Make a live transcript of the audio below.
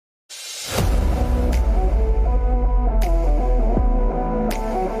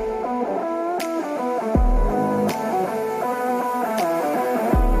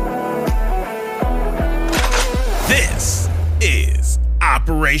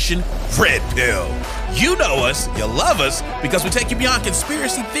Operation Red Pill. You know us, you love us, because we take you beyond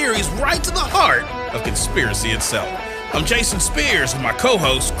conspiracy theories right to the heart of conspiracy itself. I'm Jason Spears with my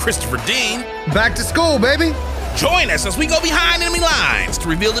co-host, Christopher Dean. Back to school, baby. Join us as we go behind enemy lines to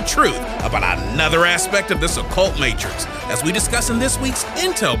reveal the truth about another aspect of this occult matrix as we discuss in this week's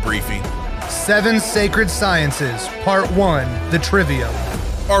Intel briefing. 7 Sacred Sciences, Part 1, the Trivium.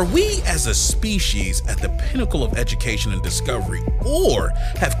 Are we as a species at the pinnacle of education and discovery, or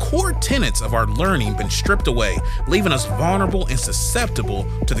have core tenets of our learning been stripped away, leaving us vulnerable and susceptible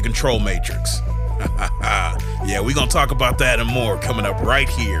to the control matrix? Yeah, we're going to talk about that and more coming up right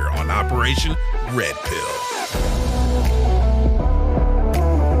here on Operation Red Pill.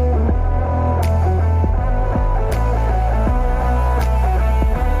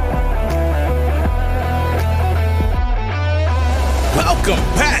 Welcome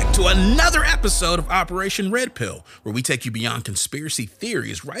back to another episode of Operation Red Pill, where we take you beyond conspiracy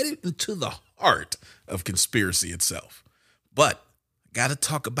theories right into the heart of conspiracy itself. But got to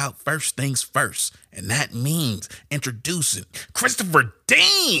talk about first things first, and that means introducing Christopher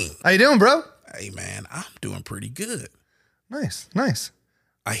Dean. How you doing, bro? Hey, man, I'm doing pretty good. Nice.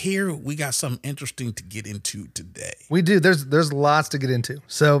 I hear we got something interesting to get into today. We do. There's lots to get into,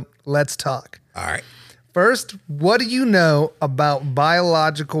 so let's talk. All right. First, what do you know about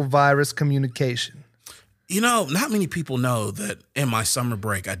biological virus communication? You know, not many people know that in my summer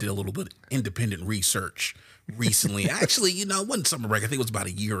break, I did a little bit of independent research recently. Actually, it wasn't summer break. I think it was about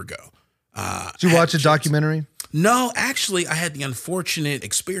a year ago. Did you watch a documentary? No, actually, I had the unfortunate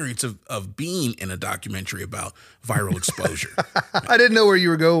experience of being in a documentary about viral exposure. I didn't know where you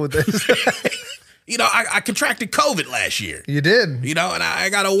were going with this. I contracted COVID last year. You did. And I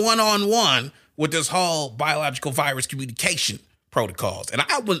got a one-on-one with this whole biological virus communication protocols. And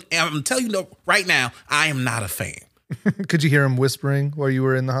I'm telling you right now, I am not a fan. Could you hear him whispering while you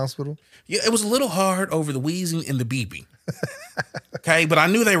were in the hospital? Yeah, it was a little hard over the wheezing and the beeping. Okay, but I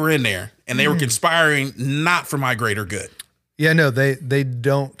knew they were in there and they were conspiring not for my greater good. Yeah, no, they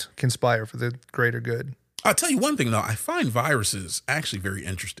don't conspire for the greater good. I'll tell you one thing though, I find viruses actually very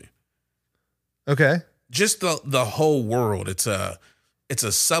interesting. Okay. Just the whole world. It's a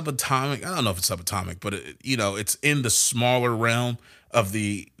subatomic. I don't know if it's subatomic, but it's in the smaller realm of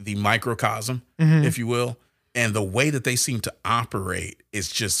the microcosm, if you will. And the way that they seem to operate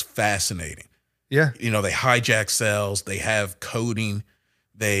is just fascinating. Yeah. They hijack cells, they have coding,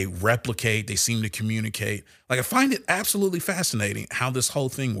 they replicate, they seem to communicate. Like, I find it absolutely fascinating how this whole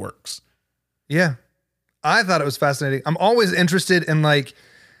thing works. Yeah. I thought it was fascinating. I'm always interested in like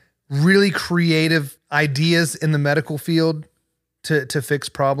really creative ideas in the medical field to fix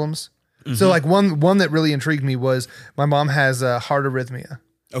problems. Mm-hmm. So like one that really intrigued me was my mom has a heart arrhythmia.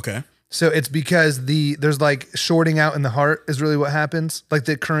 Okay. So it's because there's like shorting out in the heart is really what happens. Like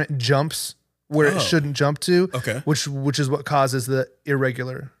the current jumps where it shouldn't jump to, okay, which is what causes the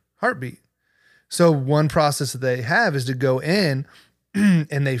irregular heartbeat. So one process that they have is to go in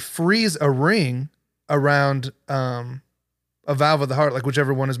and they freeze a ring around a valve of the heart, like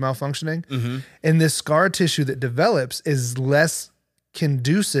whichever one is malfunctioning. Mm-hmm. And this scar tissue that develops is less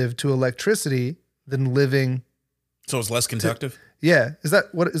conducive to electricity than living. So it's less conductive? Yeah. Is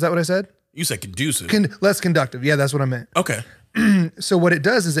that what I said? You said conducive. Less conductive. Yeah, that's what I meant. Okay. So what it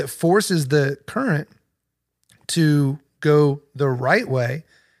does is it forces the current to go the right way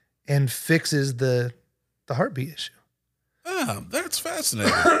and fixes the heartbeat issue. Oh, that's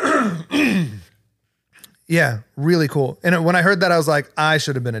fascinating. Yeah, really cool. And when I heard that, I was like, I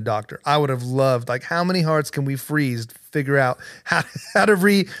should have been a doctor. I would have loved, like, how many hearts can we freeze to figure out how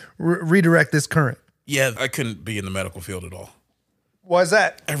to redirect this current? Yeah, I couldn't be in the medical field at all. Why is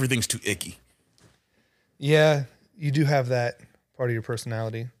that? Everything's too icky. Yeah, you do have that part of your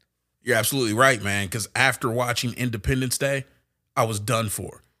personality. You're absolutely right, man, because after watching Independence Day, I was done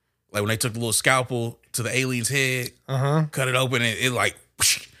for. Like when they took the little scalpel to the alien's head, cut it open, and it like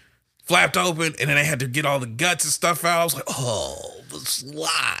whoosh, flapped open, and then they had to get all the guts and stuff out. I was like, oh, the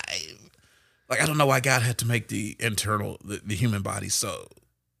slime. Like, I don't know why God had to make the human body so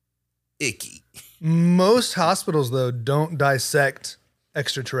icky. Most hospitals, though, don't dissect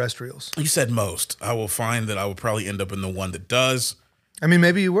extraterrestrials. You said most. I will find that I will probably end up in the one that does. I mean,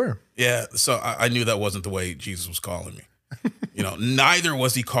 maybe you were. Yeah, so I knew that wasn't the way Jesus was calling me. Neither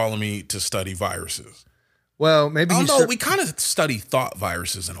was he calling me to study viruses. Well, maybe we kind of study thought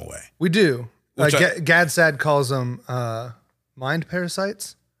viruses in a way. We do. Gad Sad calls them mind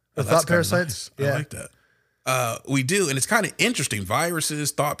parasites or thought parasites. Nice. Yeah. I like that. We do, and it's kind of interesting.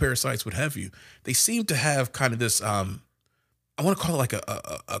 Viruses, thought parasites, what have you, they seem to have kind of this, I want to call it like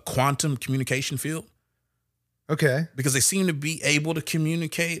a quantum communication field. Okay. because they seem to be able to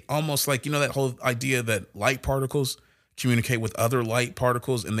communicate almost like, that whole idea that light particles communicate with other light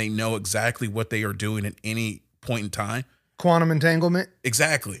particles and they know exactly what they are doing at any point in time. Quantum entanglement.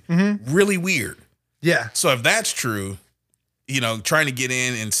 Exactly. Mm-hmm. Really weird. Yeah. So if that's true, trying to get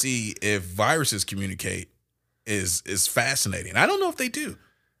in and see if viruses communicate is fascinating. I don't know if they do.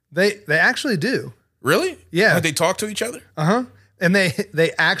 They actually do. Really? Yeah. Like they talk to each other? Uh-huh. And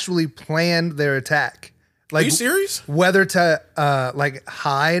they actually planned their attack. Like, are you serious? Whether to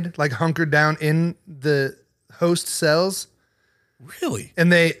hide, like hunker down in the host cells. Really?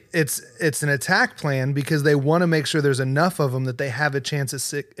 And it's an attack plan because they want to make sure there's enough of them that they have a chance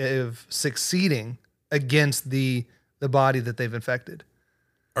of succeeding against the body that they've infected.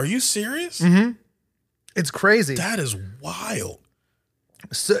 Are you serious? Mm-hmm. It's crazy. That is wild.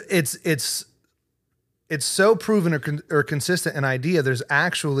 So it's so proven or consistent an idea. There's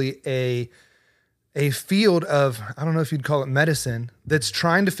actually a field of, I don't know if you'd call it medicine, that's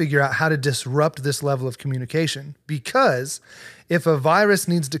trying to figure out how to disrupt this level of communication. Because if a virus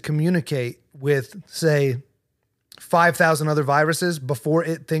needs to communicate with, say, 5,000 other viruses before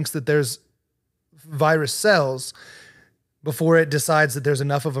it thinks that there's virus cells, before it decides that there's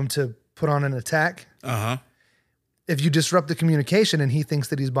enough of them to put on an attack, if you disrupt the communication and he thinks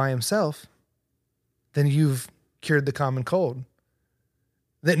that he's by himself, then you've cured the common cold.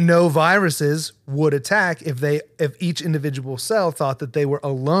 That no viruses would attack if each individual cell thought that they were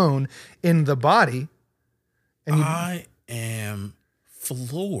alone in the body. And I am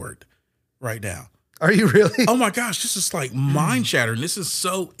floored right now. Are you really? Oh my gosh, this is like mind shattering. This is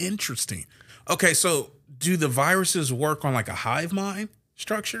so interesting. Okay, so do the viruses work on like a hive mind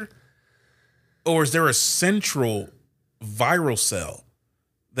structure? Or is there a central viral cell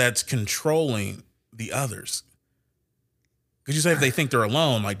that's controlling the others? Because you say if they think they're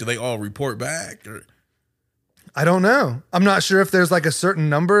alone, like, do they all report back? Or? I don't know. I'm not sure if there's like a certain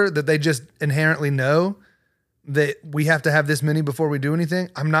number that they just inherently know that we have to have this many before we do anything.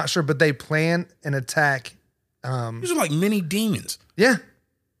 I'm not sure, but they plan an attack. These are like mini demons. Yeah.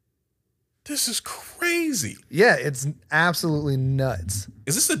 This is crazy. Yeah, it's absolutely nuts.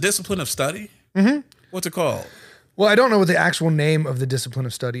 Is this a discipline of study? Mm-hmm. What's it called? Well, I don't know what the actual name of the discipline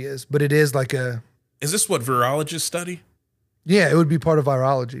of study is, but it is like a... Is this what virologists study? Yeah, it would be part of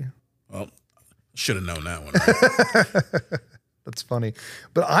virology. Well, should have known that one. Right? That's funny.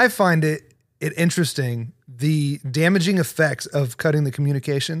 But I find it interesting, the damaging effects of cutting the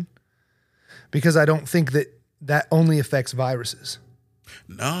communication, because I don't think that only affects viruses.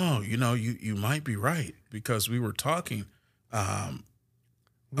 No, you might be right, because we were talking.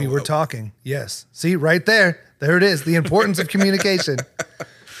 We were talking. Yes. See, right there. There it is. The importance of communication.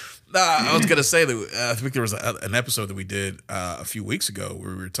 I was going to say that I think there was an episode that we did a few weeks ago where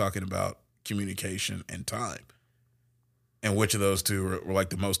we were talking about communication and time, and which of those two were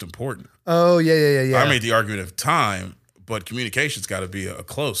like the most important. Oh, yeah. I made the argument of time, but communication's got to be a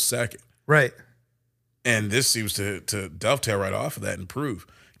close second. Right. And this seems to dovetail right off of that and prove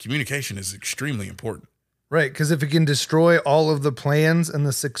communication is extremely important. Right, because if it can destroy all of the plans and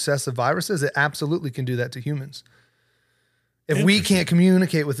the success of viruses, it absolutely can do that to humans. If we can't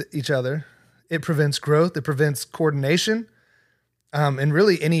communicate with each other, it prevents growth, it prevents coordination, and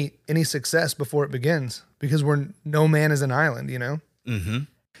really any success before it begins, because no man is an island, Mm-hmm.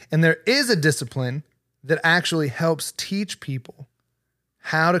 And there is a discipline that actually helps teach people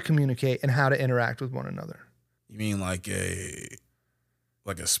how to communicate and how to interact with one another. You mean like a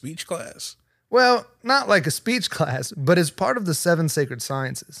speech class? Well, not like a speech class, but as part of the 7 sacred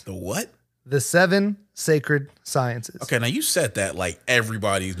sciences. The what? The 7 sacred sciences. Okay, now you said that like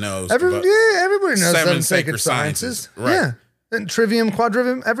everybody knows. Everybody knows 7 sacred sciences. Right. Yeah. And Trivium,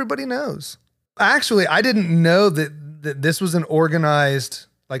 Quadrivium, everybody knows. Actually, I didn't know that this was an organized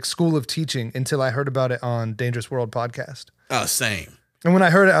like school of teaching until I heard about it on Dangerous World podcast. Same. And when I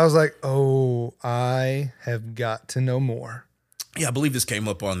heard it, I was like, oh, I have got to know more. Yeah, I believe this came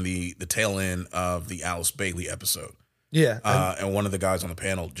up on the tail end of the Alice Bailey episode. Yeah. And one of the guys on the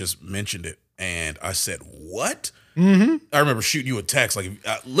panel just mentioned it. And I said, what? Mm-hmm. I remember shooting you a text, like,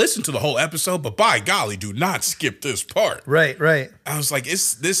 listen to the whole episode, but by golly, do not skip this part. Right. I was like,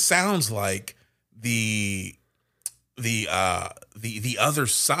 this sounds like the other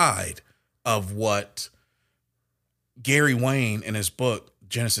side of what Gary Wayne in his book,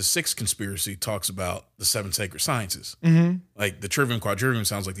 Genesis 6 Conspiracy, talks about the 7 sacred sciences. Mm-hmm. Like the Trivium, Quadrivium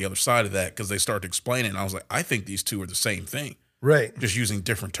sounds like the other side of that, because they start to explain it. And I was like, I think these two are the same thing. Right. Just using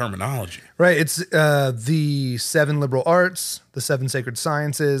different terminology. Right. It's the 7 liberal arts, the 7 sacred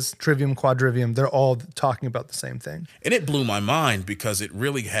sciences, Trivium, Quadrivium. They're all talking about the same thing. And it blew my mind because it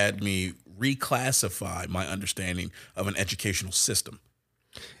really had me reclassify my understanding of an educational system.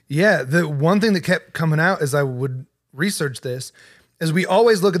 Yeah, the one thing that kept coming out as I would research this is we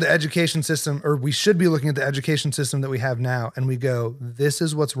always look at the education system, or we should be looking at the education system that we have now, and we go, this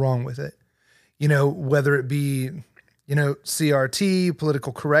is what's wrong with it. You know, whether it be, you know, CRT,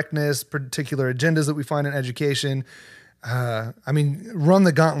 political correctness, particular agendas that we find in education. I mean, run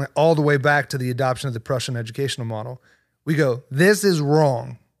the gauntlet all the way back to the adoption of the Prussian educational model. We go, this is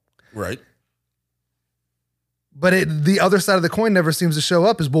wrong. Right. But the other side of the coin never seems to show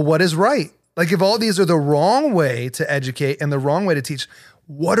up is, well, what is right? Like, if all these are the wrong way to educate and the wrong way to teach,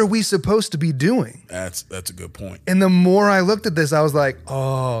 what are we supposed to be doing? That's a good point. And the more I looked at this, I was like,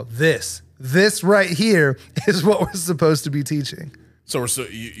 oh, this right here is what we're supposed to be teaching. So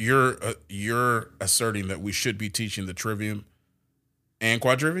you're asserting that we should be teaching the Trivium and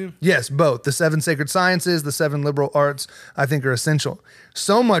Quadrivium? Yes, both. The 7 sacred sciences, the 7 liberal arts, I think are essential.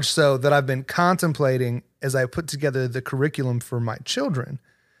 So much so that I've been contemplating, as I put together the curriculum for my children,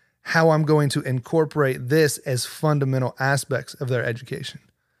 how I'm going to incorporate this as fundamental aspects of their education.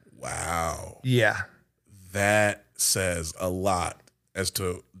 Wow. Yeah. That says a lot as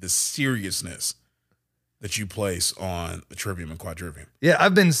to the seriousness that you place on the Trivium and Quadrivium. Yeah,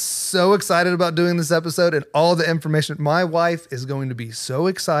 I've been so excited about doing this episode and all the information. My wife is going to be so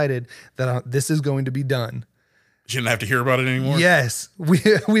excited that this is going to be done. She didn't have to hear about it anymore? Yes.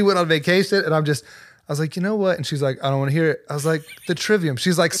 We went on vacation, and I was like, you know what? And she's like, I don't want to hear it. I was like, the Trivium.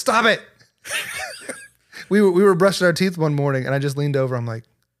 She's like, stop it. We were brushing our teeth one morning, and I just leaned over. I'm like,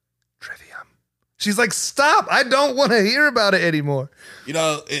 Trivium. She's like, stop. I don't want to hear about it anymore. You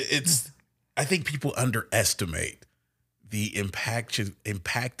know, I think people underestimate the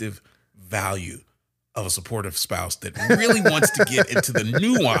impactive value of a supportive spouse that really wants to get into the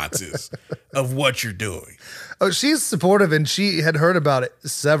nuances of what you're doing. Oh, she's supportive, and she had heard about it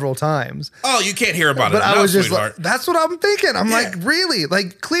several times. Oh, you can't hear about it. But I was just sweetheart. like, that's what I'm thinking. I'm like, really?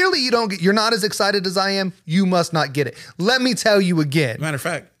 Like, clearly you're not as excited as I am. You must not get it. Let me tell you again. Matter of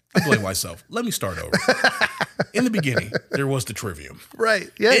fact, I blame myself. Let me start over. In the beginning, there was the Trivium. Right.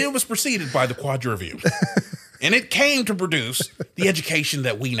 Yeah. And it was preceded by the Quadrivium. And it came to produce the education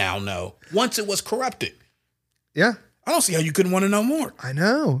that we now know once it was corrupted. Yeah. I don't see how you couldn't want to know more. I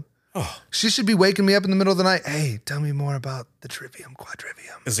know. Oh. She should be waking me up in the middle of the night. Hey, tell me more about the Trivium,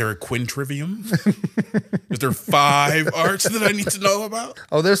 Quadrivium. Is there a quintrivium? Is there 5 arts that I need to know about?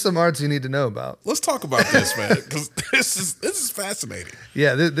 Oh, there's some arts you need to know about. Let's talk about this, man, because this is fascinating.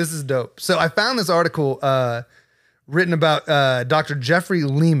 Yeah, this is dope. So I found this article written about Dr. Jeffrey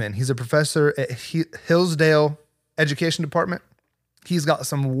Lehman. He's a professor at Hillsdale Education Department. He's got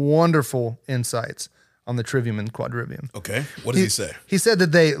some wonderful insights on the Trivium and Quadrivium. Okay. What does he say? He said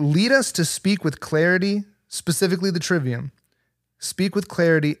that they lead us to speak with clarity, specifically the Trivium, speak with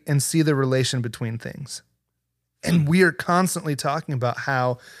clarity and see the relation between things. And we are constantly talking about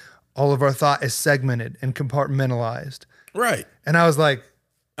how all of our thought is segmented and compartmentalized. Right. And I was like,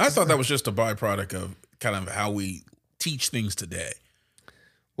 I thought that was just a byproduct of kind of how we teach things today.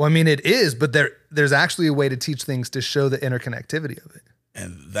 well, I mean, it is, but there's actually a way to teach things to show the interconnectivity of it.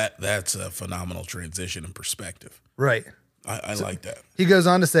 And that's a phenomenal transition in perspective. Right. I like that. He goes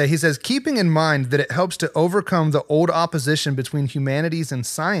on to say, he says, keeping in mind that it helps to overcome the old opposition between humanities and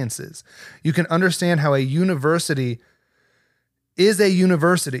sciences, you can understand how a university is a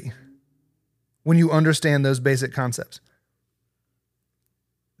university when you understand those basic concepts.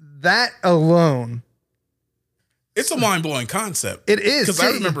 That alone. It's a mind-blowing concept. It is. Because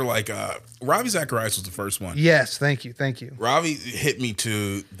I remember Ravi Zacharias was the first one. Yes, thank you. Ravi hit me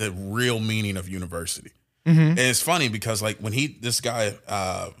to the real meaning of university. Mm-hmm. And it's funny because like when this guy,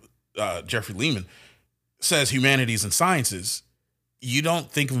 Jeffrey Lehman, says humanities and sciences, you don't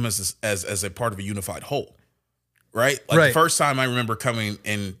think of them as a part of a unified whole. Right? Like right. The first time I remember coming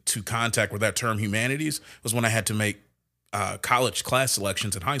into contact with that term humanities was when I had to make college class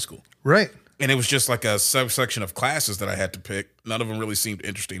selections in high school. Right. And it was just like a subsection of classes that I had to pick. None of them really seemed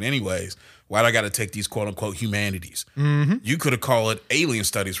interesting anyways. Why'd I got to take these quote unquote humanities? Mm-hmm. You could have called it alien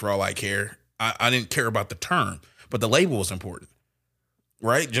studies for all I care. I didn't care about the term, but the label was important,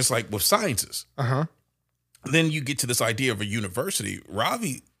 right? Just like with sciences. Uh-huh. Then you get to this idea of a university.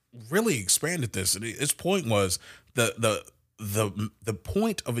 Ravi really expanded this. And his point was the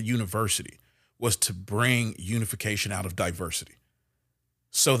point of a university was to bring unification out of diversity,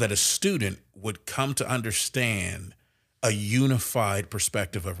 so that a student would come to understand a unified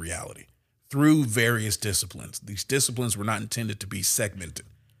perspective of reality through various disciplines. These disciplines were not intended to be segmented.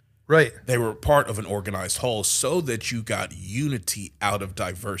 Right. They were part of an organized whole so that you got unity out of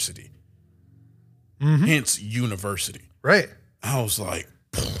diversity. Mm-hmm. Hence university. Right. I was like,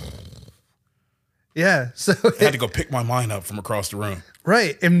 Yeah. So I had to go pick my mind up from across the room.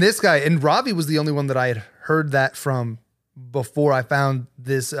 right. And this guy, and Ravi was the only one that I had heard that from before I found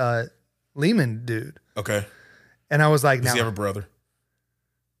this Lehman dude. Okay. And I was like, Does now, he have a brother?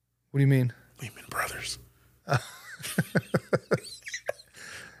 what do you mean? Lehman Brothers.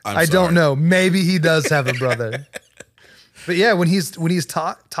 I don't know. Maybe he does have a brother. But yeah, when he's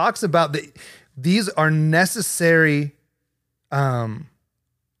talks about these are necessary grounding.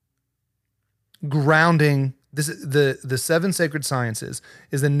 The seven sacred sciences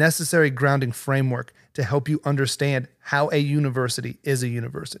is the necessary grounding framework to help you understand how a university is a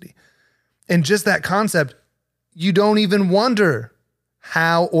university. And just that concept, you don't even wonder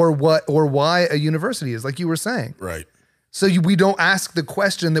how or what or why a university is, like you were saying. Right. So we don't ask the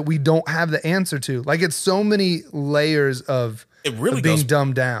question that we don't have the answer to. Like, it's so many layers of being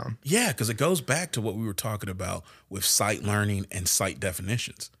dumbed down. Yeah, because it goes back to what we were talking about with sight learning and sight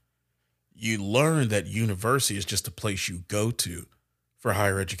definitions. You learn that university is just a place you go to for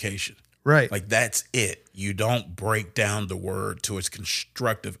higher education. Right. Like, that's it. You don't break down the word to its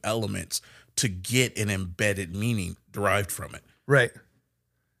constructive elements to get an embedded meaning derived from it. Right.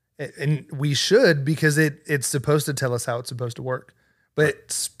 And we should, because it's supposed to tell us how it's supposed to work.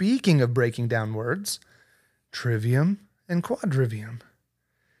 But speaking of breaking down words, trivium and quadrivium.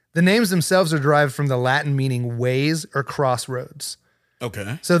 The names themselves are derived from the Latin meaning ways or crossroads.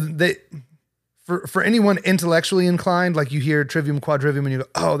 Okay. So for anyone intellectually inclined, like you hear trivium, quadrivium, and you go,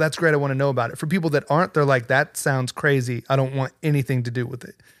 oh, that's great, I want to know about it. For people that aren't, they're like, that sounds crazy. I don't want anything to do with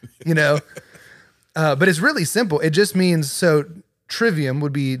it, you know? But it's really simple. It just means, so trivium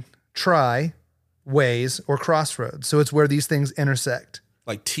would be try, ways, or crossroads. So it's where these things intersect.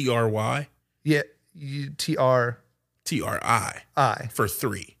 Like TRY? Yeah, TRI. TRI. For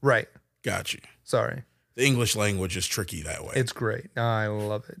three. Right. Got you. Sorry. The English language is tricky that way. It's great. I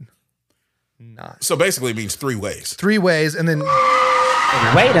love it. So basically it means three ways. Three ways, and then...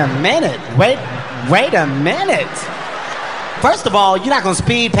 Wait a minute. Wait a minute. First of all, you're not going to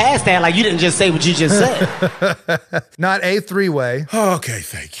speed past that like you didn't just say what you just said. Not a three-way. Okay,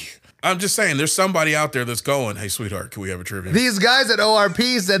 thank you. I'm just saying, there's somebody out there that's going, hey, sweetheart, can we have a trivia? These guys at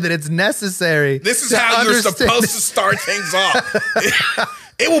ORP said that it's necessary. This is how you're supposed to start things off.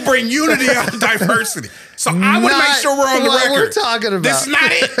 It will bring unity out of diversity. So I want to make sure we're on the record. We're talking about. This is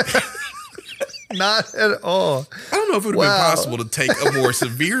not it. Not at all. I don't know if it would have been possible to take a more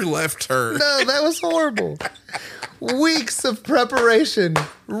severe left turn. No, that was horrible. Weeks of preparation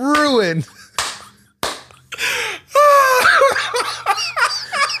ruined.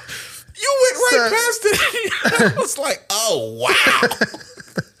 You went right past it. I was like, oh, wow.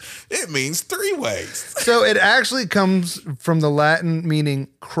 It means three ways. So it actually comes from the Latin meaning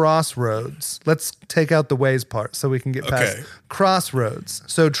crossroads. Let's take out the ways part so we can get past crossroads.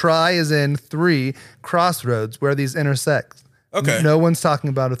 So try is in three, crossroads, where these intersect. Okay. No one's talking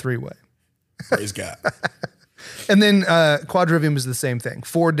about a three-way. Praise God. And then quadrivium is the same thing.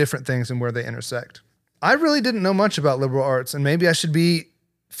 Four different things and where they intersect. I really didn't know much about liberal arts, and maybe I should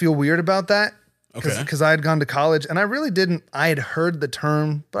feel weird about that. Because I had gone to college and I really didn't. I had heard the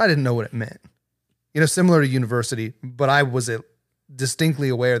term, but I didn't know what it meant. You know, similar to university, but I was distinctly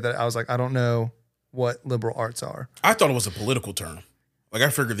aware that I was like, I don't know what liberal arts are. I thought it was a political term. Like, I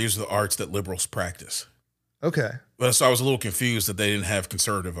figured these are the arts that liberals practice. Okay. But so I was a little confused that they didn't have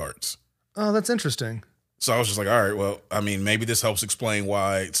conservative arts. Oh, that's interesting. So I was just like, all right, well, I mean, maybe this helps explain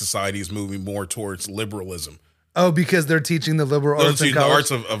why society is moving more towards liberalism. Oh, because they're teaching the liberal arts in college?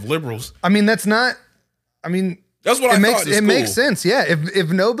 The arts of liberals. I mean, that's what I thought. It makes sense. Yeah. If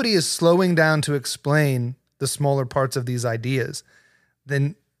nobody is slowing down to explain the smaller parts of these ideas,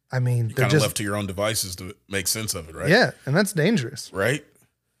 then, I mean, you're kind of left to your own devices to make sense of it, right? Yeah. And that's dangerous. Right.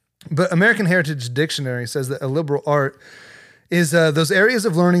 But American Heritage Dictionary says that a liberal art is those areas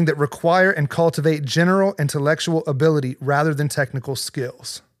of learning that require and cultivate general intellectual ability rather than technical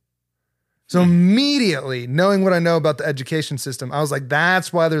skills. So immediately, knowing what I know about the education system, I was like,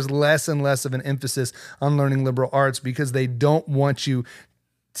 that's why there's less and less of an emphasis on learning liberal arts, because they don't want you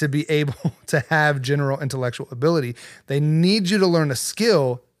to be able to have general intellectual ability. They need you to learn a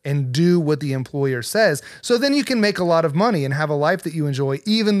skill and do what the employer says. So then you can make a lot of money and have a life that you enjoy,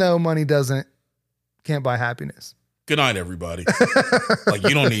 even though money can't buy happiness. Good night, everybody. Like,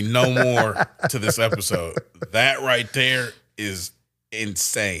 you don't need no more to this episode. That right there is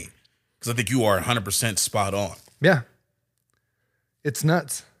insane. Because I think you are 100% spot on. Yeah. It's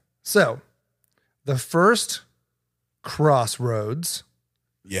nuts. So, the first crossroads.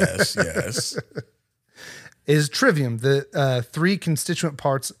 Yes. Is trivium. The three constituent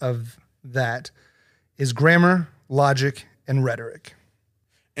parts of that is grammar, logic, and rhetoric.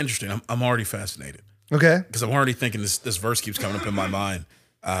 Interesting. I'm already fascinated Okay. because I'm already thinking this verse keeps coming up in my mind.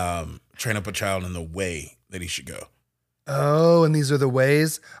 Train up a child in the way that he should go. Oh, and these are the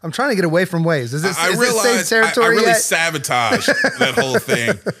ways. I'm trying to get away from ways. Is it I safe realized territory I really yet? sabotaged that whole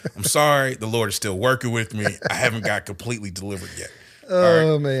thing. I'm sorry. The Lord is still working with me. I haven't got completely delivered yet.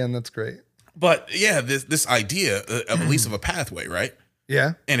 Oh man, that's great. But yeah, this idea of at least of a pathway, right?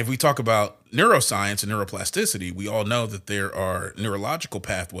 Yeah. And if we talk about neuroscience and neuroplasticity, we all know that there are neurological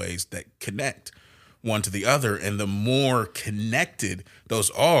pathways that connect one to the other. And the more connected those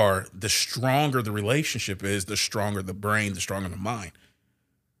are, the stronger the relationship is, the stronger the brain, the stronger the mind.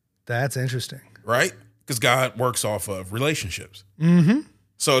 That's interesting. Right? Because God works off of relationships. Mm-hmm.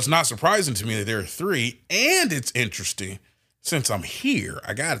 So it's not surprising to me that there are three. And it's interesting, since I'm here,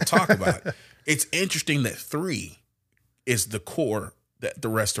 I got to talk about it. It's interesting that three is the core that the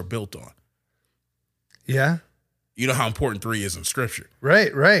rest are built on. Yeah. You know how important three is in scripture.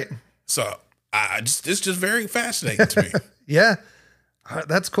 Right. So it's just very fascinating to me. Yeah.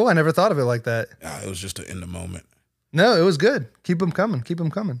 That's cool. I never thought of it like that. It was just in the moment. No, it was good. Keep them coming.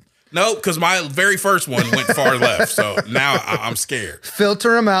 No, because my very first one went far left. So now I'm scared.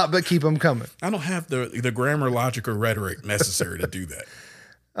 Filter them out, but keep them coming. I don't have the grammar, logic, or rhetoric necessary to do that.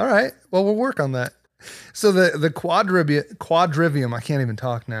 All right. Well, we'll work on that. So the quadrivium, I can't even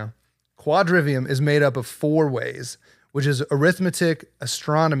talk now. Quadrivium is made up of 4 ways, which is arithmetic,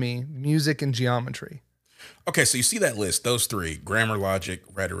 astronomy, music, and geometry. Okay, so you see that list, those 3, grammar, logic,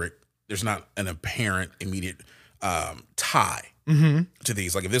 rhetoric. There's not an apparent immediate tie to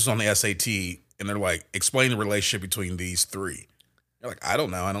these. Like if this was on the SAT and they're like, explain the relationship between these 3. You're like, I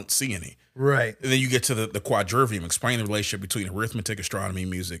don't know. I don't see any. Right. And then you get to the quadrivium, explain the relationship between arithmetic, astronomy,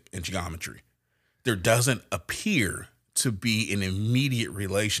 music, and geometry. There doesn't appear to be an immediate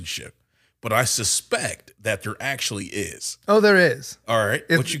relationship, but I suspect that there actually is. Oh, there is. All right.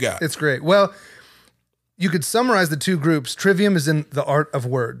 What you got? It's great. Well, you could summarize the 2 groups. Trivium is in the art of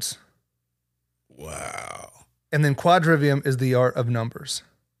words. Wow. And then quadrivium is the art of numbers.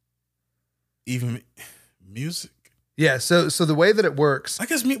 Even music? Yeah, so the way that it works, I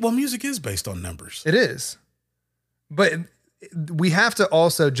guess, music is based on numbers. it is. But we have to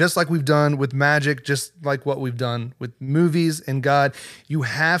also, just like we've done with magic, just like what we've done with movies and God, you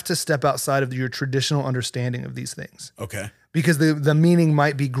have to step outside of your traditional understanding of these things. Okay. Because the meaning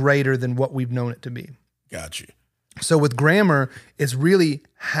might be greater than what we've known it to be. Got you. So with grammar, it's really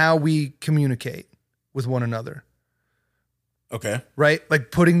how we communicate with one another. Okay. Right?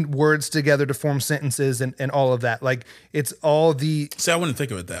 Like putting words together to form sentences and all of that. Like it's all the... See, I wouldn't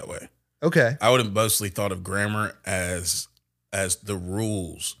think of it that way. Okay. I would have mostly thought of grammar as the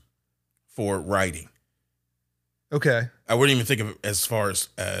rules for writing. Okay. I wouldn't even think of it as far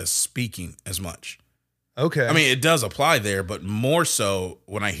as speaking as much. Okay. I mean, it does apply there, but more so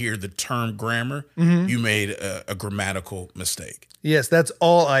when I hear the term grammar, you made a grammatical mistake. Yes, that's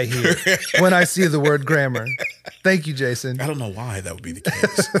all I hear when I see the word grammar. Thank you, Jason. I don't know why that would be the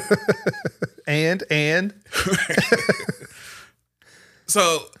case. And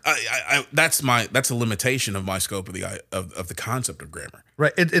So that's a limitation of my scope of the concept of grammar.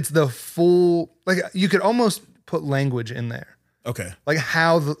 right, it's the full, like you could almost put language in there, Okay. like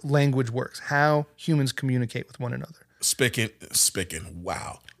how the language works, how humans communicate with one another. Spicken.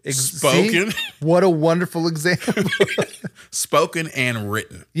 Wow. See? Spoken. What a wonderful example. Spoken and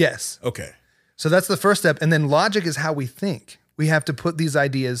written. Yes. Okay. So that's the first step, and then logic is how we think. We have to put these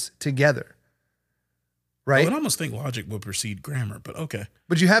ideas together. I Right? would almost think logic would precede grammar, but okay.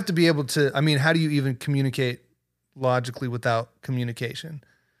 But you have to be able to, I mean, how do you even communicate logically without communication?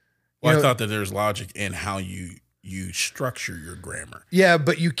 Well, You I know- thought that there's logic in how you structure your grammar. Yeah,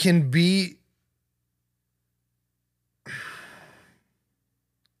 but you can be,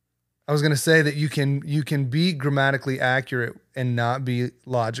 I was going to say that you can be grammatically accurate and not be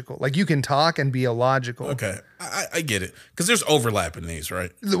logical. Like you can talk and be illogical. Okay. I get it. Because there's overlap in these,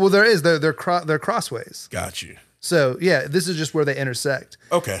 right? Well, there is. They're crossways. Got you. So yeah, this is just where they intersect.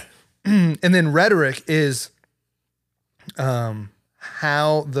 Okay. And then rhetoric is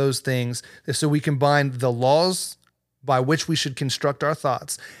how those things, so we combine the laws by which we should construct our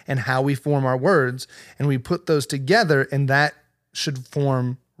thoughts and how we form our words, and we put those together, and that should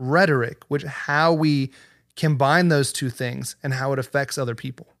form rhetoric, which how we combine those two things and how it affects other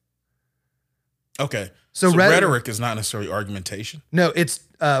people. Okay. So So, rhetoric- rhetoric is not necessarily argumentation. No, it's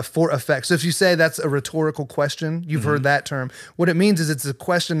for effect. So if you say that's a rhetorical question, you've heard that term. What it means is it's a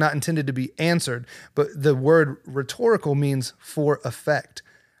question not intended to be answered, but the word rhetorical means for effect.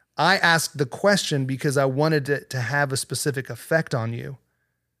 I asked the question because I wanted it to have a specific effect on you.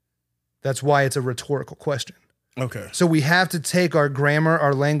 That's why it's a rhetorical question. Okay. So we have to take our grammar,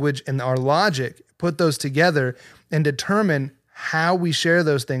 our language, and our logic, put those together and determine how we share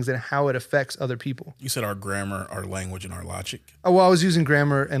those things and how it affects other people. You said our grammar, our language, and our logic. Oh, well, I was using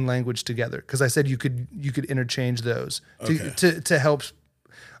grammar and language together because I said you could interchange those to help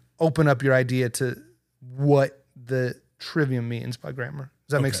open up your idea to what the trivium means by grammar.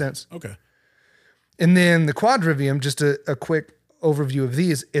 Does that make sense? Okay. And then the quadrivium, just a quick overview of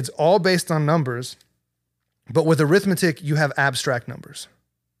these, it's all based on numbers, but with arithmetic, you have abstract numbers,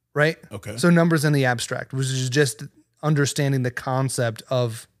 right? Okay. So numbers in the abstract, which is just understanding the concept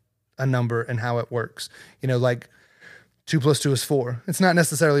of a number and how it works. You know, like 2 + 2 is 4. It's not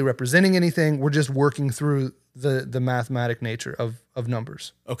necessarily representing anything. We're just working through the mathematic nature of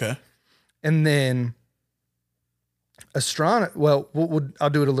numbers. Okay. And then astronomy. Well, I'll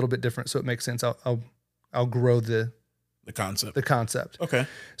do it a little bit different so it makes sense. I'll grow the concept. Okay.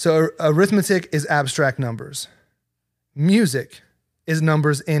 So arithmetic is abstract numbers. Music is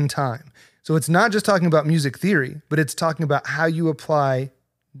numbers in time. So it's not just talking about music theory, but it's talking about how you apply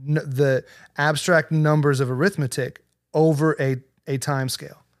the abstract numbers of arithmetic over a time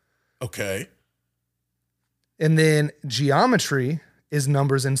scale. Okay. And then geometry is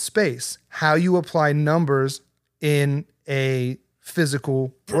numbers in space. How you apply numbers in a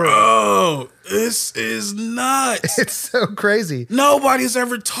physical world. Bro, this is nuts. It's so crazy. Nobody's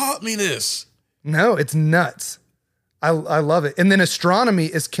ever taught me this. No, it's nuts. I love it. And then astronomy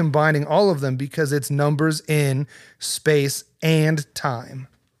is combining all of them because it's numbers in space and time.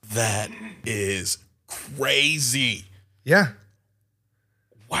 That is crazy. Yeah.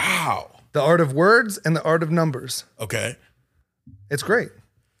 Wow. The art of words and the art of numbers. Okay. It's great.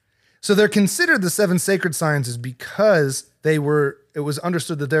 So they're considered the 7 sacred sciences because it was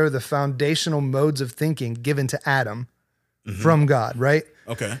understood that they're the foundational modes of thinking given to Adam from God, right?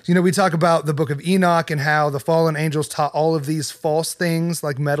 Okay. You know, we talk about the book of Enoch and how the fallen angels taught all of these false things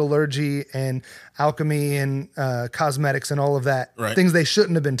like metallurgy and alchemy and cosmetics and all of that. Right. Things they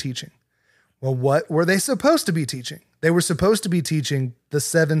shouldn't have been teaching. Well, what were they supposed to be teaching? They were supposed to be teaching the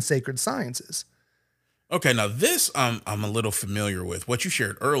 7 sacred sciences. Okay, now this I'm a little familiar with. What you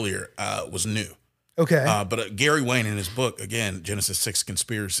shared earlier was new. Okay. But Gary Wayne in his book, again, Genesis 6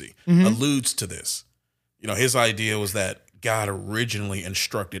 Conspiracy, alludes to this. You know, his idea was that God originally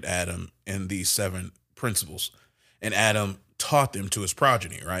instructed Adam in these 7 principles, and Adam taught them to his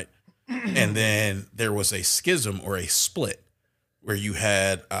progeny, right? And then there was a schism or a split where you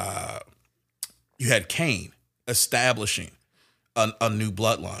had Cain establishing a new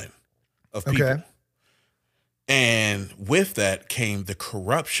bloodline of people. Okay. And with that came the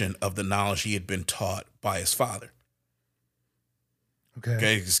corruption of the knowledge he had been taught by his father.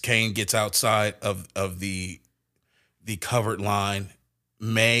 Okay, because Cain gets outside of the covered line,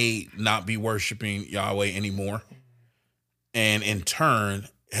 may not be worshiping Yahweh anymore, and in turn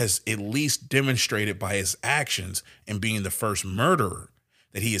has at least demonstrated by his actions and being the first murderer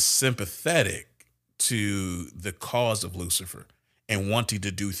that he is sympathetic to the cause of Lucifer and wanting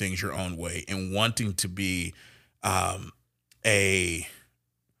to do things your own way and wanting to be a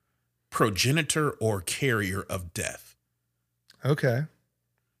progenitor or carrier of death. Okay.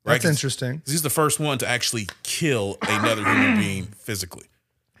 Right? That's interesting. He's the first one to actually kill another human being physically.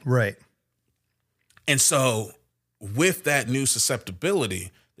 Right. And so with that new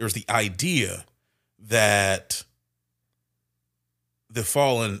susceptibility, there's the idea that the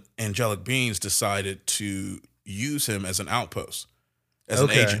fallen angelic beings decided to use him as an outpost, as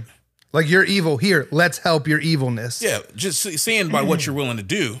an agent. Like, you're evil here. Let's help your evilness. Yeah. Just seeing by what you're willing to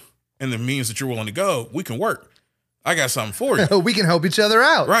do and the means that you're willing to go, we can work. I got something for you. We can help each other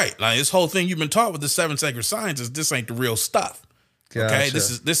out. Right. Like this whole thing you've been taught with the 7 sacred sciences, this ain't the real stuff. Gotcha. Okay.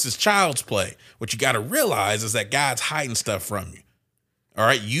 This is child's play. What you got to realize is that God's hiding stuff from you. All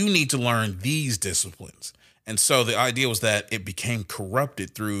right. You need to learn these disciplines. And so the idea was that it became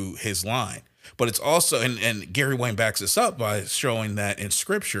corrupted through his line. But it's also, and Gary Wayne backs this up by showing that in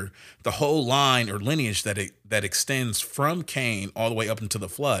scripture, the whole line or lineage that extends from Cain all the way up into the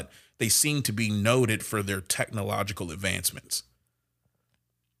flood, they seem to be noted for their technological advancements.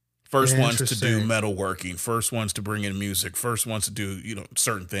 First ones to do metalworking, first ones to bring in music, first ones to do,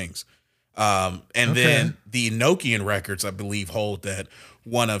 certain things. Then the Enochian records, I believe, hold that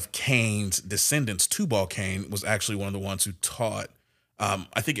one of Cain's descendants, Tubal Cain, was actually one of the ones who taught,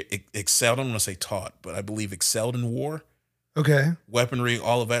 I think it excelled, I don't want to say taught, but I believe excelled in war. Okay. Weaponry,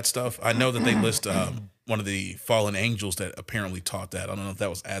 all of that stuff. I know that they list one of the fallen angels that apparently taught that. I don't know if that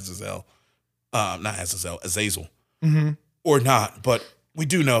was Azazel, Azazel, or not. But we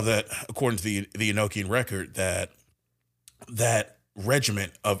do know that, according to the Enochian record, that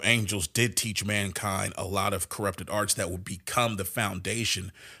regiment of angels did teach mankind a lot of corrupted arts that would become the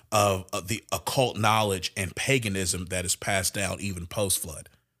foundation of the occult knowledge and paganism that is passed down even post-flood.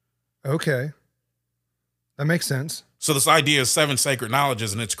 Okay. That makes sense. So this idea of 7 sacred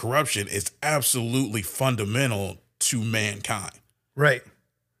knowledges and its corruption is absolutely fundamental to mankind. Right.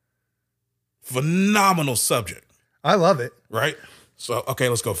 Phenomenal subject. I love it. Right? So, okay,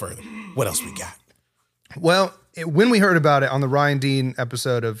 let's go further. What else we got? Well, when we heard about it on the Ryan Dean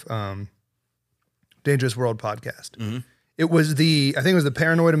episode of Dangerous World podcast, it was I think it was the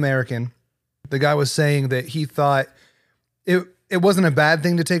Paranoid American. The guy was saying that he thought it wasn't a bad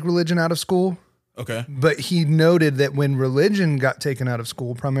thing to take religion out of school. Okay. But he noted that when religion got taken out of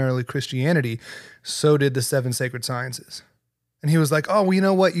school, primarily Christianity, so did the 7 sacred sciences. And he was like, oh, well, you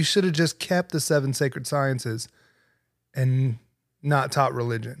know what? You should have just kept the 7 sacred sciences and not taught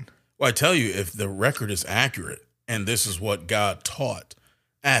religion. Well, I tell you, if the record is accurate, and this is what God taught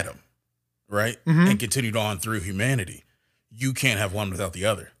Adam, right? And continued on through humanity, you can't have one without the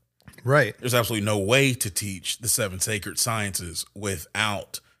other. Right. There's absolutely no way to teach the 7 sacred sciences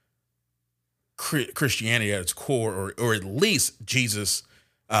without Christianity at its core, or at least Jesus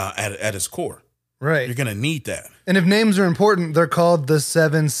at its core. Right. You're going to need that. And if names are important, they're called the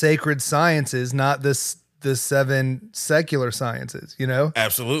 7 sacred sciences, not the 7 secular sciences, you know?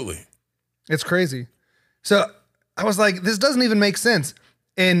 Absolutely. It's crazy. So I was like, this doesn't even make sense.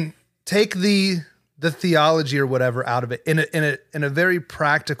 And take the theology or whatever out of it in a very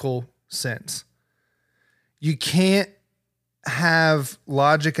practical sense. You can't have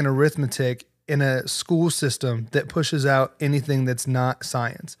logic and arithmetic in a school system that pushes out anything that's not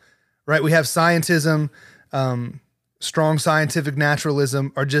science, right? We have scientism, strong scientific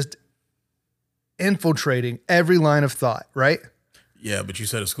naturalism are just infiltrating every line of thought, right? Yeah, but you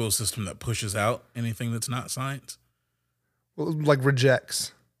said a school system that pushes out anything that's not science? Well, like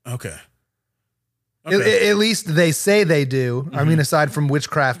rejects. Okay. At least they say they do. I mean, aside from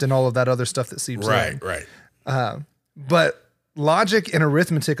witchcraft and all of that other stuff that seeps in. Right. But logic and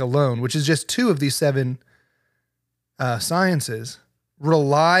arithmetic alone, which is just 2 of these 7 sciences,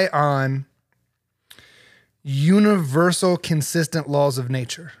 rely on universal, consistent laws of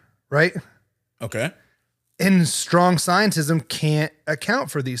nature, right? Okay. And strong scientism can't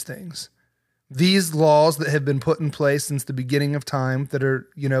account for these things. These laws that have been put in place since the beginning of time that are,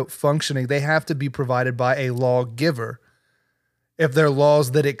 functioning, they have to be provided by a lawgiver if they're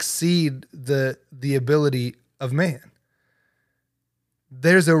laws that exceed the ability of man.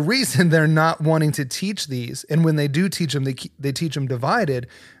 There's a reason they're not wanting to teach these. And when they do teach them, they teach them divided,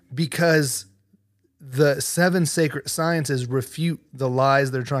 because the 7 sacred sciences refute the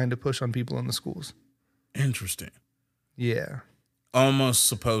lies they're trying to push on people in the schools. Interesting. Yeah. Almost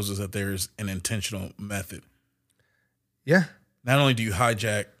supposes that there's an intentional method. Yeah. Not only do you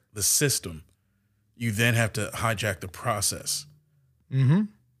hijack the system, you then have to hijack the process.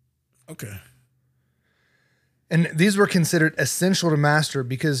 Okay. And these were considered essential to master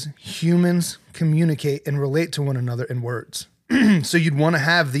because humans communicate and relate to one another in words. So you'd want to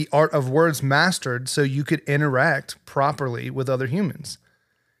have the art of words mastered so you could interact properly with other humans.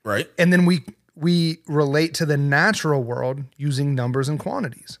 Right. And then we relate to the natural world using numbers and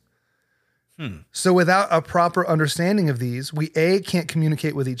quantities. So without a proper understanding of these, we A, can't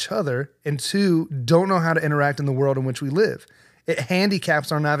communicate with each other, and 2, don't know how to interact in the world in which we live. It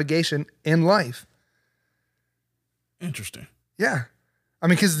handicaps our navigation in life. Interesting. Yeah. I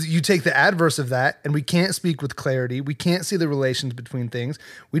mean, because you take the adverse of that and we can't speak with clarity. We can't see the relations between things.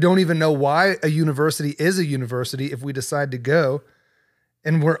 We don't even know why a university is a university if we decide to go,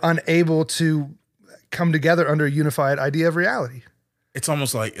 and we're unable to come together under a unified idea of reality. It's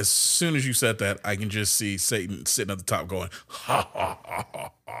almost like as soon as you said that, I can just see Satan sitting at the top going, ha, ha, ha, ha,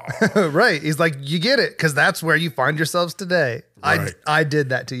 ha. Right. He's like, you get it, because that's where you find yourselves today. Right. I did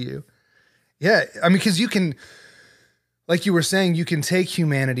that to you. Yeah. I mean, because you can, like you were saying, you can take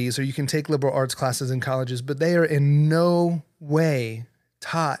humanities or you can take liberal arts classes in colleges, but they are in no way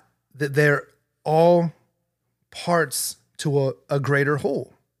taught that they're all parts to a greater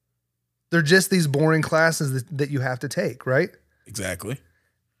whole. They're just these boring classes that you have to take, right? Exactly.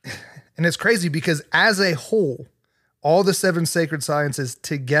 And it's crazy because as a whole, all the 7 sacred sciences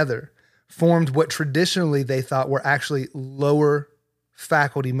together formed what traditionally they thought were actually lower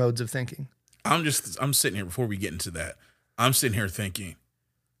faculty modes of thinking. I'm sitting here before we get into that. I'm sitting here thinking,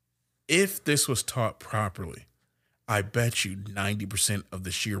 if this was taught properly, I bet you 90% of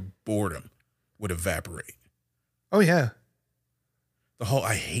the sheer boredom would evaporate. Oh, yeah. The whole,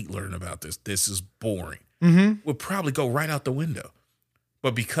 I hate learning about this. This is boring. Would probably go right out the window.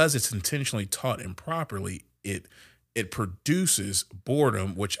 But because it's intentionally taught improperly, it it produces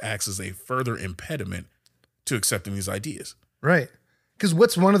boredom, which acts as a further impediment to accepting these ideas. Right. Because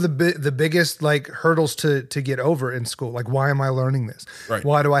what's one of the biggest like hurdles to get over in school? Like, why am I learning this? Right.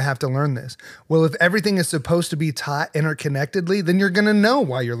 Why do I have to learn this? Well, if everything is supposed to be taught interconnectedly, then you're going to know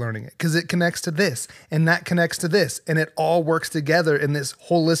why you're learning it, because it connects to this and that connects to this. And it all works together in this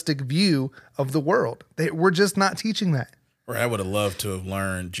holistic view of the world. We're just not teaching that. Or I would have loved to have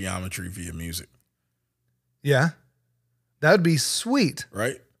learned geometry via music. Yeah. That would be sweet.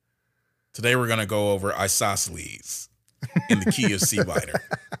 Right? Today we're going to go over isosceles in the key of C minor.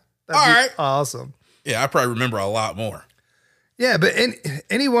 All right. Awesome. Yeah, I probably remember a lot more. Yeah, but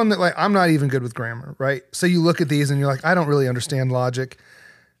anyone that like, I'm not even good with grammar, right? So you look at these and you're like, I don't really understand logic.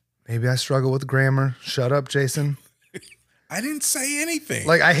 Maybe I struggle with grammar. Shut up, Jason. I didn't say anything.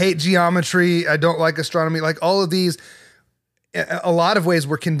 Like, I hate geometry. I don't like astronomy. Like, all of these, a lot of ways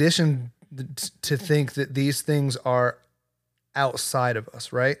we're conditioned to think that these things are outside of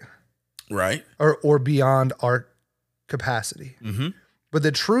us, right? Right. Or beyond our capacity. Mm-hmm. But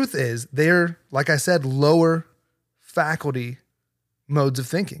the truth is, they're, like I said, lower faculty modes of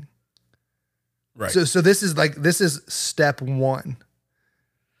thinking. Right. So this is step one.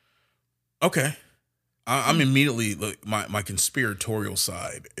 Okay. I'm immediately, my conspiratorial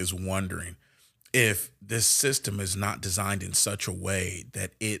side is wondering if this system is not designed in such a way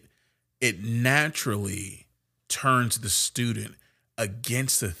that it naturally turns the student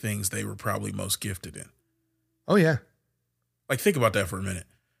against the things they were probably most gifted in. Oh yeah. Like, think about that for a minute.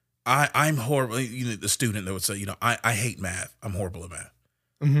 I'm horrible. You know, the student that would say, I hate math. I'm horrible at math.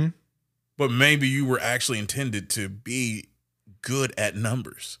 Mm-hmm. But maybe you were actually intended to be good at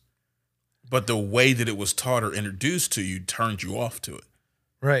numbers. But the way that it was taught or introduced to you turned you off to it.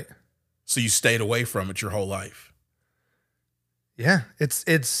 Right. So you stayed away from it your whole life. Yeah.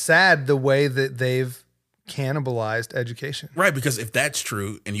 It's sad the way that they've cannibalized education. Right, because if that's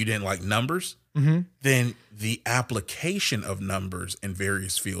true and you didn't like numbers, mm-hmm. then the application of numbers in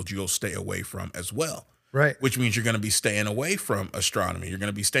various fields you'll stay away from as well. Right. Which means you're going to be staying away from astronomy. You're going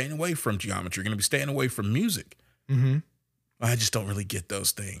to be staying away from geometry. You're going to be staying away from music. Mm-hmm. I just don't really get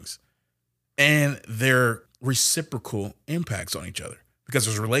those things. And they're reciprocal impacts on each other because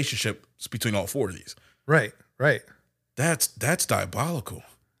there's relationships between all four of these. Right, right. That's diabolical.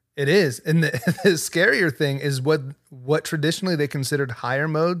 It is. And the scarier thing is what traditionally they considered higher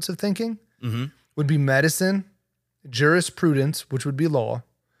modes of thinking Mm-hmm. would be medicine, jurisprudence, which would be law,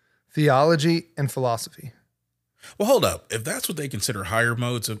 theology, and philosophy. Well, hold up. If that's what they consider higher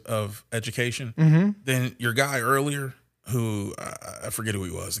modes of education, Mm-hmm. then your guy earlier, who I forget who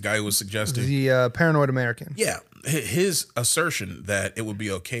he was, the guy who was suggesting The Paranoid American. Yeah, his assertion that it would be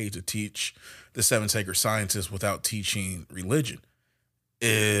okay to teach the seven sacred sciences without teaching religion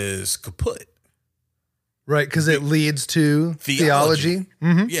is kaput. Right, because it leads to theology.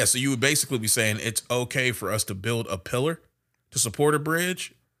 Mm-hmm. Yeah, so you would basically be saying it's okay for us to build a pillar to support a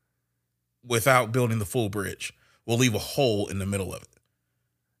bridge without building the full bridge. We'll leave a hole in the middle of it.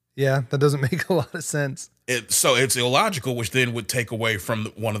 Yeah, that doesn't make a lot of sense. So it's illogical, which then would take away from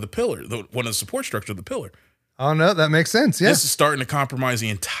one of the pillars, one of the support structure of the pillar. Oh, no, that makes sense. Yeah. This is starting to compromise the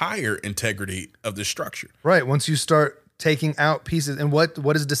entire integrity of the structure. Right. Once you start taking out pieces, and what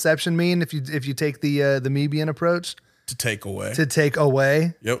does deception mean if you take the Mebian approach? To take away. To take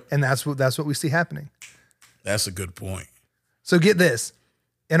away. Yep. And that's what we see happening. That's a good point. So get this.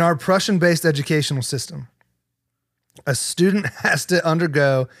 In our Prussian-based educational system, a student has to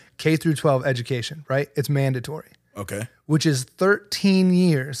undergo K through 12 education, right? It's mandatory. Okay. Which is 13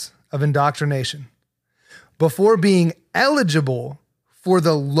 years of indoctrination before being eligible for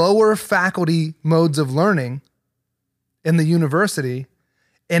the lower faculty modes of learning in the university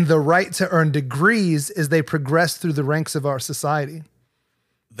and the right to earn degrees as they progress through the ranks of our society.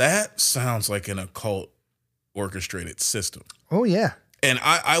 That sounds like an occult orchestrated system. Oh, yeah. And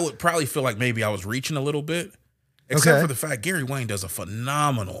I would probably feel like maybe I was reaching a little bit, except Okay. for the fact Gary Wayne does a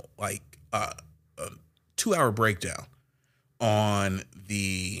phenomenal, 2-hour breakdown on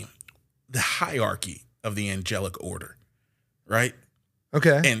the hierarchy of the angelic order, right?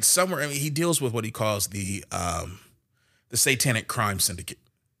 Okay. And somewhere, he deals with what he calls the satanic crime syndicate,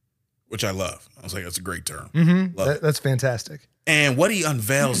 which I love. I was like, that's a great term. Mm-hmm. Love it. That's fantastic. And what he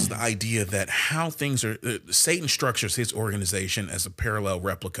unveils is the idea that how things are, Satan structures his organization as a parallel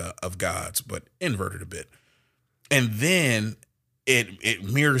replica of God's, but inverted a bit. And then it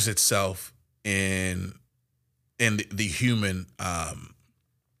mirrors itself in the human, what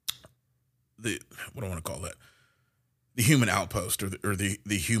do I want to call that? The human outpost or the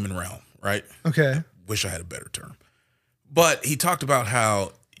human realm, right? Okay. Wish I had a better term. But he talked about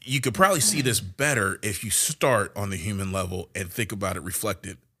how you could probably see this better if you start on the human level and think about it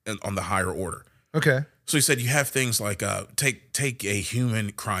reflected on the higher order. Okay. So he said you have things like take a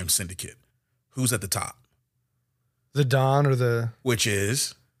human crime syndicate. Who's at the top? The Don or which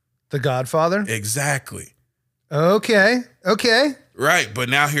is the Godfather? Exactly. Okay. Right, but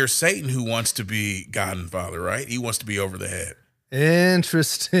now here's Satan who wants to be God and Father, right? He wants to be over the head.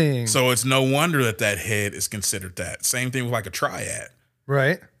 Interesting. So it's no wonder that head is considered that. Same thing with like a triad.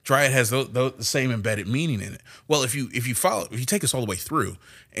 Right. Triad has the same embedded meaning in it. Well, if you take us all the way through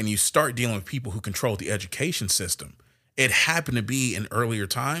and you start dealing with people who control the education system, it happened to be in earlier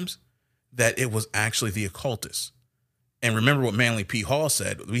times that it was actually the occultists. And remember what Manly P. Hall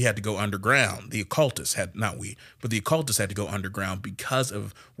said, we had to go underground. The occultists had, not we, but the occultists had to go underground because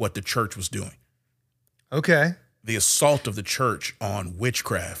of what the church was doing. Okay. The assault of the church on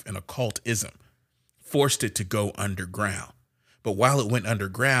witchcraft and occultism forced it to go underground. But while it went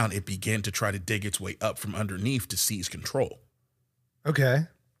underground, it began to try to dig its way up from underneath to seize control. Okay.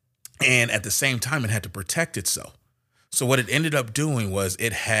 And at the same time, it had to protect itself. So what it ended up doing was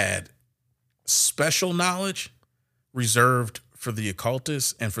it had special knowledge reserved for the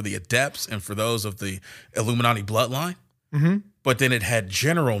occultists and for the adepts and for those of the Illuminati bloodline. Mm-hmm. But then it had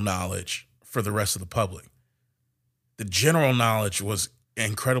general knowledge for the rest of the public. The general knowledge was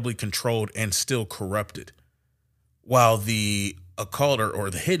incredibly controlled and still corrupted, while the occult or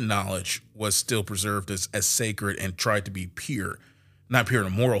the hidden knowledge was still preserved as sacred and tried to be pure, not pure in a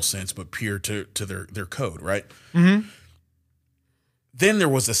moral sense, but pure to their code, right? Mm-hmm. Then there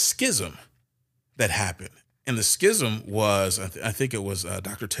was a schism that happened. And the schism was, I think it was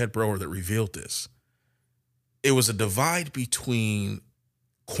Dr. Ted Brower that revealed this. It was a divide between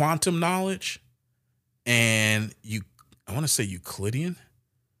quantum knowledge and I want to say Euclidean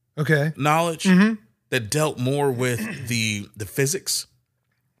knowledge that dealt more with the physics.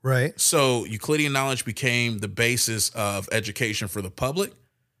 Right. So Euclidean knowledge became the basis of education for the public,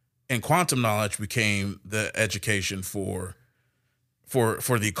 and quantum knowledge became the education for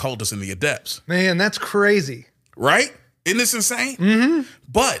the occultists and the adepts. Man, that's crazy. Right? Isn't this insane? Mm-hmm.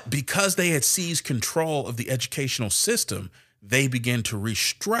 But because they had seized control of the educational system, they began to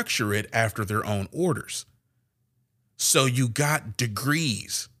restructure it after their own orders. So you got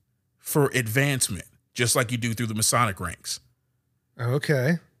degrees for advancement, just like you do through the Masonic ranks.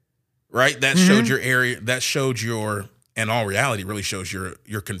 Okay. Right? That showed your area, that showed your, in all reality, really shows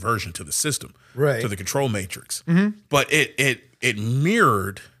your conversion to the system, right, to the control matrix. Mm-hmm. But it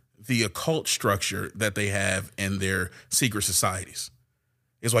mirrored the occult structure that they have in their secret societies.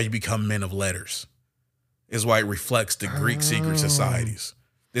 Is why you become men of letters. Is why it reflects the Greek secret societies.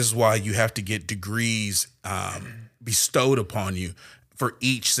 This is why you have to get degrees bestowed upon you for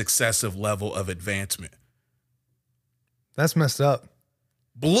each successive level of advancement. That's messed up.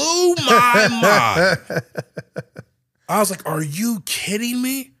 Blew my mind. I was like, are you kidding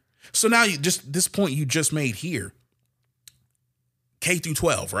me? So now this point you just made here, K through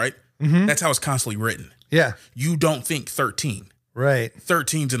 12, right? Mm-hmm. That's how it's constantly written. Yeah. You don't think 13. Right.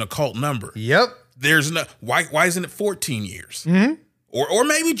 13's an occult number. Yep. There's no, why isn't it 14 years? Mm-hmm. Or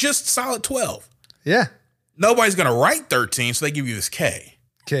maybe just solid 12. Yeah. Nobody's going to write 13, so they give you this K.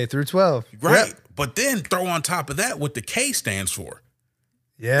 K through 12. Right. Yep. But then throw on top of that what the K stands for.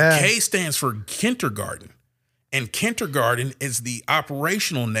 Yeah. The K stands for kindergarten. And kindergarten is the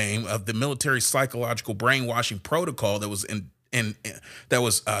operational name of the military psychological brainwashing protocol that was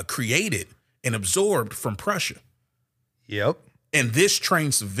created and absorbed from Prussia. Yep. And this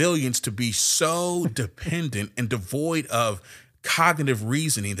trained civilians to be so dependent and devoid of cognitive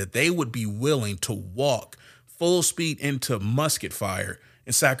reasoning that they would be willing to walk full speed into musket fire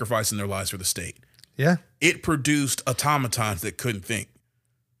and sacrificing their lives for the state. Yeah. It produced automatons that couldn't think.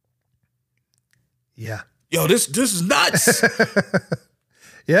 Yeah. Yo, this is nuts.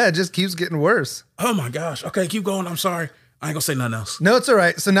 Yeah, it just keeps getting worse. Oh my gosh. Okay, keep going. I'm sorry. I ain't gonna say nothing else. No, it's all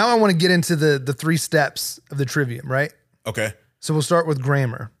right. So now I want to get into the 3 steps of the Trivium, right? Okay. So we'll start with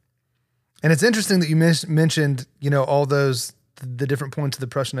grammar. And it's interesting that you mentioned, all those, the different points of the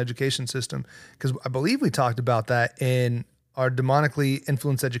Prussian education system, because I believe we talked about that in our demonically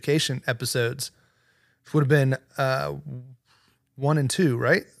influenced education episodes, which would have been 1 and 2,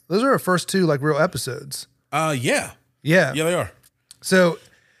 right? Those are our first 2 like real episodes. Yeah. Yeah. Yeah, they are. So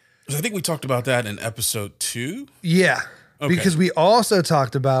I think we talked about that in episode 2. Yeah. Okay. Because we also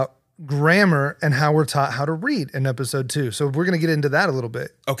talked about grammar and how we're taught how to read in episode 2. So we're going to get into that a little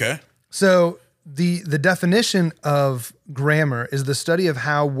bit. Okay. So the definition of grammar is the study of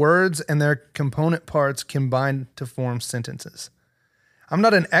how words and their component parts combine to form sentences. I'm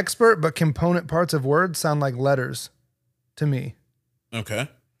not an expert, but component parts of words sound like letters to me. Okay.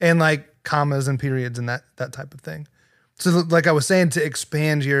 And like commas and periods and that type of thing. So like I was saying, to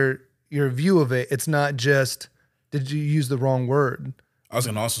expand your view of it, it's not just, did you use the wrong word? I was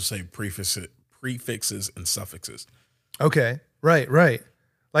going to also say prefixes and suffixes. Okay. Right.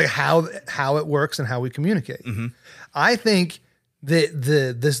 Like how it works and how we communicate. Mm-hmm. I think that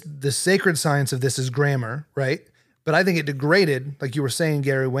the sacred science of this is grammar, right? But I think it degraded, like you were saying,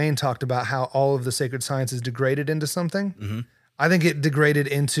 Gary Wayne talked about how all of the sacred science is degraded into something. Mm-hmm. I think it degraded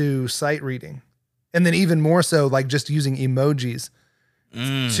into sight reading. And then even more so, like just using emojis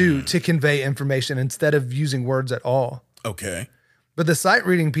to convey information instead of using words at all. Okay. But the sight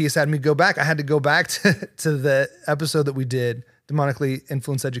reading piece had me go back. I had to go back to the episode that we did, Demonically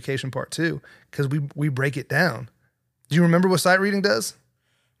Influenced Education Part 2, because we break it down. Do you remember what sight reading does?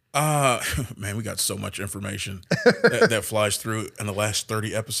 Man, we got so much information that flies through in the last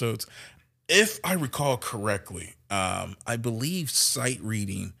 30 episodes. If I recall correctly, I believe sight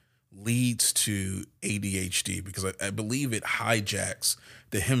reading leads to ADHD because I believe it hijacks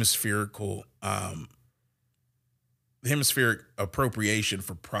the hemispheric appropriation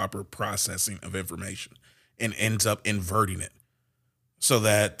for proper processing of information and ends up inverting it so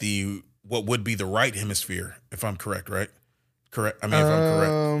that what would be the right hemisphere, if I'm correct, right? Correct. I mean, if I'm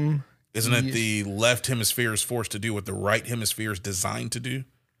correct, isn't it the left hemisphere is forced to do what the right hemisphere is designed to do?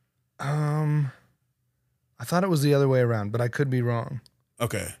 I thought it was the other way around, but I could be wrong.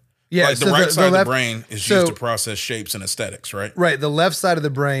 Okay. Yeah. Like so the right side of left, the brain is used to process shapes and aesthetics, right? Right. The left side of the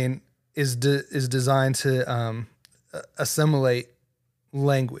brain is designed to assimilate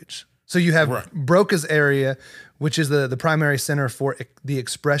language. So you have Broca's area, which is the primary center for the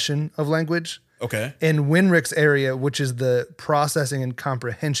expression of language. Okay. And Winrich's area, which is the processing and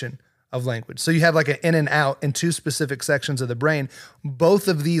comprehension of language. So you have like an in and out in two specific sections of the brain. Both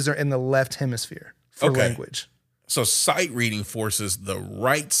of these are in the left hemisphere for language. So sight reading forces the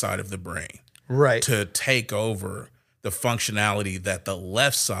right side of the brain to take over the functionality that the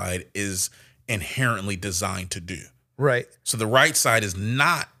left side is inherently designed to do. Right. So the right side is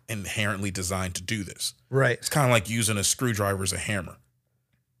not inherently designed to do this. Right. It's kind of like using a screwdriver as a hammer.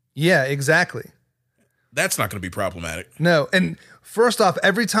 Yeah, exactly. That's not going to be problematic. No. And first off,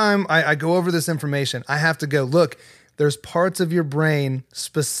 every time I go over this information, I have to go, look, there's parts of your brain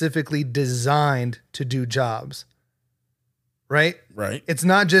specifically designed to do jobs. Right? Right. It's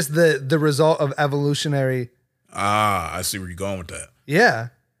not just the result of evolutionary. I see where you're going with that. Yeah.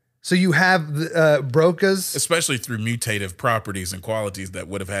 So you have Broca's. Especially through mutative properties and qualities that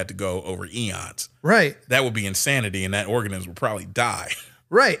would have had to go over eons. Right. That would be insanity and that organism would probably die.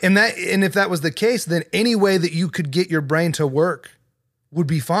 Right. And if that was the case, then any way that you could get your brain to work would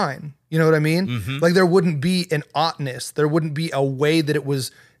be fine. You know what I mean? Mm-hmm. Like there wouldn't be an oughtness. There wouldn't be a way that it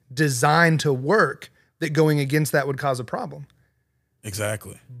was designed to work that going against that would cause a problem.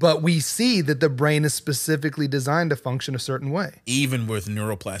 Exactly. But we see that the brain is specifically designed to function a certain way. Even with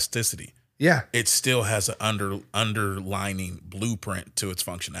neuroplasticity. Yeah. It still has an underlining blueprint to its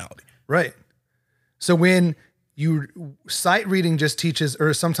functionality. Right. So when sight reading just teaches,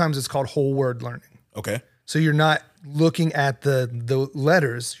 or sometimes it's called whole word learning. Okay. So you're not looking at the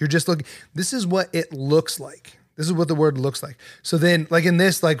letters. You're just looking, this is what it looks like. This is what the word looks like. So then like in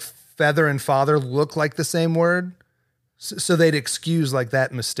this, like feather and father look like the same word. So they'd excuse like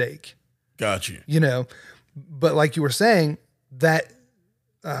that mistake. Got you. You know, but like you were saying, that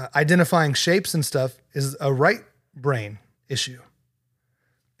identifying shapes and stuff is a right brain issue.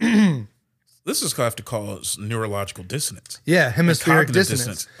 This is have to call neurological dissonance. Yeah, hemispheric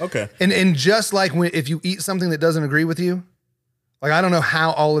dissonance. Okay. And just like if you eat something that doesn't agree with you, like I don't know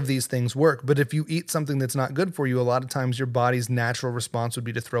how all of these things work, but if you eat something that's not good for you, a lot of times your body's natural response would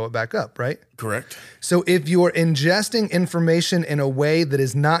be to throw it back up, right? Correct. So if you're ingesting information in a way that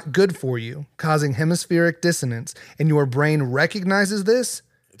is not good for you, causing hemispheric dissonance, and your brain recognizes this,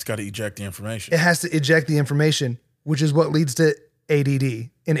 it's got to eject the information. It has to eject the information, which is what leads to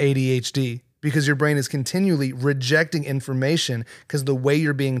ADD and ADHD, because your brain is continually rejecting information because the way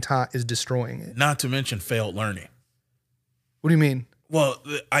you're being taught is destroying it. Not to mention failed learning. What do you mean? Well,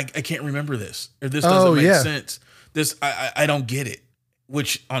 I can't remember this. Or this doesn't make sense. This I don't get it.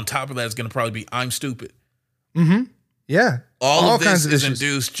 Which on top of that is going to probably be I'm stupid. Mm-hmm. Yeah. All of this is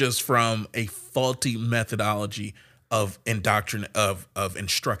induced just from a faulty methodology of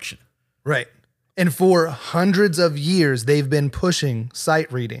instruction. Right. And for hundreds of years, they've been pushing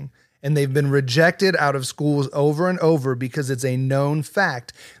sight reading, and they've been rejected out of schools over and over because it's a known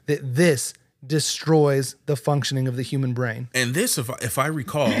fact that this destroys the functioning of the human brain. And this, if I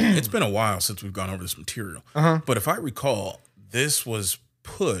recall, it's been a while since we've gone over this material, but if I recall, this was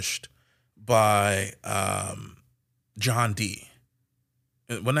pushed by John Dee.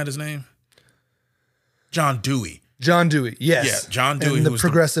 Wasn't that his name? John Dewey. John Dewey, yes. Yeah, John Dewey. And who the was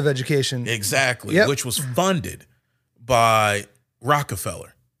progressive education. Exactly, Yep. which was funded by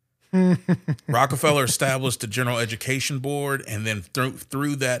Rockefeller. Rockefeller established the General Education Board, and then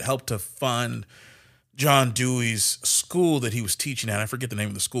through that helped to fund John Dewey's school that he was teaching at. I forget the name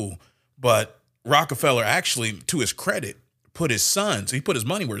of the school, but Rockefeller actually, to his credit, put his sons, he put his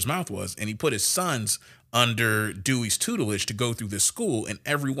money where his mouth was, and he put his sons under Dewey's tutelage to go through this school, and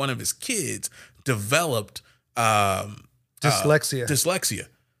every one of his kids developed dyslexia,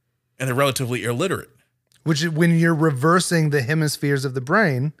 and they're relatively illiterate. Which, when you're reversing the hemispheres of the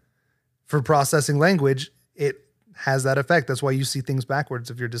brain for processing language, it has that effect. That's why you see things backwards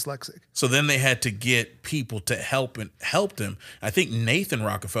if you're dyslexic. So then they had to get people to help him. I think Nathan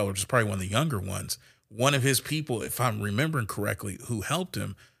Rockefeller, which is probably one of the younger ones, one of his people, if I'm remembering correctly, who helped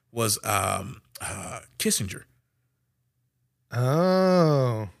him was Kissinger.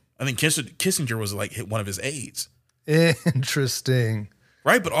 Oh. I think Kissinger was like one of his aides. Interesting.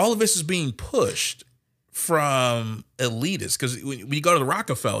 Right? But all of this is being pushed from elitists, because when you go to the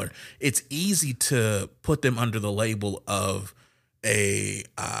Rockefeller, it's easy to put them under the label of a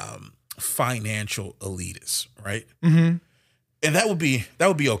financial elitist, right? Mm-hmm. And that would be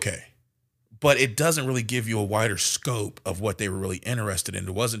okay, but it doesn't really give you a wider scope of what they were really interested in.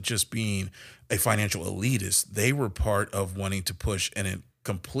 It wasn't just being a financial elitist; they were part of wanting to push a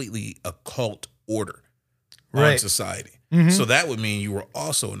completely occult order on society. Mm-hmm. So that would mean you were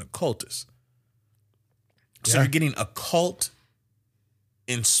also an occultist. So Yeah. you're getting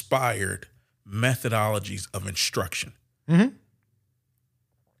occult-inspired methodologies of instruction. Mm-hmm.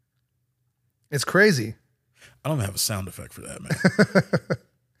 It's crazy. I don't have a sound effect for that, man.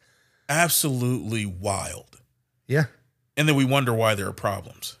 Absolutely wild. Yeah. And then we wonder why there are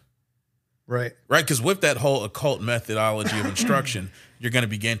problems. Right. Right? Because with that whole occult methodology of instruction, you're going to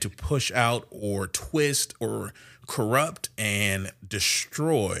begin to push out or twist or corrupt and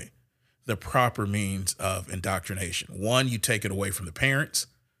destroy the proper means of indoctrination. One, you take it away from the parents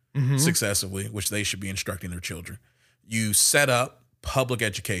successively, which they should be instructing their children. You set up public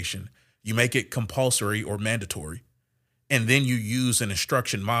education. You make it compulsory or mandatory. And then you use an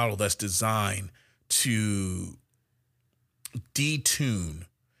instruction model that's designed to detune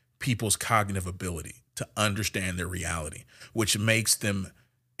people's cognitive ability to understand their reality, which makes them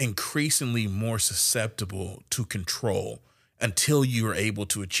increasingly more susceptible to control until you are able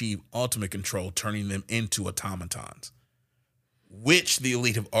to achieve ultimate control, turning them into automatons, which the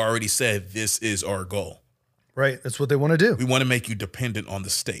elite have already said this is our goal. Right. That's what they want to do. We want to make you dependent on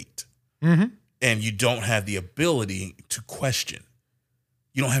the state. Mm-hmm. And you don't have the ability to question.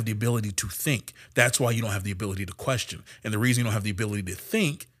 You don't have the ability to think. That's why you don't have the ability to question. And the reason you don't have the ability to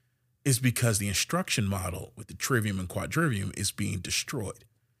think is because the instruction model with the Trivium and Quadrivium is being destroyed.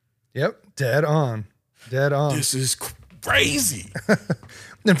 Yep. Dead on. Dead on. This is crazy.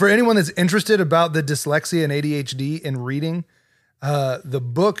 And for anyone that's interested about the dyslexia and ADHD and reading, the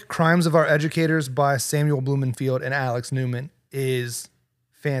book Crimes of Our Educators by Samuel Blumenfield and Alex Newman is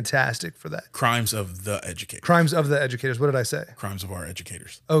fantastic for that. Crimes of the Educators. Crimes of the Educators. What did I say? Crimes of Our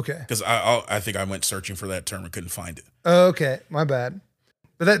Educators. Okay. Because I think I went searching for that term and couldn't find it. Okay. My bad.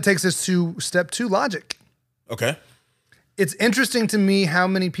 But that takes us to step 2, logic. Okay. It's interesting to me how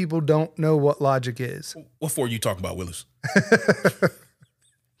many people don't know what logic is. What for are you talking about, Willis?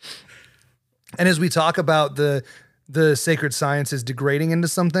 And as we talk about the sacred sciences degrading into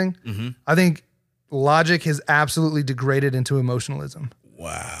something, Mm-hmm. I think logic has absolutely degraded into emotionalism.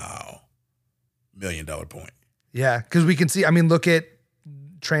 Wow. $1 million point. Yeah, because we can see, look at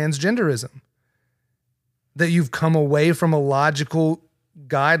transgenderism. That you've come away from a logical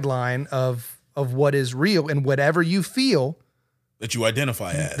guideline of what is real, and whatever you feel That you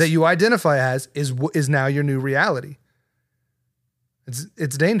identify as. is now your new reality.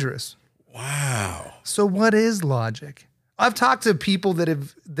 It's dangerous. Wow. So what is logic? I've talked to people that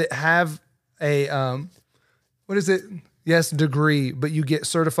have a what is it? Yes, degree, but you get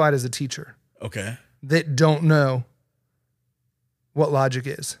certified as a teacher Okay. that don't know what logic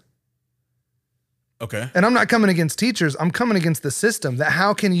is. Okay. And I'm not coming against teachers. I'm coming against the system. That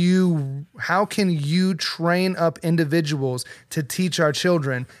how can you train up individuals to teach our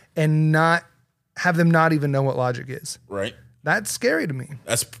children and not have them not even know what logic is? Right. That's scary to me.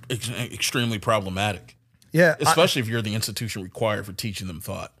 That's extremely problematic. Yeah. Especially if you're the institution required for teaching them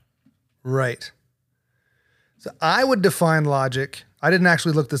thought. Right. So I would define logic. I didn't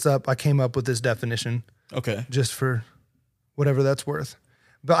actually look this up. I came up with this definition Okay. just for whatever that's worth.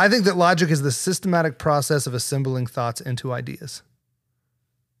 But I think that logic is the systematic process of assembling thoughts into ideas.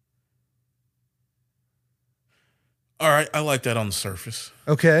 All right, I like that on the surface.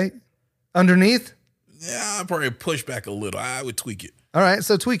 Okay. Underneath? Yeah, I'd probably push back a little. I would tweak it. All right,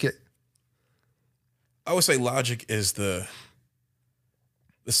 so tweak it. I would say logic is the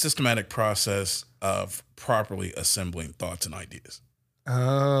systematic process of properly assembling thoughts and ideas.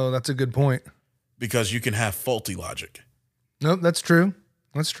 Oh, that's a good point. Because you can have faulty logic. Nope, that's true.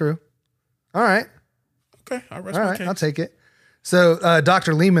 That's true. All right. Okay, I rest All my right, case. I'll take it. So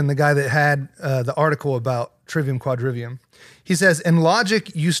Dr. Lehman, the guy that had the article about Trivium Quadrivium, he says, in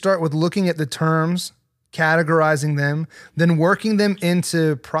logic, you start with looking at the terms, categorizing them, then working them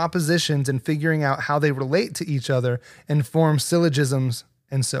into propositions and figuring out how they relate to each other and form syllogisms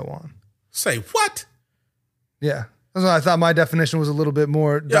and so on. Say what? Yeah. That's why I thought my definition was a little bit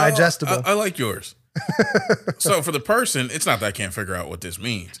more digestible. I like yours. So for the person, it's not that I can't figure out what this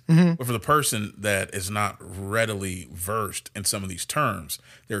means, but for the person that is not readily versed in some of these terms,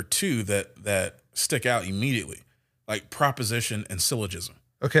 there are two that stick out immediately, like proposition and syllogism.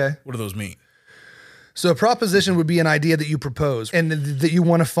 Okay. What do those mean? So a proposition would be an idea that you propose and that you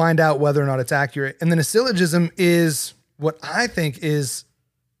want to find out whether or not it's accurate. And then a syllogism is what I think is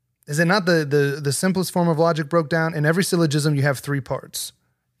it not the simplest form of logic broke down? In every syllogism, you have three parts.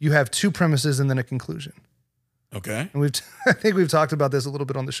 You have two premises and then a conclusion. Okay. And I think we've talked about this a little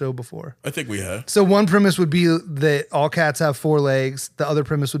bit on the show before. I think we have. So one premise would be that all cats have four legs. The other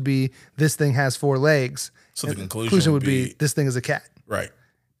premise would be this thing has four legs. So and the conclusion would be this thing is a cat. Right.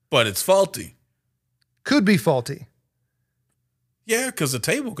 But it's faulty. Could be faulty. Yeah, because the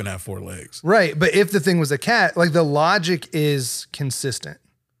table can have four legs. Right. But if the thing was a cat, like the logic is consistent.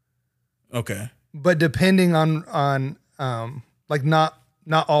 Okay. But depending on like not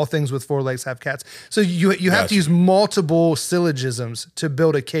all things with four legs have cats. So you have to use multiple syllogisms to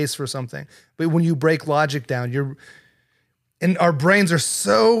build a case for something. But when you break logic down, and our brains are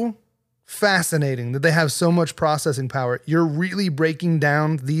so fascinating that they have so much processing power. You're really breaking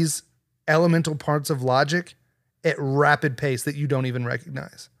down these elemental parts of logic at rapid pace that you don't even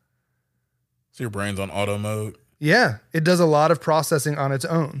recognize. So your brain's on auto mode? Yeah, it does a lot of processing on its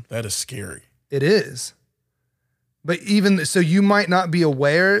own. That is scary. It is. But even so, you might not be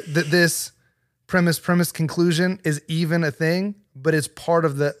aware that this premise conclusion is even a thing, but it's part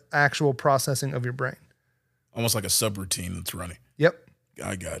of the actual processing of your brain. Almost like a subroutine that's running. Yep.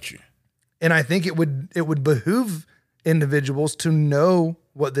 I got you. And I think it would behoove individuals to know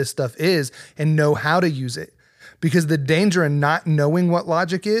what this stuff is and know how to use it. Because the danger in not knowing what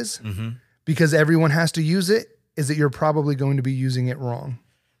logic is, because everyone has to use it, is that you're probably going to be using it wrong.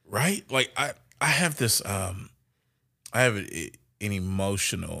 Right? Like I have this I have an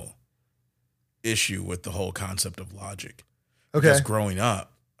emotional issue with the whole concept of logic. Okay. Because growing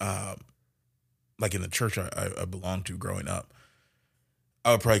up, like in the church I belonged to growing up,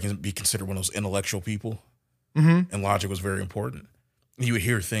 I would probably be considered one of those intellectual people. And logic was very important. You would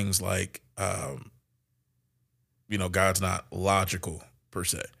hear things like, God's not logical per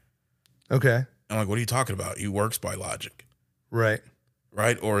se. Okay. I'm like, what are you talking about? He works by logic. Right.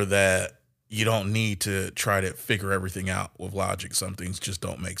 Right? Or that you don't need to try to figure everything out with logic. Some things just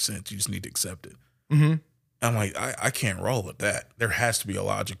don't make sense. You just need to accept it. I'm like, I can't roll with that. There has to be a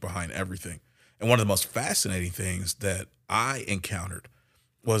logic behind everything. And one of the most fascinating things that I encountered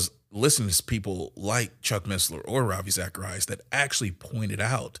was listening to people like Chuck Missler or Ravi Zacharias that actually pointed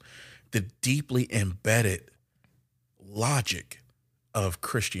out the deeply embedded logic of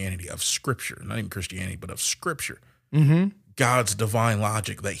Christianity, of scripture, not even Christianity, but of scripture. God's divine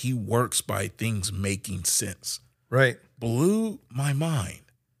logic, that he works by things making sense. Right. Blew my mind.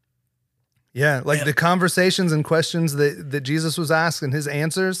 Yeah. Like the conversations and questions that Jesus was asked and his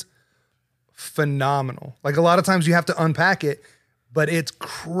answers, phenomenal. Like a lot of times you have to unpack it, but it's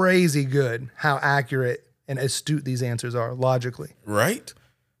crazy good how accurate and astute these answers are logically. Right.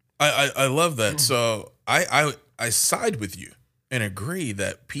 I love that. So I side with you and agree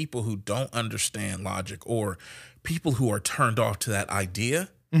that people who don't understand logic or people who are turned off to that idea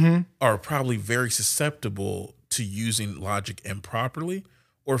are probably very susceptible to using logic improperly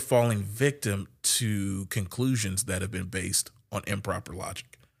or falling victim to conclusions that have been based on improper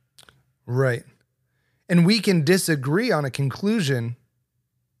logic. Right. And we can disagree on a conclusion.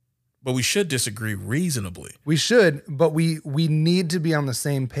 But we should disagree reasonably. We should, but we need to be on the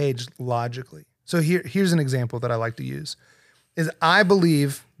same page logically. So here's an example that I like to use. Is I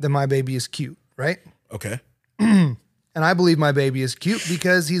believe that my baby is cute, right? Okay. And I believe my baby is cute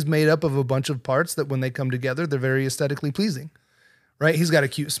because he's made up of a bunch of parts that when they come together, they're very aesthetically pleasing, right? He's got a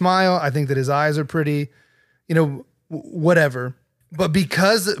cute smile. I think that his eyes are pretty, whatever. But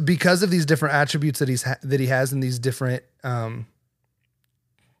because of these different attributes that he has and these different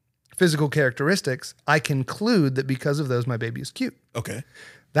physical characteristics, I conclude that because of those, my baby is cute. Okay.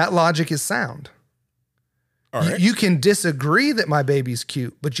 That logic is sound. All right. You can disagree that my baby's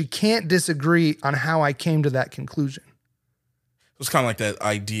cute, but you can't disagree on how I came to that conclusion. It's kind of like that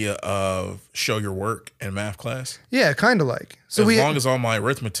idea of show your work in math class. Yeah, kind of like. So as long as all my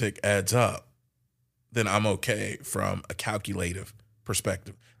arithmetic adds up, then I'm okay from a calculative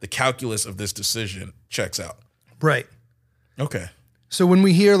perspective. The calculus of this decision checks out. Right. Okay. So when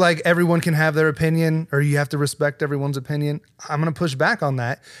we hear like everyone can have their opinion or you have to respect everyone's opinion, I'm going to push back on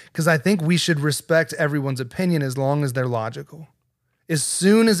that because I think we should respect everyone's opinion as long as they're logical. As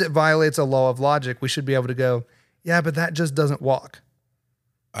soon as it violates a law of logic, we should be able to go, yeah, but that just doesn't walk.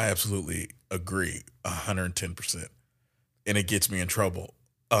 I absolutely agree 110%. And it gets me in trouble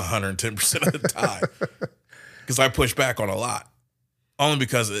 110% of the time because I push back on a lot. Only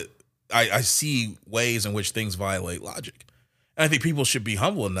because I see ways in which things violate logic. And I think people should be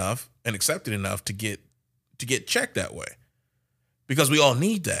humble enough and accepted enough to get checked that way because we all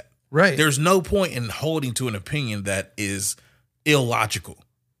need that. Right. There's no point in holding to an opinion that is illogical.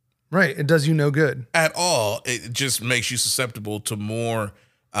 Right. It does you no good. At all. It just makes you susceptible to more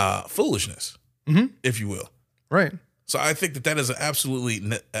foolishness, if you will. Right. So I think that is an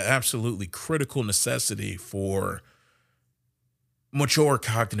absolutely critical necessity for mature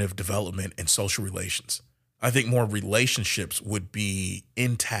cognitive development and social relations. I think more relationships would be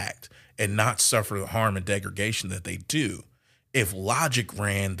intact and not suffer the harm and degradation that they do if logic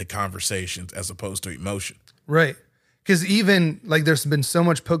ran the conversations as opposed to emotion. Right. Because even like there's been so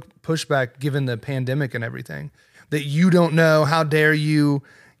much pushback given the pandemic and everything that you don't know, how dare you,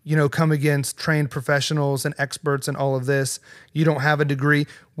 come against trained professionals and experts and all of this. You don't have a degree.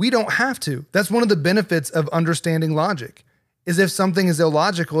 We don't have to. That's one of the benefits of understanding logic. Is if something is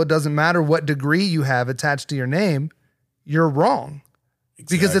illogical, it doesn't matter what degree you have attached to your name, you're wrong.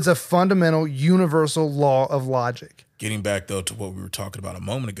 Exactly. Because it's a fundamental universal law of logic. Getting back, though, to what we were talking about a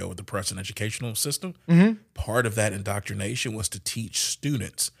moment ago with the Princeton educational system, part of that indoctrination was to teach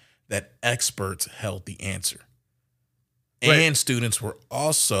students that experts held the answer. Right. And students were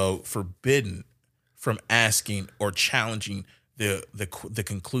also forbidden from asking or challenging the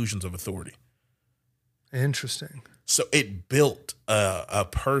conclusions of authority. Interesting. So it built a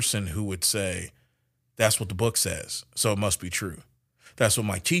person who would say, that's what the book says, so it must be true. That's what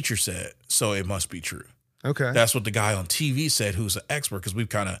my teacher said, so it must be true. Okay. That's what the guy on TV said who's an expert, because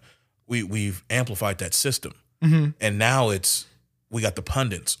we've amplified that system. And now we got the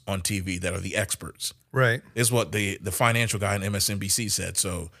pundits on TV that are the experts. Right. Is what the financial guy on MSNBC said.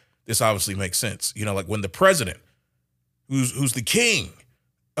 So this obviously makes sense. Like when the president, who's the king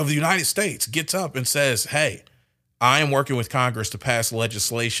of the United States, gets up and says, hey, I am working with Congress to pass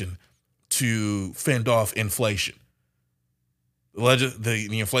legislation to fend off inflation. The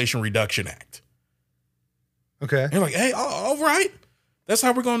Inflation Reduction Act. Okay. And you're like, hey, all right. That's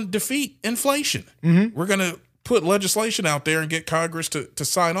how we're going to defeat inflation. We're going to put legislation out there and get Congress to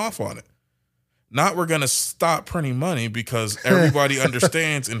sign off on it. Not we're going to stop printing money because everybody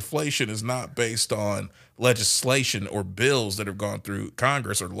understands inflation is not based on legislation or bills that have gone through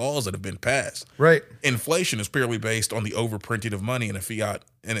Congress or laws that have been passed. Right. Inflation is purely based on the overprinting of money in a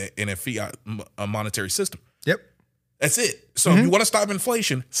fiat monetary system. Yep. That's it. So if you want to stop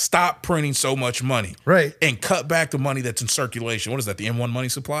inflation, stop printing so much money. Right. And cut back the money that's in circulation. What is that, the M1 money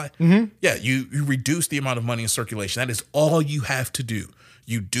supply? Yeah, you reduce the amount of money in circulation. That is all you have to do.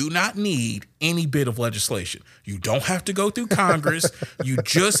 You do not need any bit of legislation. You don't have to go through Congress. You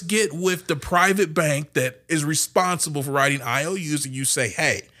just get with the private bank that is responsible for writing IOUs and you say,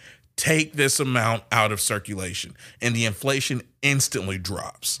 hey, take this amount out of circulation. And the inflation instantly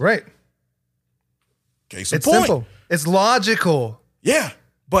drops. Right. Okay, it's simple. It's logical. Yeah.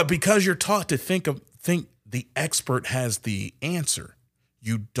 But because you're taught to think the expert has the answer,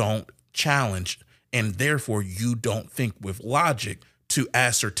 you don't challenge, and therefore you don't think with logic to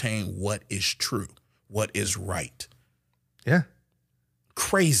ascertain what is true, what is right. Yeah.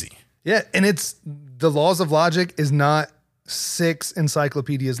 Crazy. Yeah. And the laws of logic is not 6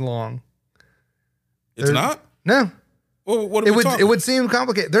 encyclopedias long. It's not? No. Well, what are we talking? It would seem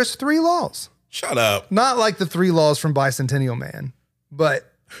complicated. There's 3 laws. Shut up. Not like the 3 laws from Bicentennial Man,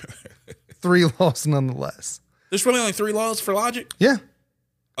 but 3 laws nonetheless. There's really only 3 laws for logic? Yeah.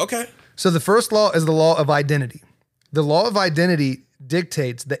 Okay. So the first law is the law of identity. The law of identity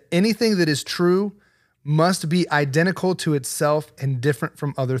dictates that anything that is true must be identical to itself and different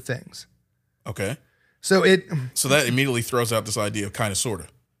from other things. Okay. So that immediately throws out this idea of kind of, sort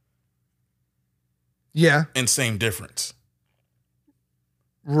of. Yeah. And same difference.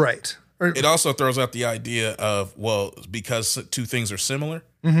 Right. It also throws out the idea of, well, because 2 things are similar,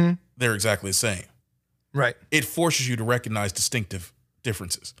 they're exactly the same. Right. It forces you to recognize distinctive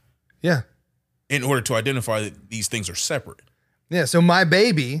differences Yeah. in order to identify that these things are separate. Yeah. So my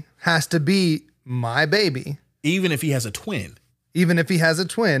baby has to be my baby. Even if he has a twin, Even if he has a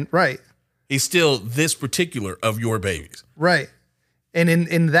twin. Right. he's still this particular of your babies. Right. And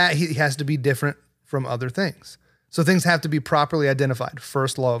in that, he has to be different from other things. So things have to be properly identified.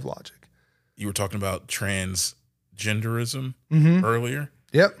 First law of logic. You were talking about transgenderism earlier.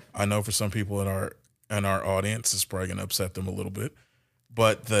 Yep. I know for some people in our audience, it's probably gonna upset them a little bit,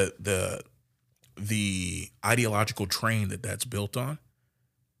 but the ideological train that's built on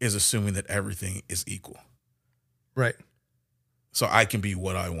is assuming that everything is equal. Right. So I can be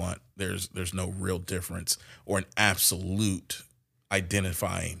what I want. There's no real difference or an absolute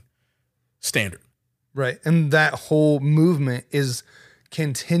identifying standard. Right. And that whole movement is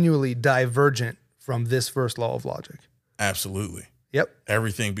continually divergent from this first law of logic. Absolutely. Yep.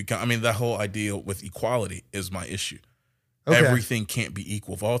 Everything the whole idea with equality is my issue. Okay. Everything can't be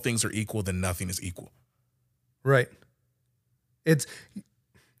equal. If all things are equal, then nothing is equal. Right.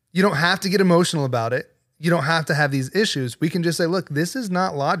 You don't have to get emotional about it. You don't have to have these issues. We can just say, look, this is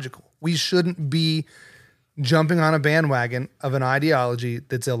not logical. We shouldn't be jumping on a bandwagon of an ideology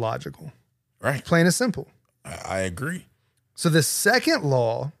that's illogical. Right. Plain and simple. I agree. So the second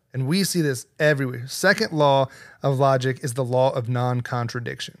law, and we see this everywhere, second law of logic is the law of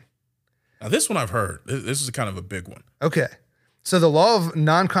non-contradiction. Now, this one I've heard. This is kind of a big one. Okay. So the law of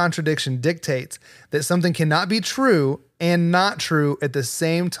non-contradiction dictates that something cannot be true and not true at the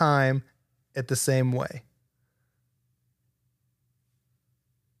same time, at the same way.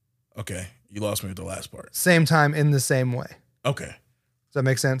 Okay. You lost me with the last part. Same time in the same way. Okay. Does that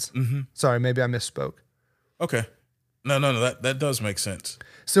make sense? Mm-hmm. Sorry, maybe I misspoke. Okay. No, that does make sense.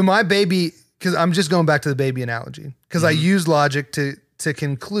 So my baby, because I'm just going back to the baby analogy, because I use logic to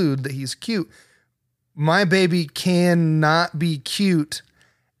conclude that he's cute. My baby cannot be cute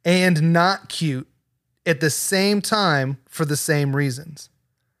and not cute at the same time for the same reasons.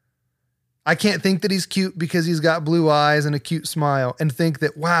 I can't think that he's cute because he's got blue eyes and a cute smile and think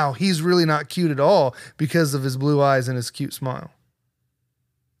that, wow, he's really not cute at all because of his blue eyes and his cute smile.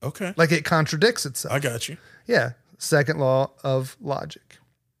 Okay. Like it contradicts itself. I got you. Yeah. Second law of logic.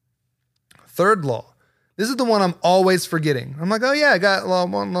 Third law. This is the one I'm always forgetting. I'm like, oh yeah, I got law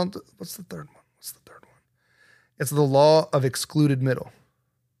one. What's the third one? It's the law of excluded middle.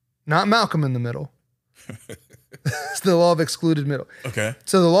 Not Malcolm in the middle. It's the law of excluded middle. Okay.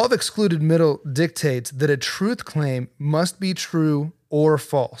 So the law of excluded middle dictates that a truth claim must be true or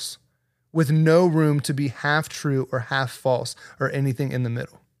false, with no room to be half true or half false or anything in the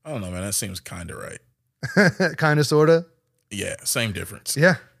middle. I don't know, man. That seems kind of right. Kind of, sort of. Yeah. Same difference.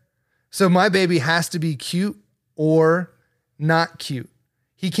 Yeah. So my baby has to be cute or not cute.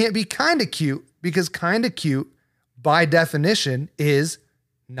 He can't be kind of cute because kind of cute, by definition, is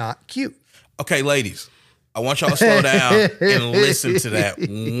not cute. Okay, ladies, I want y'all to slow down and listen to that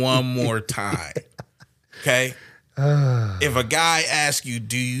one more time. Okay? If a guy asks you,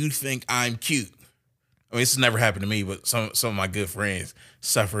 do you think I'm cute? I mean, this has never happened to me, but some of my good friends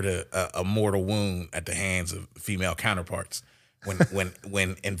suffered a mortal wound at the hands of female counterparts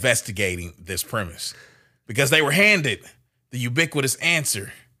when investigating this premise, because they were handed the ubiquitous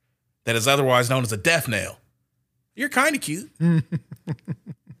answer that is otherwise known as a death knell. You're kind of cute.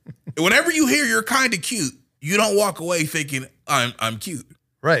 Whenever you hear you're kind of cute, you don't walk away thinking I'm cute.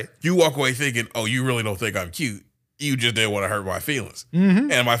 Right. You walk away thinking, oh, you really don't think I'm cute. You just didn't want to hurt my feelings.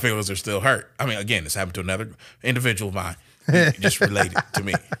 Mm-hmm. And my feelings are still hurt. I mean, again, this happened to another individual of mine. Just related to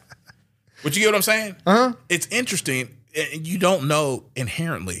me. But you get what I'm saying? Uh-huh. It's interesting. You don't know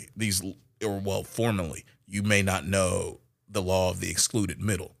inherently formally, you may not know the law of the excluded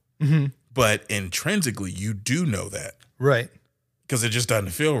middle. Mm-hmm. But intrinsically, you do know that. Right. Because it just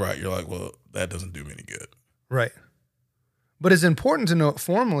doesn't feel right. You're like, well, that doesn't do me any good. Right. But it's important to know it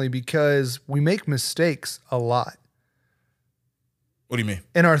formally because we make mistakes a lot. What do you mean?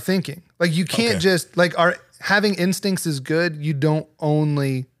 In our thinking. Like you can't just, like having instincts is good. You don't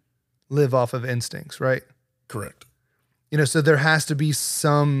only live off of instincts, right? Correct. So there has to be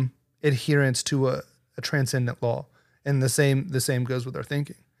some adherence to a transcendent law. And the same goes with our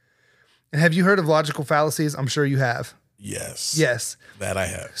thinking. And have you heard of logical fallacies? I'm sure you have. Yes. Yes. That I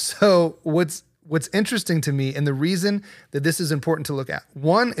have. So what's interesting to me, and the reason that this is important to look at,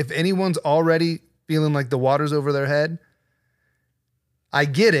 one, if anyone's already feeling like the water's over their head, I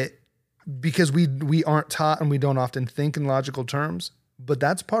get it because we aren't taught and we don't often think in logical terms, but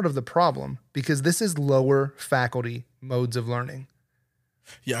that's part of the problem because this is lower faculty modes of learning.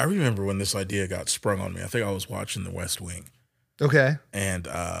 Yeah, I remember when this idea got sprung on me. I think I was watching The West Wing. Okay. And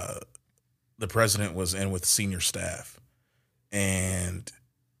the president was in with senior staff, and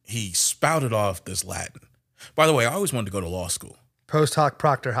he spouted off this Latin. By the way, I always wanted to go to law school. Post hoc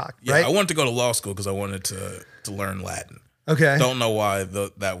proctor hoc, Yeah, right? I wanted to go to law school because I wanted to learn Latin. Okay. Don't know why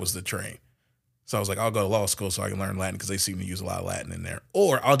that was the train. So I was like, I'll go to law school so I can learn Latin because they seem to use a lot of Latin in there.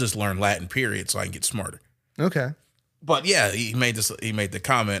 Or I'll just learn Latin, period, so I can get smarter. Okay. But yeah, he made the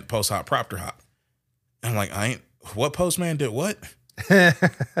comment, post hoc proctor hoc. I'm like, what postman did what? And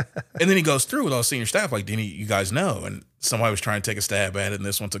then he goes through with all senior staff, like, didn't you guys know? And somebody was trying to take a stab at it, and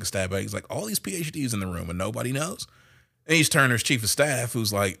this one took a stab at it. He's like, all these PhDs in the room and nobody knows. And he's Turner's chief of staff,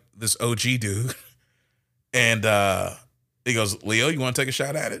 who's like this OG dude. And he goes, Leo, you want to take a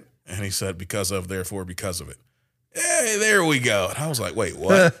shot at it? And he said, because of, therefore, because of it. Hey, there we go. And I was like, wait,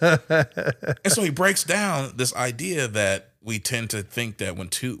 what? And so he breaks down this idea that we tend to think that when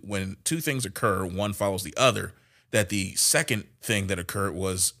two things occur, one follows the other, that the second thing that occurred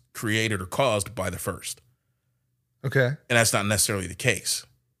was created or caused by the first. Okay. And that's not necessarily the case.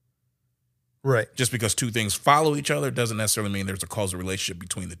 Right. Just because two things follow each other doesn't necessarily mean there's a causal relationship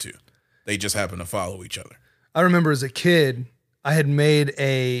between the two. They just happen to follow each other. I remember as a kid, I had made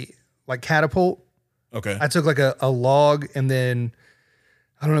a catapult. Okay. I took a log and then,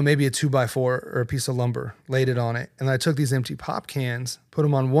 I don't know, maybe a 2x4 or a piece of lumber, laid it on it. And I took these empty pop cans, put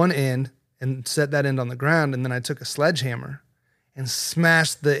them on one end and set that end on the ground. And then I took a sledgehammer and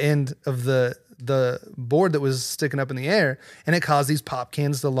smashed the end of the board that was sticking up in the air. And it caused these pop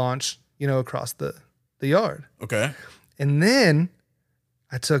cans to launch, across the yard. Okay. And then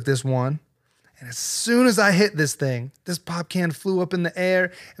I took this one, and as soon as I hit this thing, this pop can flew up in the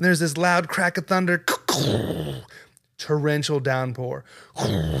air, and there's this loud crack of thunder, torrential downpour.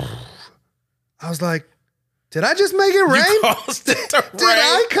 I was like, did I just make it rain? You caused it to Did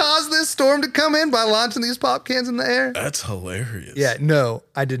I cause this storm to come in by launching these pop cans in the air? That's hilarious. Yeah, no,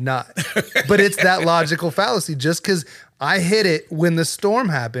 I did not. But it's that logical fallacy. Just because I hit it when the storm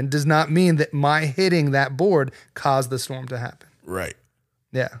happened does not mean that my hitting that board caused the storm to happen. Right.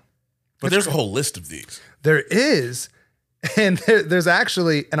 Yeah. But there's a whole list of these. There is. And there's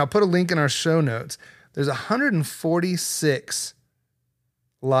actually, and I'll put a link in our show notes, there's 146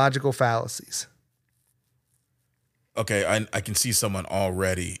 logical fallacies. Okay, I can see someone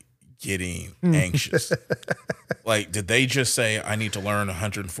already getting anxious. Like, did they just say, I need to learn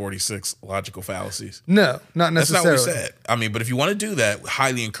 146 logical fallacies? No, not necessarily. That's not what we said. I mean, but if you want to do that,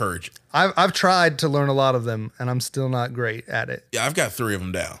 highly encourage it. I've tried to learn a lot of them, and I'm still not great at it. Yeah, I've got 3 of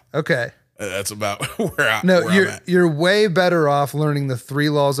them down. Okay. That's about where I'm at. You're way better off learning the 3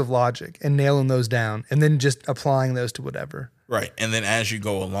 laws of logic and nailing those down, and then just applying those to whatever. Right, and then as you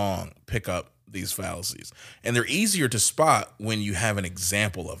go along, pick up these fallacies. And they're easier to spot when you have an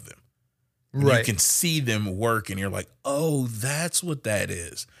example of them. Right. You can see them work and you're like, oh, that's what that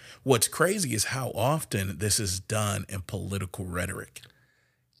is. What's crazy is how often this is done in political rhetoric.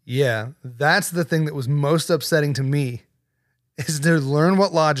 Yeah, that's the thing that was most upsetting to me, is to learn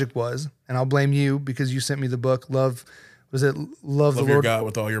what logic was. And I'll blame you because you sent me the book, Love the Your Lord? God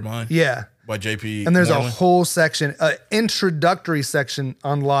with All Your Mind? Yeah. By J.P. And there's Moreland. a whole section, an introductory section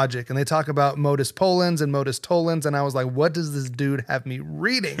on logic. And they talk about modus ponens and modus tollens. And I was like, what does this dude have me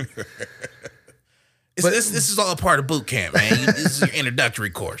reading? This is all a part of boot camp, man. This is your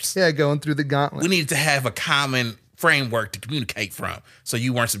introductory course. Yeah, going through the gauntlet. We needed to have a common framework to communicate from so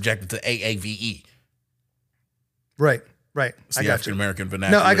you weren't subjected to AAVE. Right. It's I the got African you. American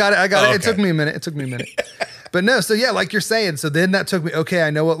vernacular. No, I got it. Okay. It took me a minute. But no, so yeah, like you're saying, so then that took me, okay, I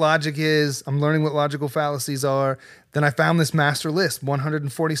know what logic is. I'm learning what logical fallacies are. Then I found this master list,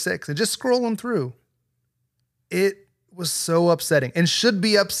 146, and just scrolling through. It was so upsetting and should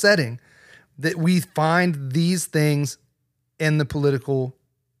be upsetting that we find these things in the political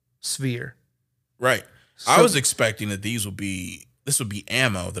sphere. Right. So, I was expecting that this would be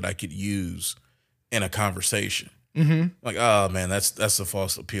ammo that I could use in a conversation. Mm-hmm. Like, oh man, that's a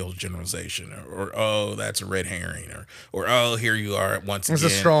false appeal generalization, or oh, that's a red herring, or oh, here you are once again. It's a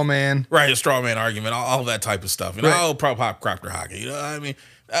straw man. Right, a straw man argument, all that type of stuff. And right. oh, prop hop, crop hockey. You know what I mean?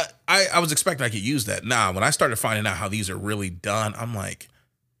 I was expecting I could use that. Nah, when I started finding out how these are really done, I'm like,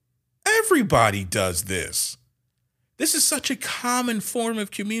 everybody does this. This is such a common form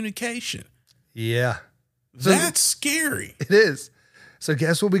of communication. Yeah. That's scary. It is. So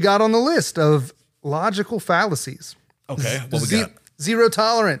guess what we got on the list of logical fallacies? Okay, what we got? Zero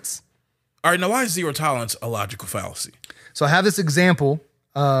tolerance. All right, now why is zero tolerance a logical fallacy? So I have this example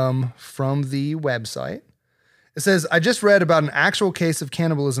from the website. It says, I just read about an actual case of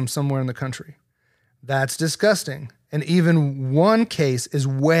cannibalism somewhere in the country. That's disgusting. And even one case is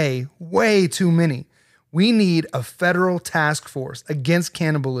way, way too many. We need a federal task force against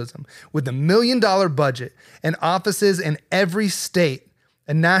cannibalism with $1 million budget and offices in every state,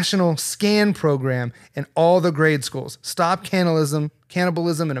 a national scan program in all the grade schools. Stop cannibalism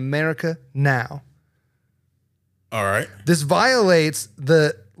in America now. All right. This violates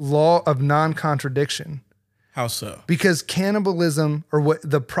the law of non-contradiction. How so? Because cannibalism or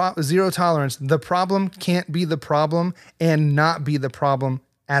zero tolerance, the problem can't be the problem and not be the problem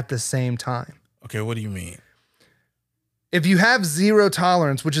at the same time. Okay, what do you mean? If you have zero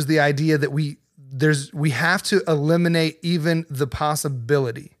tolerance, which is the idea that we have to eliminate even the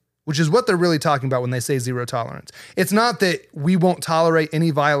possibility, which is what they're really talking about when they say zero tolerance. It's not that we won't tolerate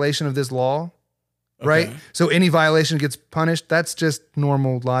any violation of this law, right? Okay. So any violation gets punished. That's just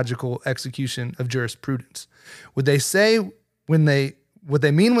normal logical execution of jurisprudence. What they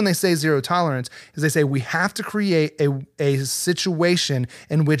mean when they say zero tolerance is they say we have to create a situation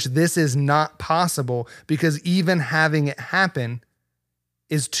in which this is not possible because even having it happen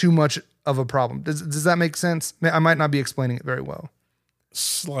is too much of a problem. Does that make sense? I might not be explaining it very well.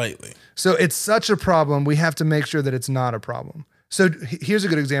 Slightly. So it's such a problem, we have to make sure that it's not a problem. So here's a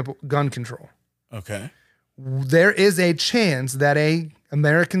good example, gun control. Okay. There is a chance that a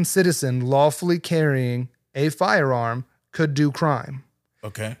American citizen lawfully carrying a firearm could do crime.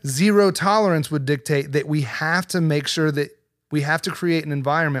 Okay. Zero tolerance would dictate that we have to make sure that we have to create an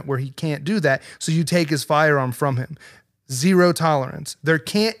environment where he can't do that. So you take his firearm from him. Zero tolerance. There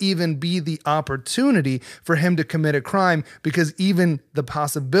can't even be the opportunity for him to commit a crime because even the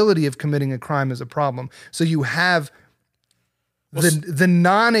possibility of committing a crime is a problem. So you have the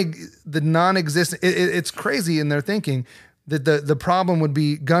non-existent. It's crazy in their thinking that the problem would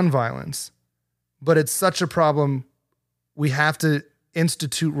be gun violence, but it's such a problem. We have to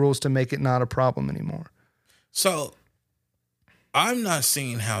institute rules to make it not a problem anymore. So I'm not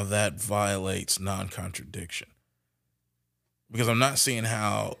seeing how that violates non-contradiction because I'm not seeing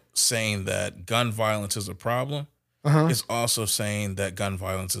how saying that gun violence is a problem is also saying that gun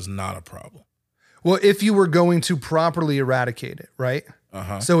violence is not a problem. Well, if you were going to properly eradicate it, right?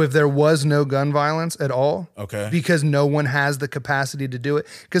 So if there was no gun violence at all, okay, because no one has the capacity to do it,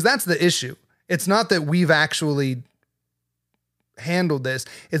 because that's the issue. It's not that we've actually handled this,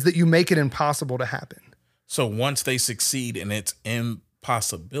 is that you make it impossible to happen. So once they succeed in its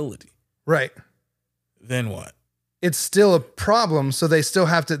impossibility, right, then what? It's still a problem, so they still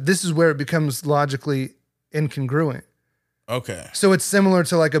have to, this is where it becomes logically incongruent. Okay. So it's similar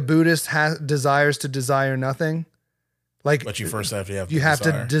to like a Buddhist desires to desire nothing. Like, but you first have to have you have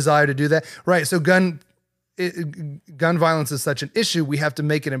to desire to do that. Right. So gun violence is such an issue. We have to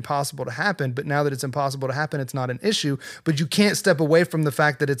make it impossible to happen. But now that it's impossible to happen, it's not an issue. But you can't step away from the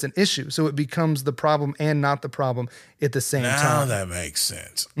fact that it's an issue. So it becomes the problem and not the problem at the same time. Now that makes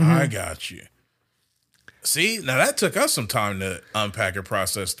sense. I got you. See, now that took us some time to unpack and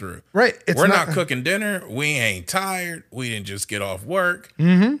process through. Right. We're not cooking dinner. We ain't tired. We didn't just get off work.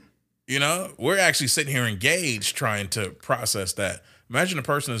 You know, we're actually sitting here engaged trying to process that. Imagine a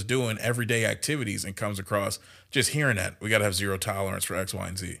person is doing everyday activities and comes across just hearing that. We got to have zero tolerance for X, Y,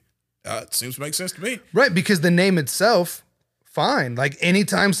 and Z. It seems to make sense to me. Right. Because the name itself, fine. Like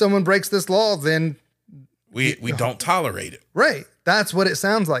anytime someone breaks this law, then we don't tolerate it. Right. That's what it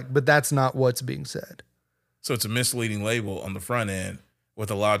sounds like. But that's not what's being said. So it's a misleading label on the front end with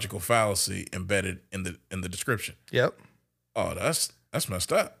a logical fallacy embedded in the description. Yep. Oh, that's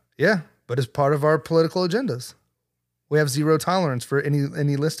messed up. Yeah, but it's part of our political agendas. We have zero tolerance for any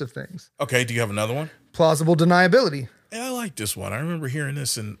list of things. Okay, do you have another one? Plausible deniability. Yeah, I like this one. I remember hearing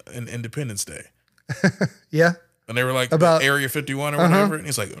this in Independence Day. Yeah. And they were like, about Area 51 or whatever. And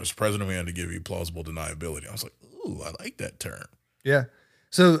he's like, Mr. President, we had to give you plausible deniability. I was like, ooh, I like that term. Yeah.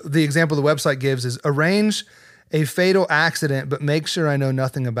 So the example the website gives is arrange a fatal accident, but make sure I know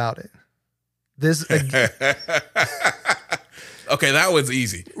nothing about it. This okay, that was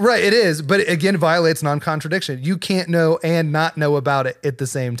easy. Right, it is, but it again violates non-contradiction. You can't know and not know about it at the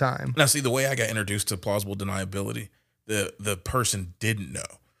same time. Now, see, the way I got introduced to plausible deniability, the person didn't know.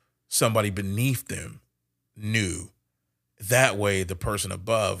 Somebody beneath them knew. That way, the person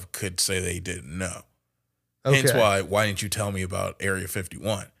above could say they didn't know. Okay. Hence why didn't you tell me about Area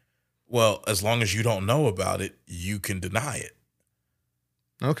 51? Well, as long as you don't know about it, you can deny it.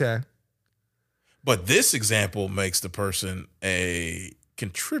 Okay. But this example makes the person a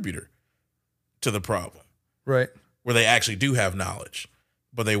contributor to the problem. Right. Where they actually do have knowledge,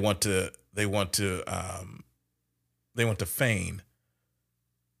 but they want to feign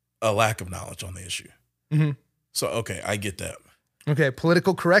a lack of knowledge on the issue. So, okay, I get that. Okay.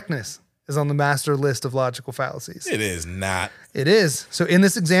 Political correctness is on the master list of logical fallacies. It is not. It is. So in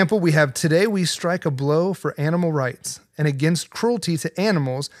this example, we have today we strike a blow for animal rights and against cruelty to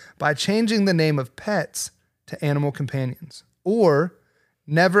animals by changing the name of pets to animal companions. Or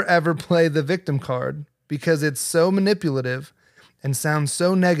never ever play the victim card because it's so manipulative and sounds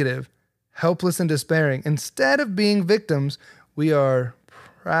so negative, helpless and despairing. Instead of being victims, we are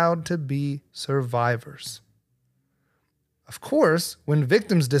proud to be survivors. Of course, when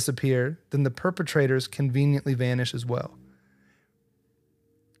victims disappear, then the perpetrators conveniently vanish as well.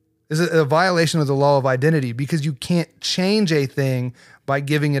 This is a violation of the law of identity because you can't change a thing by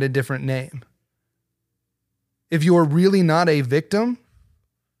giving it a different name. If you're really not a victim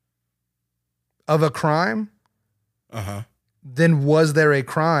of a crime, then was there a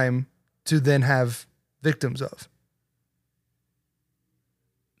crime to then have victims of?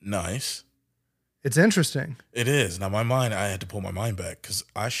 Nice. It's interesting. It is. Now, I had to pull my mind back because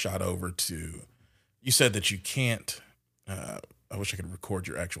I shot over to, you said that you can't, I wish I could record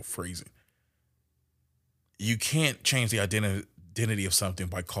your actual phrasing. You can't change the identity of something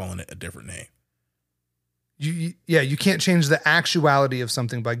by calling it a different name. You can't change the actuality of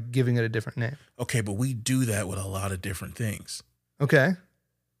something by giving it a different name. Okay, but we do that with a lot of different things. Okay.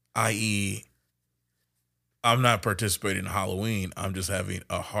 I.e., I'm not participating in Halloween. I'm just having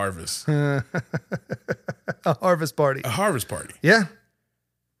a harvest. A harvest party. A harvest party. Yeah.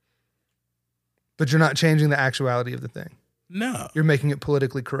 But you're not changing the actuality of the thing. No. You're making it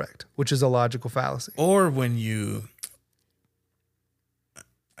politically correct, which is a logical fallacy. Or when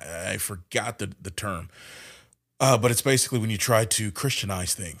I forgot the term, but it's basically when you try to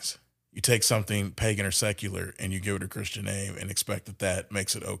Christianize things. You take something pagan or secular and you give it a Christian name and expect that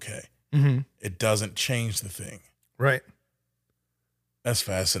makes it okay. Mm-hmm. It doesn't change the thing. Right. That's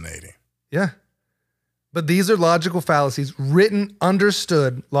fascinating. Yeah. But these are logical fallacies, written,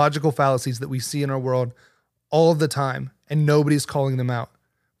 understood logical fallacies that we see in our world all the time, and nobody's calling them out.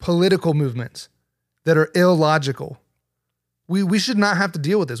 Political movements that are illogical. We should not have to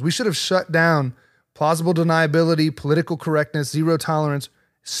deal with this. We should have shut down plausible deniability, political correctness, zero tolerance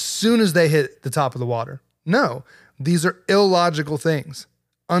as soon as they hit the top of the water. No, these are illogical things.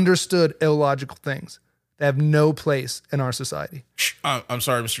 Understood illogical things that have no place in our society. I'm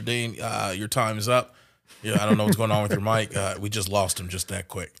sorry, Mr. Dean. Your time is up. Yeah, I don't know what's going on with your mic. We just lost him just that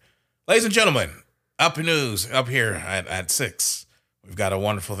quick. Ladies and gentlemen, up news up here at 6. We've got a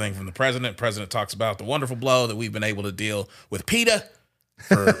wonderful thing from the president. President talks about the wonderful blow that we've been able to deal with PETA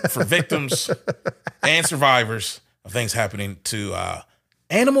for victims and survivors of things happening to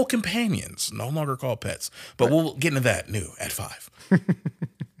animal companions, no longer called pets. But we'll get into that new at 5.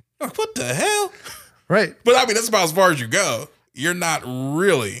 Like, what the hell? Right. But I mean, that's about as far as you go. You're not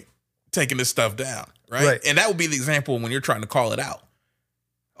really taking this stuff down, right? And that would be the example when you're trying to call it out.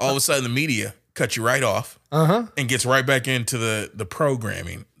 All of a sudden, the media cuts you right off and gets right back into the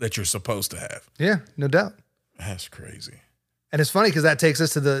programming that you're supposed to have. Yeah, no doubt. That's crazy. And it's funny because that takes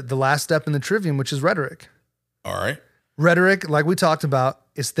us to the last step in the trivium, which is rhetoric. All right. Rhetoric, like we talked about,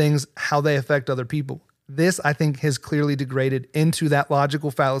 is things, how they affect other people. This, I think, has clearly degraded into that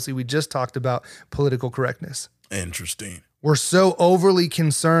logical fallacy we just talked about, political correctness. Interesting. We're so overly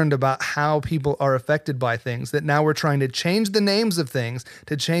concerned about how people are affected by things that now we're trying to change the names of things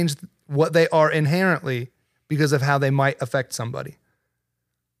to change what they are inherently because of how they might affect somebody.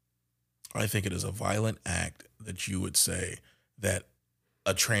 I think it is a violent act that you would say that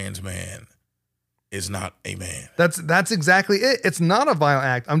a trans man is not a man. That's exactly it. It's not a violent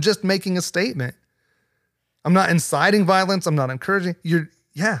act. I'm just making a statement. I'm not inciting violence. I'm not encouraging.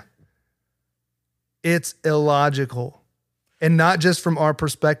 It's illogical. And not just from our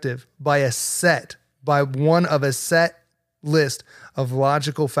perspective, by one of a set list of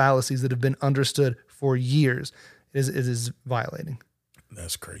logical fallacies that have been understood for years. It is violating.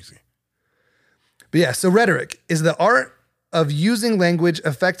 That's crazy. But yeah, so rhetoric is the art of using language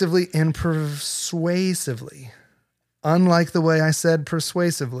effectively and persuasively. Unlike the way I said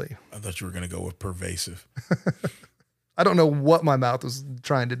persuasively. I thought you were going to go with pervasive. I don't know what my mouth was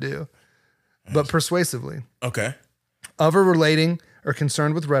trying to do, but persuasively. Okay. Of or relating or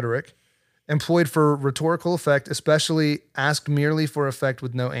concerned with rhetoric, employed for rhetorical effect, especially asked merely for effect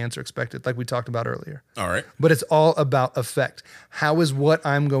with no answer expected, like we talked about earlier. All right. But it's all about effect. How is what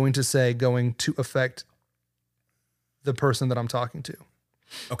I'm going to say going to affect the person that I'm talking to?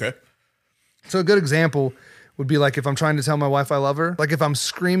 Okay. So a good example would be like if I'm trying to tell my wife I love her, like if I'm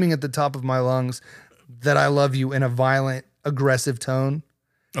screaming at the top of my lungs that I love you in a violent, aggressive tone,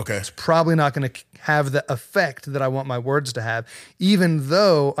 okay, it's probably not going to have the effect that I want my words to have, even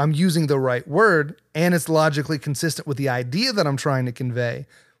though I'm using the right word and it's logically consistent with the idea that I'm trying to convey.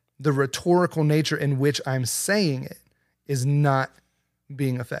 the rhetorical nature in which I'm saying it is not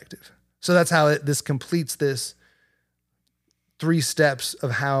being effective. So that's how this completes this 3 steps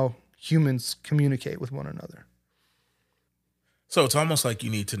of how humans communicate with one another. So it's almost like you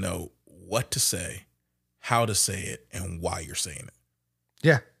need to know what to say, how to say it, and why you're saying it.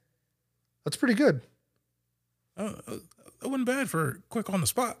 Yeah. That's pretty good. That wasn't bad for quick on the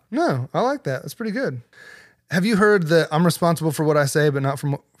spot. No, I like that. That's pretty good. Have you heard that I'm responsible for what I say, but not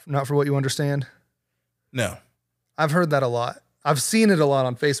for what you understand? No. I've heard that a lot. I've seen it a lot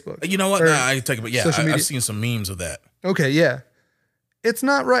on Facebook. You know what? Nah, I take it, but yeah, social media. I've seen some memes of that. Okay, yeah. It's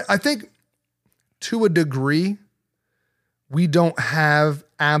not right. I think to a degree, we don't have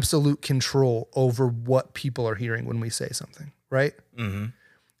absolute control over what people are hearing when we say something, right? Mm-hmm.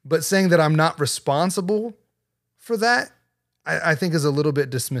 But saying that I'm not responsible for that, I think is a little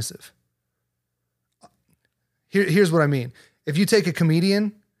bit dismissive. Here's what I mean. If you take a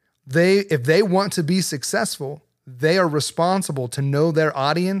comedian, if they want to be successful, they are responsible to know their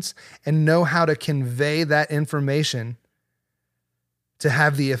audience and know how to convey that information to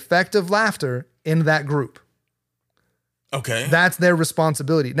have the effect of laughter in that group. Okay. That's their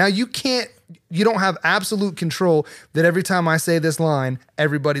responsibility. Now you don't have absolute control that every time I say this line,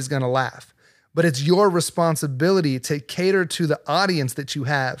 everybody's going to laugh. But it's your responsibility to cater to the audience that you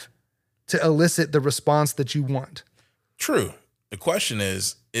have to elicit the response that you want. True. The question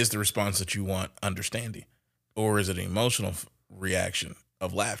is the response that you want understanding, or is it an emotional reaction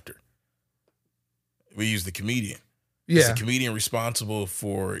of laughter? We use the comedian. Yeah. Is the comedian responsible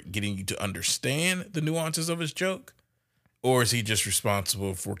for getting you to understand the nuances of his joke? Or is he just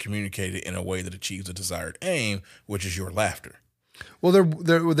responsible for communicating in a way that achieves a desired aim, which is your laughter? Well,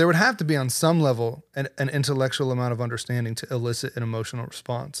 there would have to be on some level an intellectual amount of understanding to elicit an emotional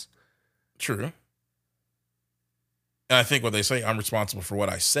response. True. And I think what they say, I'm responsible for what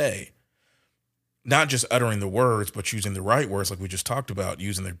I say, not just uttering the words, but using the right words, like we just talked about,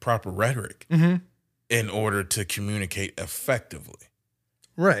 using the proper rhetoric in order to communicate effectively.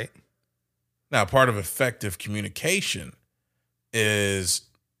 Right. Now, part of effective communication is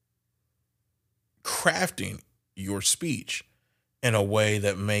crafting your speech in a way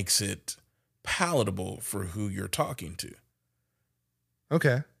that makes it palatable for who you're talking to.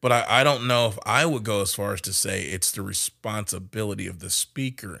 Okay. But I don't know if I would go as far as to say it's the responsibility of the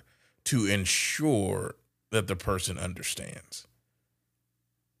speaker to ensure that the person understands.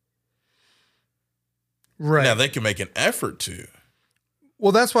 Right. Now, they can make an effort to.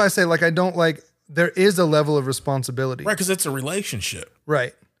 Well, that's why I say, there is a level of responsibility. Right, because it's a relationship.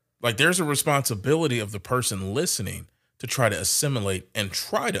 Right. Like, there's a responsibility of the person listening to try to assimilate and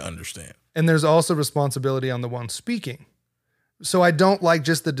try to understand. And there's also responsibility on the one speaking. So I don't like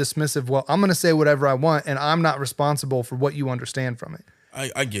just the dismissive, well, I'm going to say whatever I want and I'm not responsible for what you understand from it.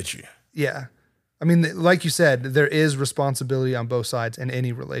 I get you. Yeah. I mean, like you said, there is responsibility on both sides in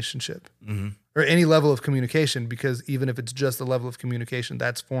any relationship or any level of communication, because even if it's just a level of communication,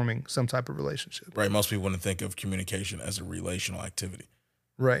 that's forming some type of relationship. Right. Most people wouldn't think of communication as a relational activity.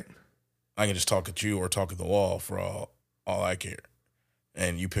 Right. I can just talk at you or talk at the wall for all I care.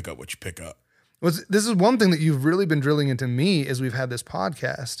 And you pick up what you pick up. This is one thing that you've really been drilling into me as we've had this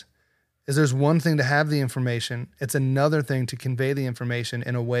podcast, is there's one thing to have the information. It's another thing to convey the information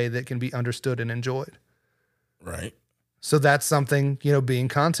in a way that can be understood and enjoyed. Right. So that's something, being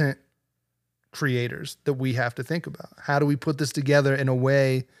content creators, that we have to think about. How do we put this together in a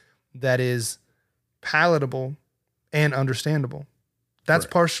way that is palatable and understandable? That's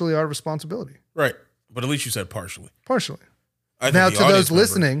partially our responsibility. Right. But at least you said partially. Partially. Now, to those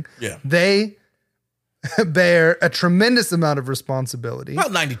listening, they bear a tremendous amount of responsibility. About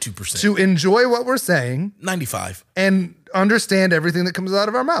 92%. To enjoy what we're saying. 95. And understand everything that comes out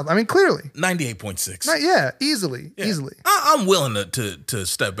of our mouth. I mean, clearly. 98.6. Yeah, easily. Easily. I'm willing to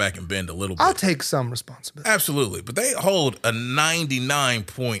step back and bend a little bit. I'll take some responsibility. Absolutely. But they hold a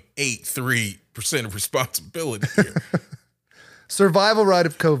 99.83% of responsibility here. Survival rate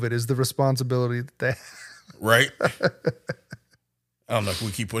of COVID is the responsibility that they have. Right? I don't know if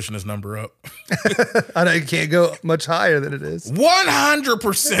we keep pushing this number up. I know it can't go much higher than it is.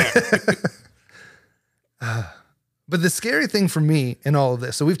 100%. But the scary thing for me in all of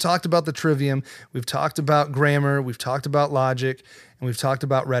this, so we've talked about the trivium, we've talked about grammar, we've talked about logic, and we've talked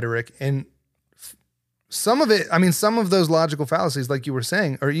about rhetoric. And some of those logical fallacies, like you were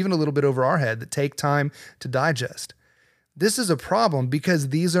saying, are even a little bit over our head that take time to digest. This is a problem because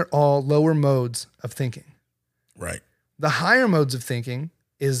these are all lower modes of thinking. Right. The higher modes of thinking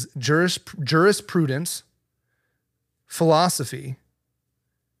is jurisprudence, philosophy,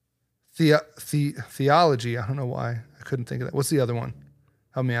 theology. I don't know why I couldn't think of that. What's the other one?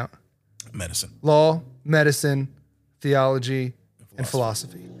 Help me out. Medicine. Law, medicine, theology, and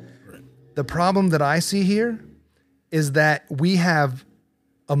philosophy. Right. The problem that I see here is that we have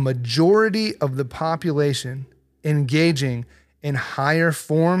a majority of the population engaging in higher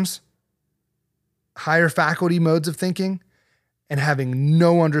forms, higher faculty modes of thinking, and having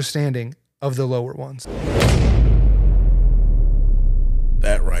no understanding of the lower ones.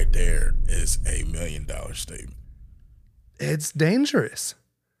 That right there is $1 million statement. It's dangerous.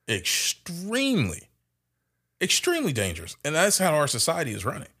 Extremely dangerous. And that's how our society is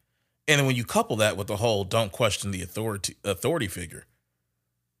running. And when you couple that with the whole don't question the authority figure,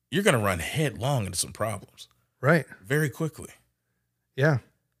 you're going to run headlong into some problems. Right. Very quickly. Yeah.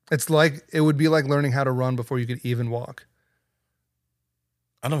 It would be like learning how to run before you could even walk.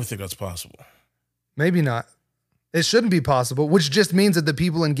 I don't think that's possible. Maybe not. It shouldn't be possible, which just means that the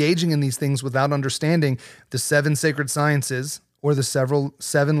people engaging in these things without understanding the 7 sacred sciences or the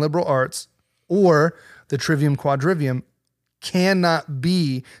 7 liberal arts or the Trivium Quadrivium cannot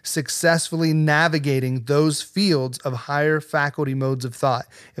be successfully navigating those fields of higher faculty modes of thought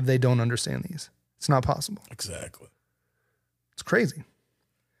if they don't understand these. It's not possible. Exactly. It's crazy.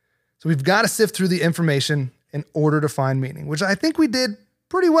 So we've got to sift through the information in order to find meaning, which I think we did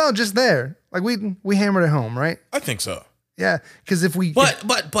pretty well just there. Like we hammered it home, right? I think so. Yeah, because if we... But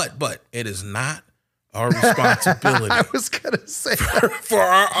it is not our responsibility. I was going to say for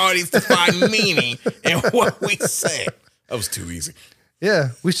our audience to find meaning in what we say. That was too easy.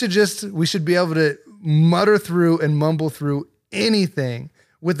 Yeah, we should be able to mutter through and mumble through anything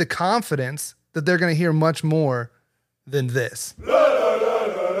with the confidence that they're going to hear much more than this.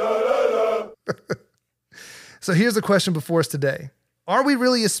 So here's the question before us today. Are we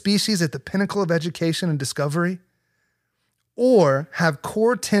really a species at the pinnacle of education and discovery? Or have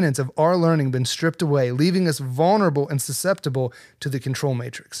core tenets of our learning been stripped away, leaving us vulnerable and susceptible to the control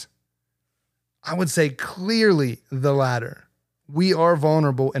matrix? I would say clearly the latter. We are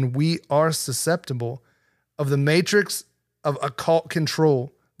vulnerable and we are susceptible of the matrix of occult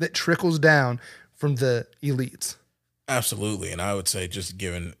control that trickles down from the elites. Absolutely. And I would say, just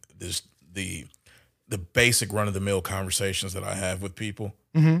given this, the basic run-of-the-mill conversations that I have with people,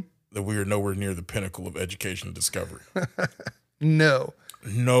 that we are nowhere near the pinnacle of education and discovery. No.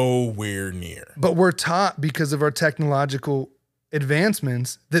 Nowhere near. But we're taught, because of our technological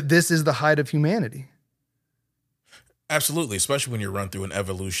advancements, that this is the height of humanity. Absolutely, especially when you run through an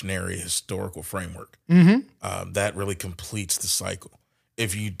evolutionary historical framework. That really completes the cycle.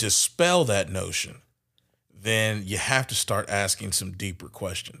 If you dispel that notion, then you have to start asking some deeper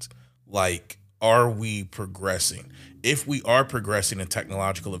questions, like, are we progressing? If we are progressing in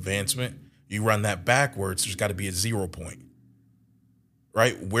technological advancement, you run that backwards, there's got to be a 0 point,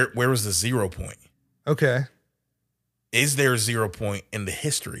 right? Where is the 0 point? Okay. Is there a 0 point in the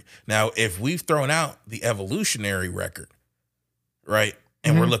history? Now, if we've thrown out the evolutionary record, right,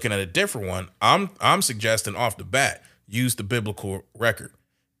 and we're looking at a different one, I'm suggesting off the bat, use the biblical record.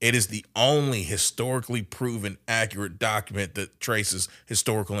 It is the only historically proven accurate document that traces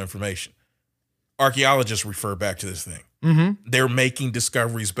historical information. Archaeologists refer back to this thing. They're making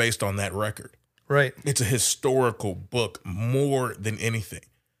discoveries based on that record. Right. It's a historical book more than anything.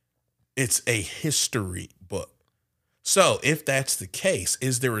 It's a history book. So if that's the case,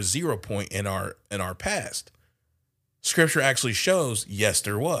 is there a 0 point in our past? Scripture actually shows, yes,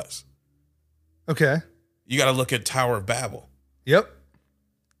 there was. Okay. You got to look at Tower of Babel. Yep.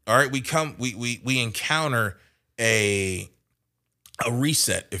 All right, we encounter a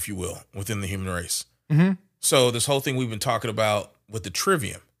reset, if you will, within the human race. So this whole thing we've been talking about with the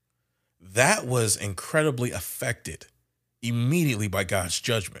Trivium, that was incredibly affected immediately by God's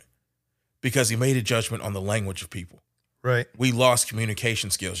judgment, because he made a judgment on the language of people. Right. We lost communication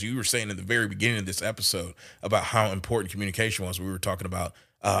skills. You were saying in the very beginning of this episode about how important communication was. We were talking about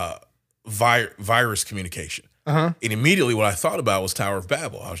virus communication. And immediately what I thought about was Tower of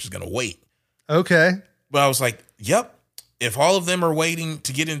Babel. I was just going to wait. Okay. But I was like, yep, if all of them are waiting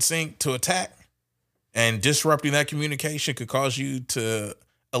to get in sync to attack, and disrupting that communication could cause you to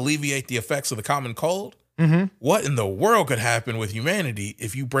alleviate the effects of the common cold, what in the world could happen with humanity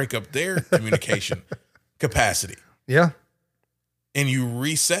if you break up their communication capacity? Yeah. And you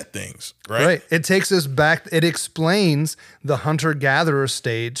reset things, right? Right. It takes us back. It explains the hunter-gatherer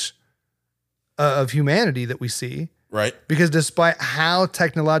stage of humanity that we see. Right. Because despite how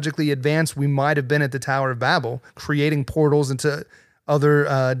technologically advanced we might have been at the Tower of Babel, creating portals into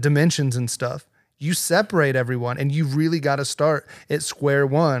other dimensions and stuff, you separate everyone and you really got to start at square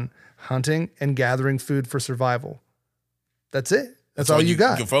one, hunting and gathering food for survival. That's it. That's all you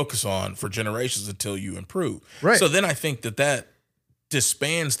got. You can focus on for generations until you improve. Right. So then I think that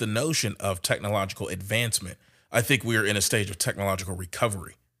disbands the notion of technological advancement. I think we are in a stage of technological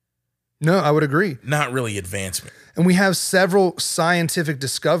recovery. No, I would agree. Not really advancement. And we have several scientific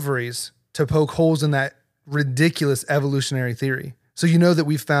discoveries to poke holes in that ridiculous evolutionary theory. So you know that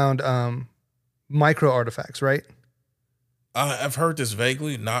we found micro artifacts, right? I've heard this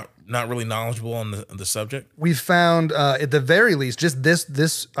vaguely, not really knowledgeable on the subject. We found, at the very least, just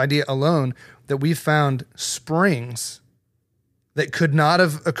this idea alone, that we found springs that could not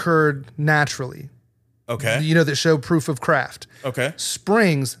have occurred naturally. Okay. You know, that show proof of craft. Okay.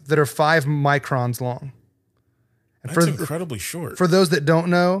 Springs that are 5 microns long. And That's incredibly short. For those that don't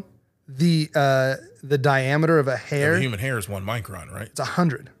know, the diameter of a hair, human hair is 1 micron, right? it's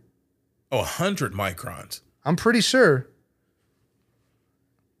 100. Oh, 100 microns. I'm pretty sure.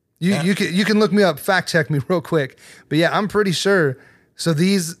 You can look me up, fact check me real quick. But yeah, I'm pretty sure. So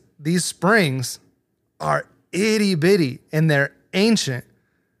these springs are itty bitty and they're ancient,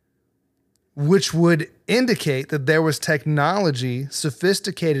 which would indicate that there was technology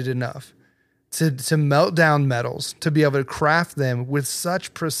sophisticated enough to melt down metals, to be able to craft them with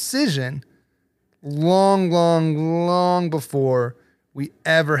such precision long before we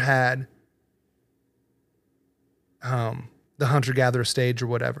ever had the hunter-gatherer stage or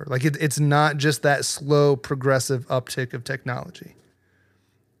whatever. Like it's not just that slow progressive uptick of technology.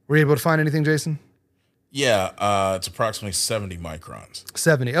 Were you able to find anything, Jason? Yeah, it's approximately 70 microns.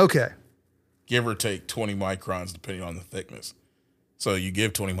 70, okay. Give or take 20 microns depending on the thickness. So you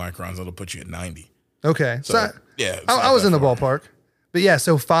give 20 microns, it'll put you at 90. Okay. So yeah. I was in the ballpark. But yeah,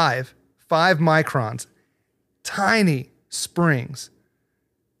 so 5 microns. Tiny springs.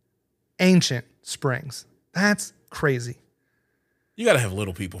 Ancient springs. That's crazy. You got to have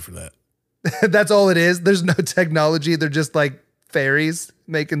little people for that. That's all it is. There's no technology. They're just like fairies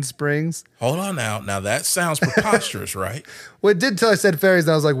making springs. Hold on now. Now that sounds preposterous, right? Well, it did till I said fairies,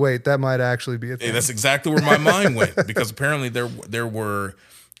 and I was like, wait, that might actually be a thing. Hey, that's exactly where my mind went, because apparently there were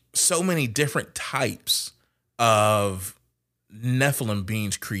so many different types of Nephilim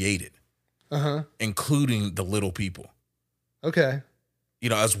beings created, including the little people. Okay. You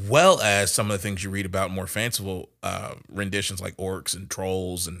know, as well as some of the things you read about more fanciful renditions like orcs and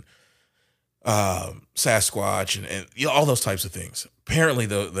trolls and Sasquatch and you know, all those types of things. Apparently,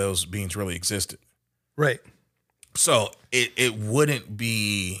 those beings really existed. Right. So it wouldn't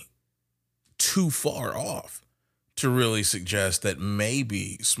be too far off to really suggest that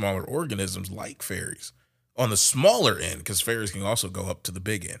maybe smaller organisms like fairies, on the smaller end, because fairies can also go up to the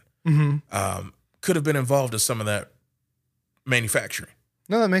big end, could have been involved in some of that manufacturing.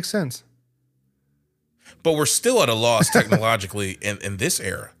 No, that makes sense. But we're still at a loss technologically in this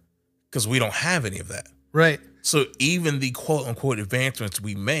era because we don't have any of that. Right. So even the quote unquote advancements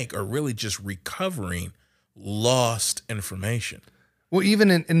we make are really just recovering lost information. Well,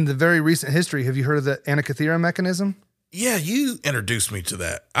 even in the very recent history, have you heard of the Antikythera mechanism? Yeah, you introduced me to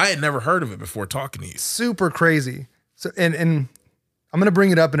that. I had never heard of it before talking to you. Super crazy. So and I'm going to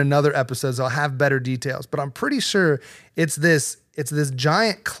bring it up in another episode, so I'll have better details. But I'm pretty sure it's this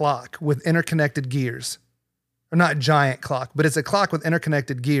giant clock with interconnected gears. Or not giant clock, but it's a clock with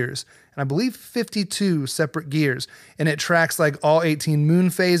interconnected gears. And I believe 52 separate gears. And it tracks like all 18 moon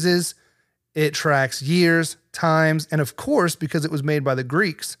phases. It tracks years, times, and of course, because it was made by the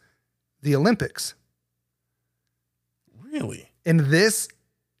Greeks, the Olympics. Really? And this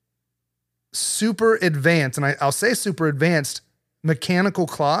super advanced, and I'll say super advanced, mechanical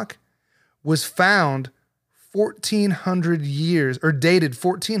clock was found 1,400 years, or dated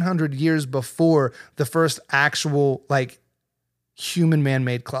 1,400 years before the first actual, like, human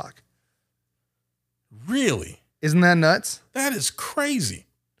man-made clock. Really? Isn't that nuts? That is crazy.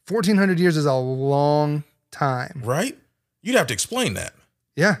 1,400 years is a long time. Right? You'd have to explain that.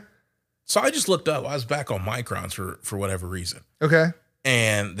 Yeah. So I just looked up. I was back on microns for whatever reason. Okay.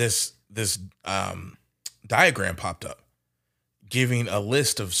 And this diagram popped up, giving a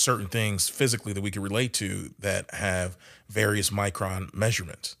list of certain things physically that we could relate to that have various micron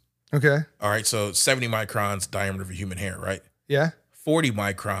measurements. Okay. All right. So 70 microns diameter of a human hair, right? Yeah. 40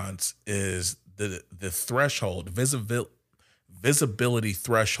 microns is the threshold, visibility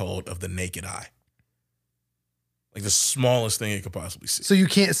threshold of the naked eye. Like the smallest thing you could possibly see. So you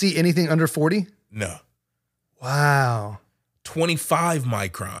can't see anything under 40? No. Wow. 25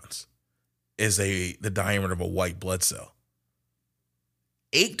 microns is the diameter of a white blood cell.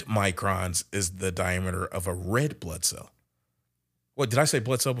 8 microns is the diameter of a red blood cell. What, did I say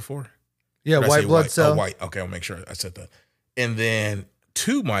blood cell before? Yeah, white blood cell. Oh, white. Okay, I'll make sure I said that. And then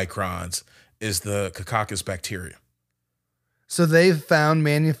 2 microns is the Coccus bacteria. So they've found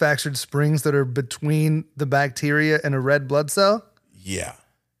manufactured springs that are between the bacteria and a red blood cell? Yeah.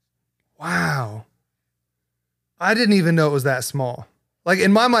 Wow. I didn't even know it was that small. Like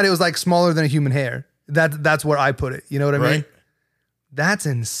in my mind, it was like smaller than a human hair. That's where I put it. You know what I mean? That's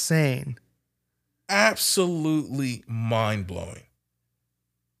insane. Absolutely mind-blowing.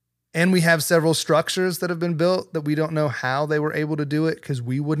 And we have several structures that have been built that we don't know how they were able to do it because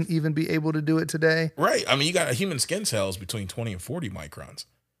we wouldn't even be able to do it today. Right. I mean, you got a human skin cells between 20 and 40 microns.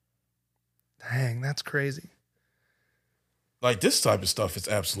 Dang, that's crazy. Like this type of stuff is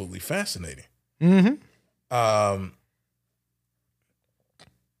absolutely fascinating. Mm-hmm.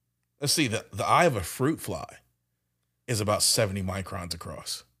 Let's see. The eye of a fruit fly is about 70 microns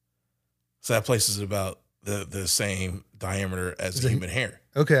across. So that place is about the same diameter as the human hair.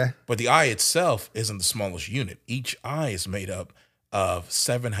 Okay. But the eye itself isn't the smallest unit. Each eye is made up of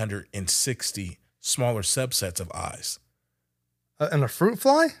 760 smaller subsets of eyes. And a fruit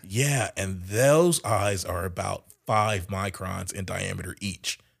fly? Yeah, and those eyes are about 5 microns in diameter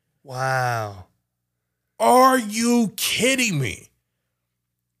each. Wow. Are you kidding me?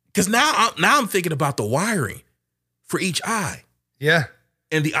 Because now I'm thinking about the wiring for each eye. Yeah.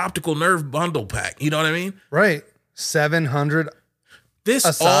 And the optical nerve bundle pack. You know what I mean? Right. 700 This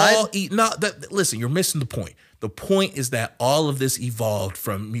aside? Listen, you're missing the point. The point is that all of this evolved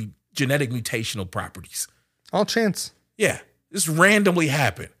from genetic mutational properties. All chance. Yeah. This randomly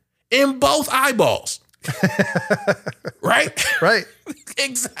happened in both eyeballs. Right? Right.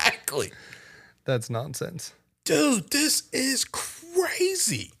 Exactly. That's nonsense. Dude, this is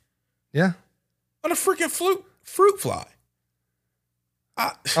crazy. Yeah. On a freaking fruit fly.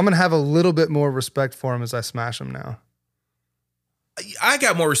 I'm going to have a little bit more respect for him as I smash him now. I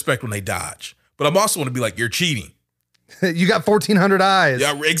got more respect when they dodge, but I'm also going to be like, you're cheating. You got 1,400 eyes.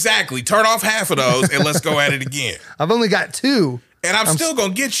 Yeah, exactly. Turn off half of those and let's go at it again. I've only got 2. And I'm still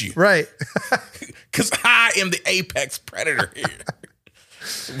going to get you. Right. Because I am the apex predator here.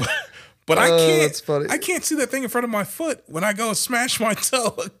 But I can't. That's funny. I can't see that thing in front of my foot when I go and smash my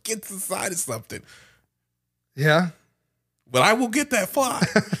toe against the side of something. Yeah. But I will get that fly.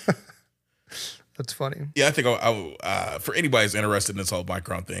 That's funny. Yeah, I think I will, for anybody who's interested in this whole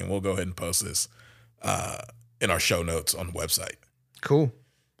micron thing, we'll go ahead and post this in our show notes on the website. Cool.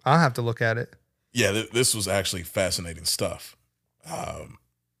 I'll have to look at it. Yeah, this was actually fascinating stuff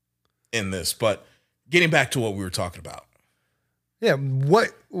in this. But getting back to what we were talking about. Yeah.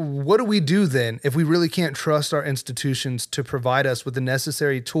 What do we do then if we really can't trust our institutions to provide us with the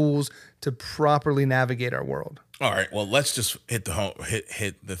necessary tools to properly navigate our world? All right. Well, let's just hit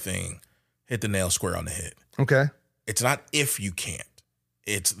the nail square on the head. Okay. It's not if you can't.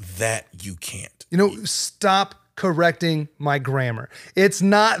 It's that you can't. Stop correcting my grammar. It's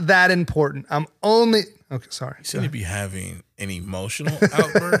not that important. Okay, sorry. You seem to be having an emotional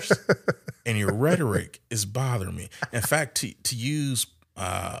outburst, and your rhetoric is bothering me. In fact, to use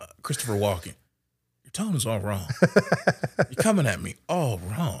Christopher Walken, your tone is all wrong. You're coming at me all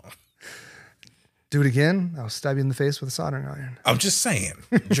wrong. Do it again, I'll stab you in the face with a soldering iron. I'm just saying,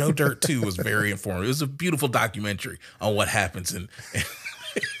 Joe Dirt 2 was very informative. It was a beautiful documentary on what happens.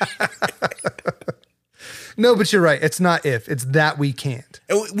 No, but you're right. It's not if. It's that we can't.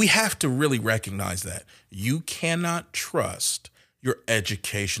 We have to really recognize that. You cannot trust your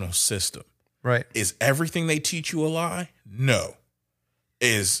educational system. Right. Is everything they teach you a lie? No.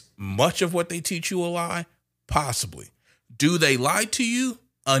 Is much of what they teach you a lie? Possibly. Do they lie to you?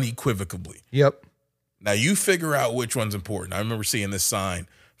 Unequivocally. Yep. Now you figure out which one's important. I remember seeing this sign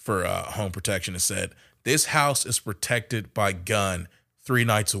for home protection. It said, "This house is protected by gun 3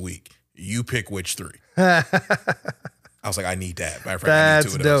 nights a week. You pick which 3." I was like, I need that. Matter of fact, I need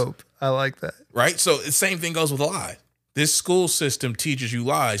 2 of those. Dope. I like that. Right? So the same thing goes with a lie. This school system teaches you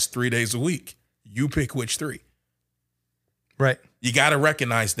lies 3 days a week. You pick which 3. Right. You got to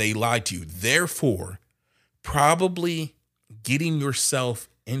recognize they lied to you. Therefore, probably getting yourself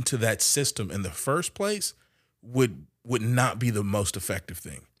into that system in the first place would not be the most effective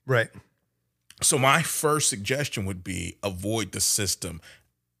thing. Right. So my first suggestion would be avoid the system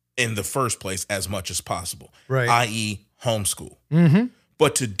in the first place as much as possible, right? i.e. homeschool. Mm-hmm.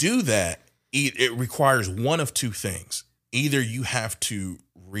 But to do that, it requires one of 2 things. Either you have to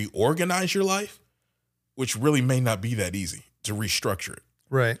reorganize your life, which really may not be that easy to restructure it.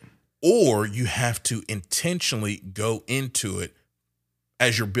 Right. Or you have to intentionally go into it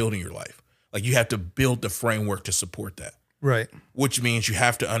as you're building your life. Like you have to build the framework to support that. Right. Which means you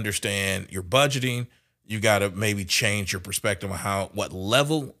have to understand your budgeting. You got to maybe change your perspective on what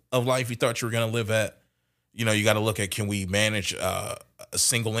level of life you thought you were going to live at. You got to look at, can we manage a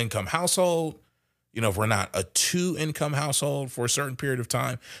single income household? If we're not a 2-income household for a certain period of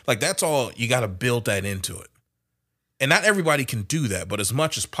time, like that's all, you got to build that into it. And not everybody can do that, but as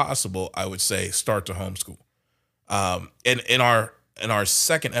much as possible, I would say start to homeschool. And in our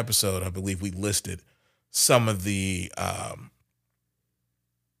second episode, I believe we listed some of the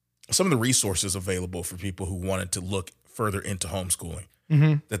resources available for people who wanted to look further into homeschooling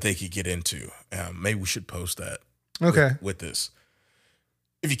that they could get into. Maybe we should post that. Okay. With this.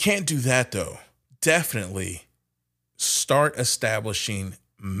 If you can't do that though, definitely start establishing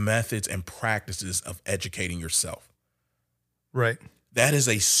methods and practices of educating yourself. Right. That is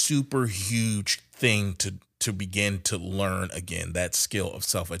a super huge thing to begin to learn again, that skill of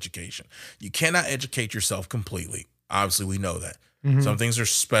self-education. You cannot educate yourself completely. Obviously, we know that. Some things are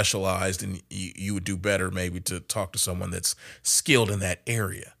specialized and you would do better maybe to talk to someone that's skilled in that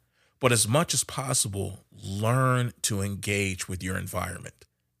area. But as much as possible, learn to engage with your environment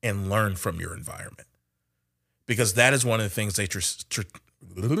and learn from your environment. Because that is one of the things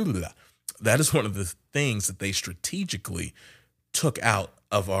that they strategically took out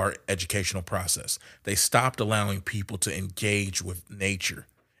of our educational process. They stopped allowing people to engage with nature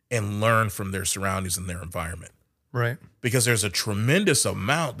and learn from their surroundings and their environment. Right. Because there's a tremendous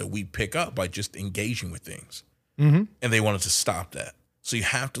amount that we pick up by just engaging with things. And they wanted to stop that. So you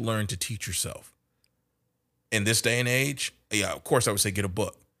have to learn to teach yourself. In this day and age, yeah, of course I would say get a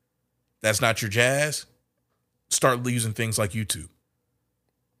book. That's not your jazz. Start using things like YouTube.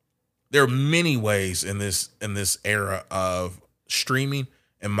 There are many ways in this era of streaming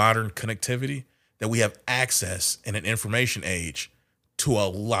and modern connectivity that we have access in an information age to a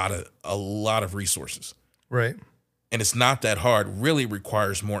lot of resources. Right. And it's not that hard. Really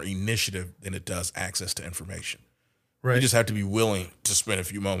requires more initiative than it does access to information. Right. You just have to be willing to spend a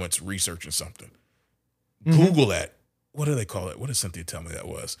few moments researching something. Google that. What do they call it? What did Cynthia tell me that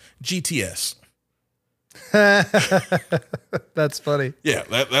was? GTS. That's funny. Yeah,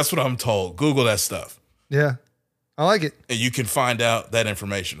 that's what I'm told. Google that stuff. Yeah. I like it. And you can find out that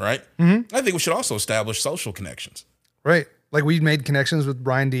information, right? I think we should also establish social connections. Right. Like we made connections with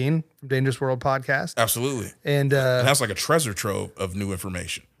Brian Dean from Dangerous World Podcast. Absolutely. And that's like a treasure trove of new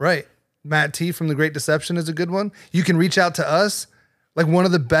information. Right. Matt T from The Great Deception is a good one. You can reach out to us. Like one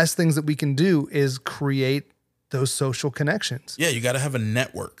of the best things that we can do is create those social connections. Yeah, you got to have a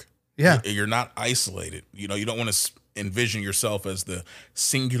network. Yeah. You're not isolated. You know, you don't want to envision yourself as the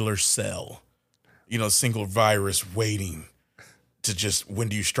singular cell, single virus waiting to just, when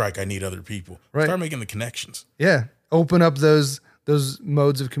do you strike? I need other people. Right. Start making the connections. Yeah. Open up those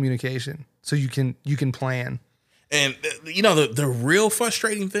modes of communication so you can plan. And the real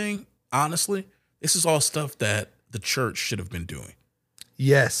frustrating thing, honestly, this is all stuff that the church should have been doing.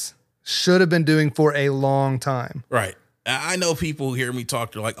 Yes. Should have been doing for a long time. Right. I know people who hear me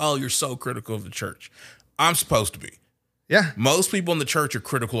talk, they're like, oh, you're so critical of the church. I'm supposed to be. Yeah. Most people in the church are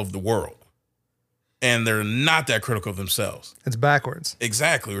critical of the world. And they're not that critical of themselves. It's backwards.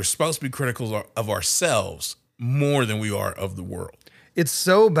 Exactly. We're supposed to be critical of ourselves more than we are of the world. It's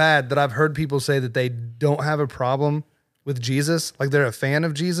so bad that I've heard people say that they don't have a problem with Jesus, like they're a fan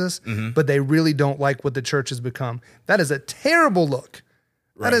of Jesus, but they really don't like what the church has become. That is a terrible look.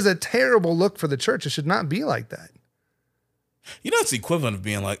 Right. That is a terrible look for the church. It should not be like that. It's the equivalent of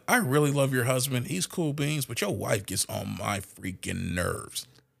being like, I really love your husband. He's cool beans, but your wife gets on my freaking nerves.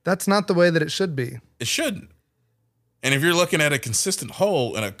 That's not the way that it should be. It shouldn't. And if you're looking at a consistent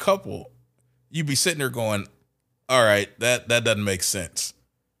whole in a couple, you'd be sitting there going, all right, that doesn't make sense,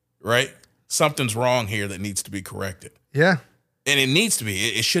 right? Something's wrong here that needs to be corrected. Yeah. And it needs to be.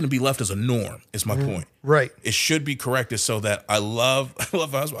 It shouldn't be left as a norm, is my point. Right. It should be corrected so that I love the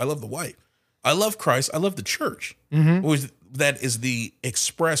husband, I love the wife. I love Christ, I love the church. That is the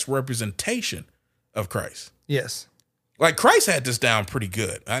express representation of Christ. Yes. Like Christ had this down pretty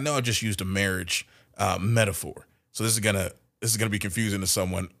good. I know I just used a marriage metaphor. So this is gonna be confusing to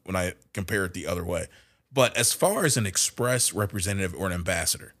someone when I compare it the other way. But as far as an express representative or an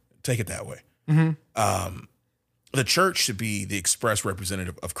ambassador, take it that way. The church should be the express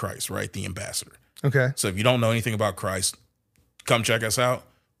representative of Christ, right? The ambassador. Okay. So if you don't know anything about Christ, come check us out.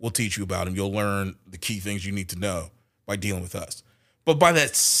 We'll teach you about him. You'll learn the key things you need to know by dealing with us. But by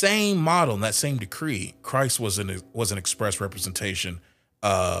that same model and that same decree, Christ was an express representation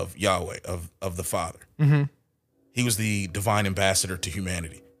of Yahweh, of the Father. He was the divine ambassador to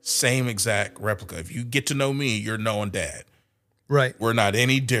humanity. Same exact replica. If you get to know me, you're knowing Dad. Right. We're not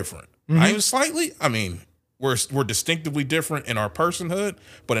any different. Not even slightly. I mean, we're distinctively different in our personhood,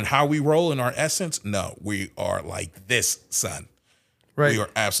 but in how we roll in our essence, no, we are like this, son. Right. We are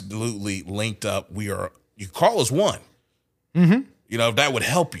absolutely linked up. You call us one. That would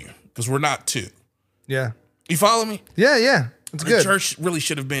help you because we're not two. Yeah. You follow me? Yeah. It's good. The church really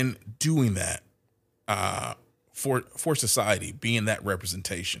should have been doing that for society, being that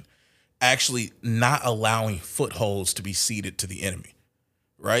representation, actually not allowing footholds to be ceded to the enemy,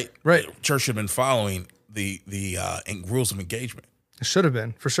 right? Right. The church should have been following the rules of engagement. It should have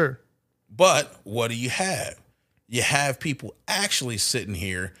been, for sure. But what do you have? You have people actually sitting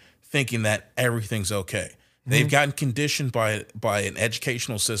here thinking that everything's okay. They've gotten conditioned by an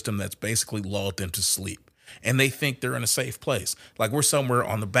educational system that's basically lulled them to sleep. And they think they're in a safe place. Like we're somewhere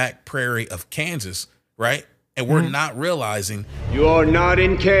on the back prairie of Kansas, right? And we're not realizing You are not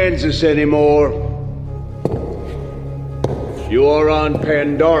in Kansas anymore. You are on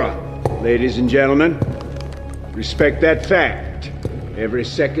Pandora, ladies and gentlemen. Respect that fact every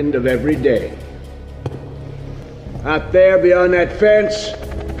second of every day. Out there beyond that fence,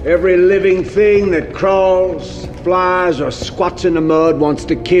 every living thing that crawls, flies, or squats in the mud wants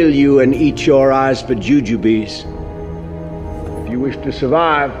to kill you and eat your eyes for jujubes. If you wish to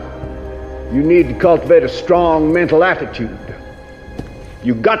survive, you need to cultivate a strong mental attitude.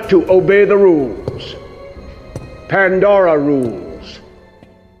 You got to obey the rules. Pandora rules.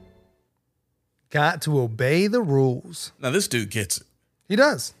 Got to obey the rules. now this dude gets it. He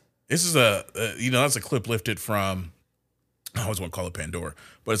does. This is that's a clip lifted from, I always want to call it Pandora,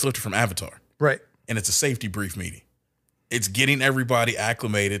 but it's lifted from Avatar. Right. And it's a safety brief meeting. It's getting everybody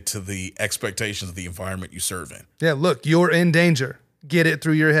acclimated to the expectations of the environment you serve in. Yeah, look, you're in danger. Get it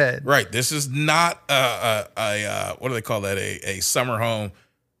through your head. Right. This is not what do they call that? A summer home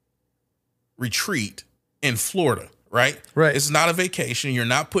retreat in Florida, right? Right. It's not a vacation. You're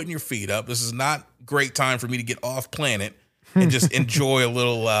not putting your feet up. This is not great time for me to get off planet and just enjoy a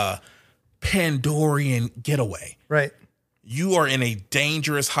little Pandorian getaway. Right. You are in a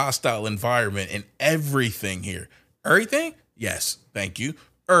dangerous, hostile environment, and everything here, everything? Yes, thank you.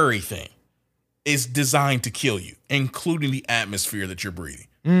 Everything is designed to kill you, including the atmosphere that you're breathing.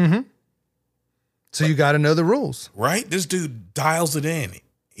 Mm-hmm. So you got to know the rules. Right? This dude dials it in.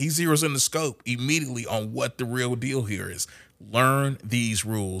 He zeroes in the scope immediately on what the real deal here is. Learn these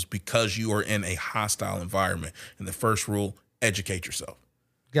rules because you are in a hostile environment. And the first rule, educate yourself.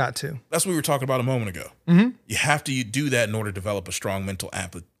 Got to. That's what we were talking about a moment ago. Mm-hmm. You have to do that in order to develop a strong mental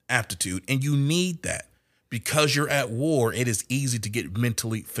aptitude. And you need that because you're at war. It is easy to get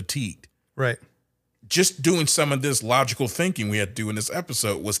mentally fatigued. Right. Just doing some of this logical thinking we had to do in this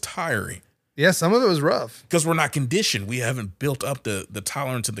episode was tiring. Yeah, some of it was rough. Because we're not conditioned. We haven't built up the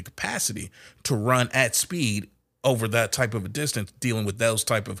tolerance and the capacity to run at speed over that type of a distance, dealing with those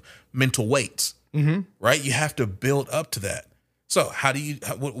type of mental weights. Mm-hmm. Right? You have to build up to that. So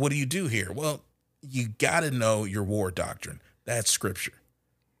what do you do here? Well, you got to know your war doctrine. That's scripture.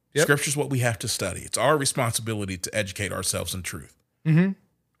 Yep. Scripture is what we have to study. It's our responsibility to educate ourselves in truth. Mm-hmm.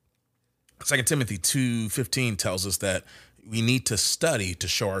 2 Timothy 2:15 tells us that we need to study to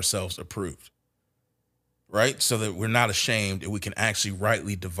show ourselves approved, right? So that we're not ashamed and we can actually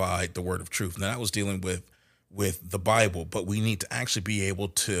rightly divide the word of truth. Now, that was dealing with the Bible, but we need to actually be able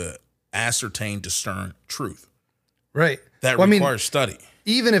to ascertain, discern truth. Right. That requires study.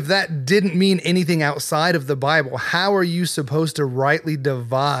 Even if that didn't mean anything outside of the Bible, how are you supposed to rightly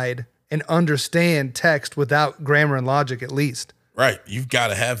divide and understand text without grammar and logic at least? Right. You've got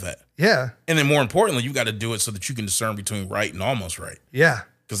to have that. Yeah. And then more importantly, you've got to do it so that you can discern between right and almost right. Yeah.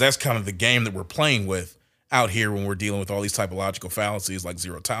 Because that's kind of the game that we're playing with out here when we're dealing with all these typological fallacies like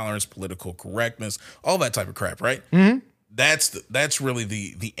zero tolerance, political correctness, all that type of crap, right? Mm-hmm. That's really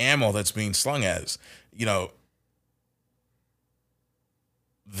the ammo that's being slung at us. You know,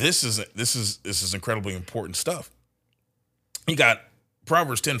 this is incredibly important stuff. You got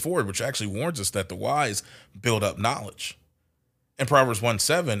Proverbs 10:4, which actually warns us that the wise build up knowledge. And Proverbs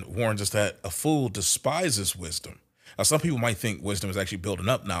 1:7 warns us that a fool despises wisdom. Now, some people might think wisdom is actually building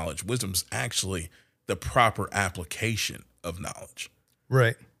up knowledge. Wisdom is actually the proper application of knowledge.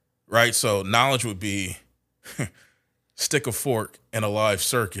 Right. Right? So knowledge would be stick a fork in a live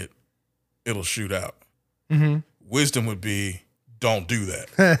circuit, it'll shoot out. Mm-hmm. Wisdom would be don't do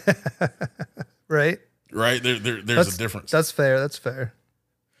that. Right. Right? There's a difference. That's fair. That's fair.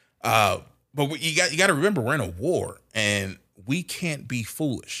 But you got to remember, we're in a war and we can't be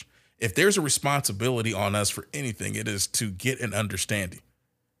foolish. If there's a responsibility on us for anything, it is to get an understanding.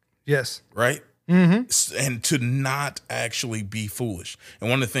 Yes. Right? Mm-hmm. And to not actually be foolish. And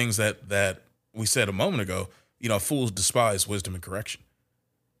one of the things that we said a moment ago, you know, fools despise wisdom and correction.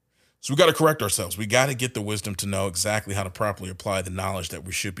 So we got to correct ourselves. We got to get the wisdom to know exactly how to properly apply the knowledge that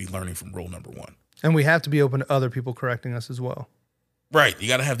we should be learning from rule number 1. And we have to be open to other people correcting us as well. Right. You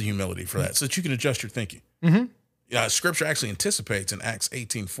got to have the humility for that so that you can adjust your thinking. Mm-hmm. Scripture actually anticipates in Acts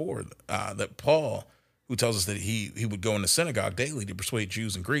 18:4 that Paul, who tells us that he would go in the synagogue daily to persuade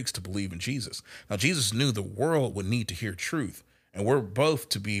Jews and Greeks to believe in Jesus. Now, Jesus knew the world would need to hear truth, and we're both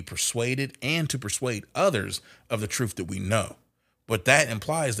to be persuaded and to persuade others of the truth that we know. But that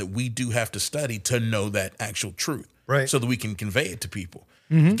implies that we do have to study to know that actual truth, right? So that we can convey it to people.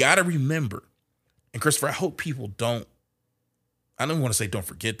 You got to remember, and Christopher, I hope people I don't want to say don't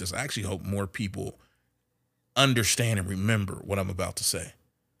forget this. I actually hope more people understand and remember what I'm about to say.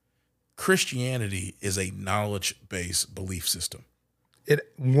 Christianity is a knowledge-based belief system.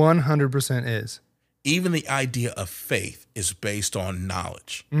 It 100% is. Even the idea of faith is based on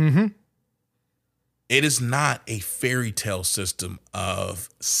knowledge. It is not a fairy tale system of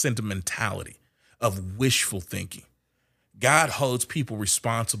sentimentality, of wishful thinking. God holds people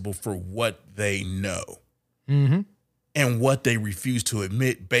responsible for what they know and what they refuse to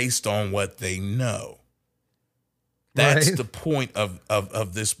admit based on what they know. That's the point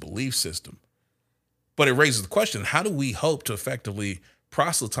of this belief system. But it raises the question, how do we hope to effectively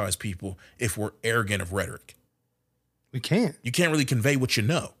proselytize people if we're arrogant of rhetoric? We can't. You can't really convey what you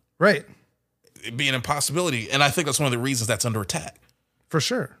know. Right. It'd be an impossibility. And I think that's one of the reasons that's under attack. For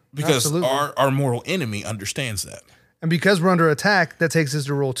sure. Because Absolutely. our mortal enemy understands that. And because we're under attack, that takes us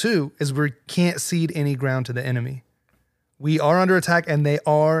to rule 2, is we can't cede any ground to the enemy. We are under attack and they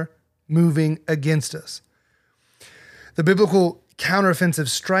are moving against us. The biblical counteroffensive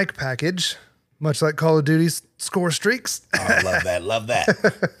strike package, much like Call of Duty's score streaks. Oh, love that. Love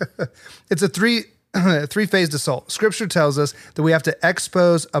that. It's a three-phased assault. Scripture tells us that we have to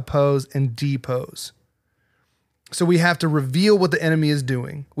expose, oppose, and depose. So we have to reveal what the enemy is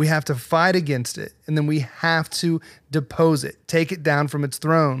doing. We have to fight against it. And then we have to depose it, take it down from its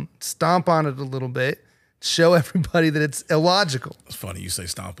throne, stomp on it a little bit, show everybody that it's illogical. It's funny you say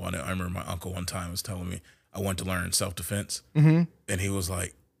stomp on it. I remember my uncle one time was telling me I wanted to learn self-defense. And he was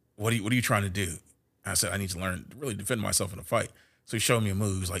like, what are you trying to do? I said, I need to learn to really defend myself in a fight. So he showed me a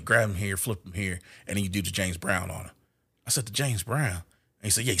move. He was like, grab him here, flip him here, and then you do the James Brown on him. I said, the James Brown? And he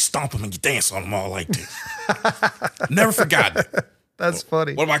said, yeah, you stomp him and you dance on him all like this. Never forgotten it. That's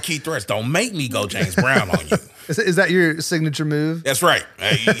funny. One of my key threats, don't make me go James Brown on you. Is that your signature move? That's right.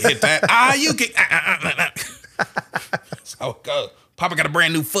 You hit that. You get. That's how it goes. Papa got a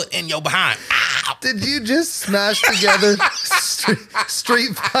brand new foot in your behind. Ow. Did you just smash together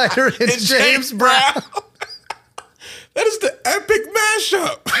Street Fighter and James Brown? That is the epic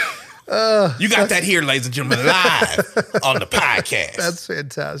mashup. You got that here, ladies and gentlemen, live on the podcast. That's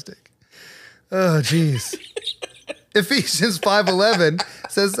fantastic. Oh, geez. Ephesians 5:11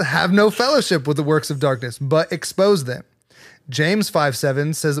 says, have no fellowship with the works of darkness, but expose them. James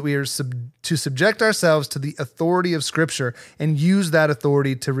 5:7 says that we are to subject ourselves to the authority of Scripture and use that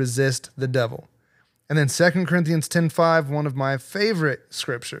authority to resist the devil. And then 2 Corinthians 10:5, one of my favorite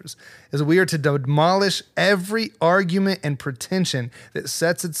scriptures, is that we are to demolish every argument and pretension that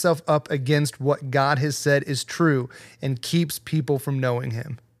sets itself up against what God has said is true and keeps people from knowing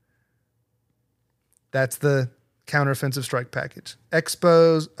him. That's the counteroffensive strike package.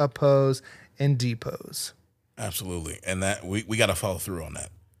 Expose, oppose, and depose. Absolutely. And that we got to follow through on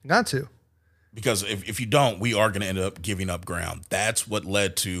that. Got to. Because if you don't, we are going to end up giving up ground. That's what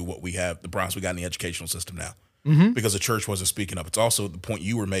led to what we have, the problems we got in the educational system now. Because the church wasn't speaking up. It's also the point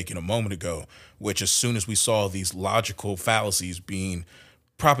you were making a moment ago, which as soon as we saw these logical fallacies being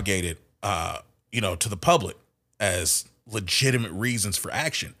propagated, to the public as legitimate reasons for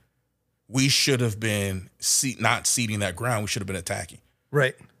action, we should have been not ceding that ground. We should have been attacking.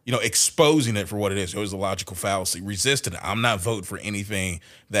 Right. Exposing it for what it is. It was a logical fallacy. Resisting it. I'm not voting for anything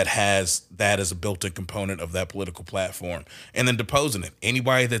that has that as a built-in component of that political platform. And then deposing it.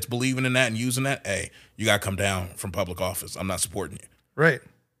 Anybody that's believing in that and using that, hey, you got to come down from public office. I'm not supporting you. Right.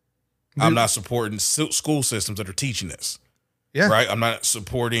 I'm not supporting school systems that are teaching this. Yeah. Right. I'm not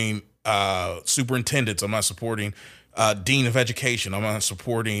supporting superintendents. I'm not supporting dean of education. I'm not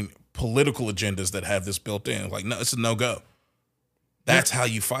supporting political agendas that have this built in. Like, no, it's a no-go. That's how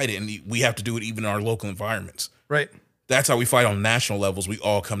you fight it. And we have to do it even in our local environments. Right. That's how we fight on national levels. We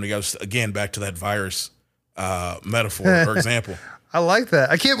all come together. Again, back to that virus metaphor or example. I like that.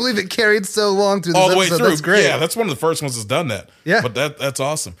 I can't believe it carried so long through this all the way episode. through. That's great. Yeah, that's one of the first ones that's done that. Yeah. But that's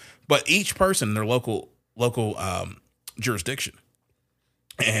awesome. But each person in their local jurisdiction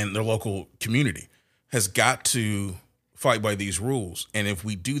and their local community has got to fight by these rules. And if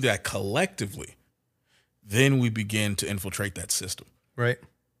we do that collectively, then we begin to infiltrate that system. Right.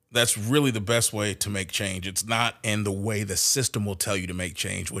 That's really the best way to make change. It's not in the way the system will tell you to make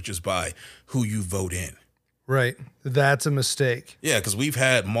change, which is by who you vote in. Right. That's a mistake. Yeah, because we've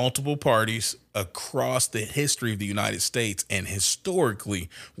had multiple parties across the history of the United States, and historically,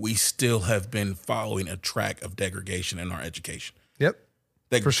 we still have been following a track of degradation in our education. Yep.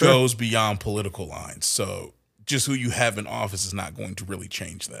 That For sure. goes beyond political lines. So just who you have in office is not going to really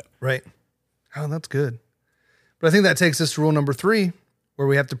change that. Right. Oh, that's good. But I think that takes us to rule number 3, where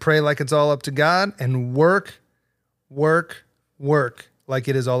we have to pray like it's all up to God and work like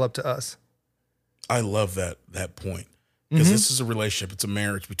it is all up to us. I love that point, because this is a relationship. It's a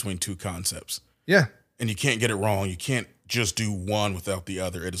marriage between two concepts. Yeah. And you can't get it wrong. You can't just do one without the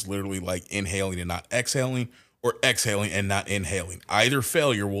other. It is literally like inhaling and not exhaling, or exhaling and not inhaling. Either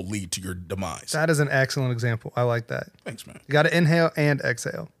failure will lead to your demise. That is an excellent example. I like that. Thanks, man. You got to inhale and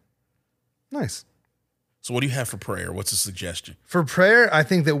exhale. Nice. So what do you have for prayer? What's a suggestion? For prayer, I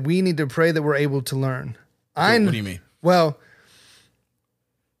think that we need to pray that we're able to learn. What do you mean? Well,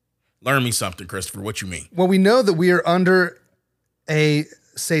 learn me something, Christopher. What you mean? well, we know that we are under a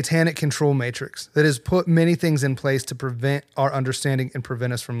satanic control matrix that has put many things in place to prevent our understanding and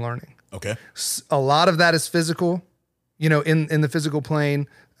prevent us from learning. Okay. A lot of that is physical, in the physical plane,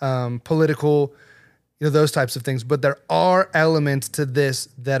 political, those types of things. But there are elements to this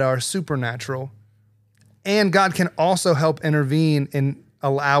that are supernatural. And God can also help intervene and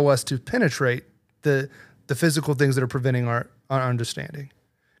allow us to penetrate the physical things that are preventing our understanding.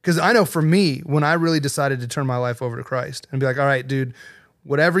 Because I know for me, when I really decided to turn my life over to Christ and be like, all right, dude,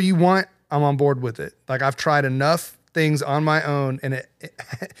 whatever you want, I'm on board with it. Like, I've tried enough things on my own, and it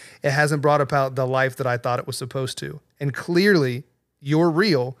hasn't brought about the life that I thought it was supposed to. And clearly, you're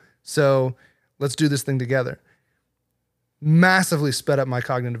real, so let's do this thing together. Massively sped up my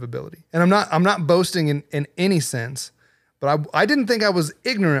cognitive ability. And I'm not boasting in any sense, but I didn't think I was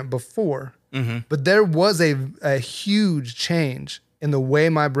ignorant before. Mm-hmm. But there was a huge change in the way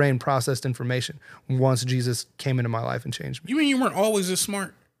my brain processed information once Jesus came into my life and changed me. You mean you weren't always this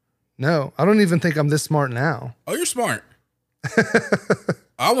smart? No, I don't even think I'm this smart now. Oh, you're smart.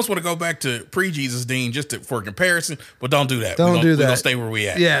 I almost want to go back to pre-Jesus Dean for comparison, but don't do that. Don't do that. We're going to stay where we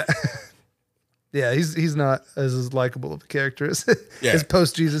at. Yeah. Yeah, he's not as likable of a character as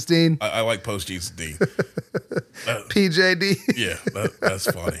post-Jesus Dean. I like post-Jesus Dean. PJD. Yeah,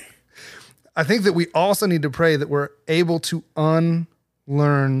 that's funny. I think that we also need to pray that we're able to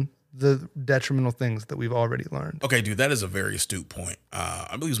unlearn the detrimental things that we've already learned. Okay, dude, that is a very astute point. I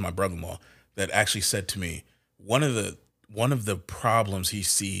believe it was my brother-in-law that actually said to me, one of the problems he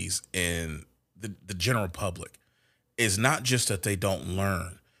sees in the general public is not just that they don't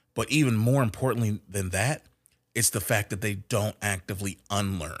learn, but even more importantly than that, it's the fact that they don't actively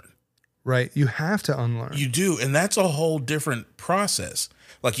unlearn. Right. You have to unlearn. You do. And that's a whole different process.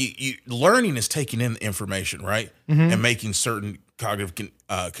 Like you learning is taking in the information, right? Mm-hmm. And making certain cognitive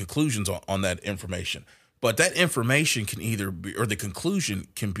conclusions on that information. But that information can either be, or the conclusion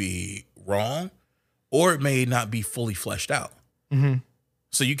can be wrong, or it may not be fully fleshed out. Mm-hmm.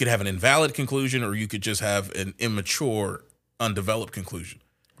 So you could have an invalid conclusion, or you could just have an immature, undeveloped conclusion.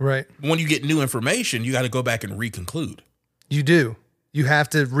 Right. When you get new information, you got to go back and reconclude. You do. You have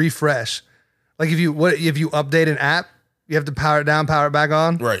to refresh. Like if you update an app, you have to power it down, power it back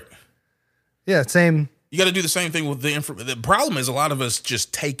on. Right. Yeah, same. You got to do the same thing with the information. The problem is a lot of us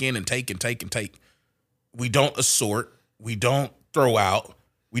just take in and take and take and take. We don't assort. We don't throw out.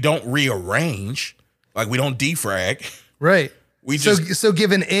 We don't rearrange. Like we don't defrag. Right. So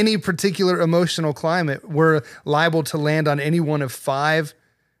given any particular emotional climate, we're liable to land on any one of 5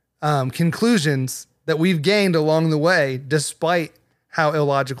 conclusions that we've gained along the way, despite how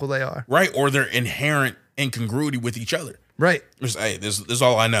illogical they are. Right. Or their inherent incongruity with each other. Right. Just, hey, this is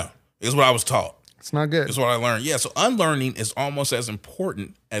all I know. This is what I was taught. It's not good. This is what I learned. Yeah. So unlearning is almost as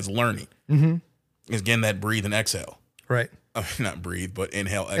important as learning. Mm-hmm. It's getting that breathe and exhale. Right. I mean, not breathe, but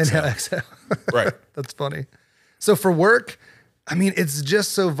inhale, exhale. Inhale, exhale. Right. That's funny. So for work, I mean, it's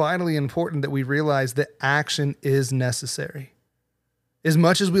just so vitally important that we realize that action is necessary. As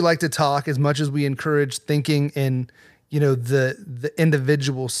much as we like to talk, as much as we encourage thinking in, the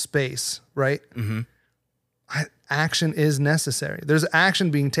individual space, right? Mm-hmm. Action is necessary. There's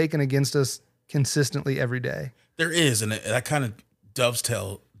action being taken against us consistently every day. There is, and that kind of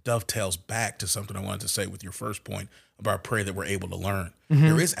dovetails back to something I wanted to say with your first point about prayer that we're able to learn. Mm-hmm.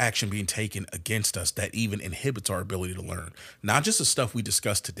 There is action being taken against us that even inhibits our ability to learn. Not just the stuff we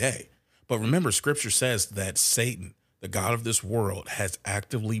discussed today, but remember, Scripture says that Satan, the god of this world, has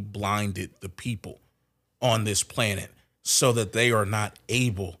actively blinded the people on this planet so that they are not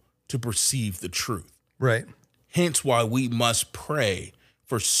able to perceive the truth. Right. Hence why we must pray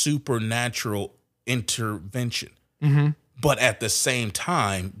for supernatural intervention. Mm-hmm. but at the same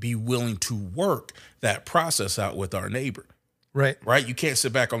time, be willing to work that process out with our neighbor. Right. Right? You can't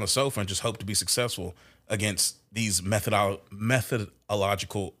sit back on the sofa and just hope to be successful against these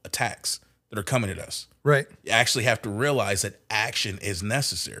methodological attacks that are coming at us. Right. You actually have to realize that action is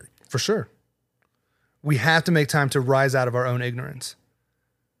necessary. For sure. We have to make time to rise out of our own ignorance.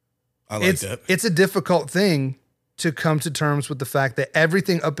 I like that. It's a difficult thing to come to terms with the fact that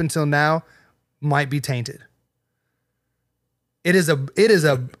everything up until now might be tainted. It is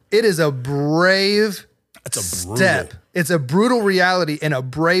a brave step. It's a brutal reality and a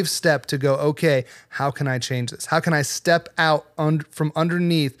brave step to go, okay, how can I change this? How can I step out from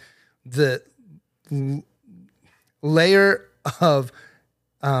underneath the layer of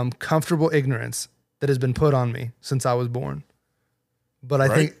comfortable ignorance that has been put on me since I was born? But I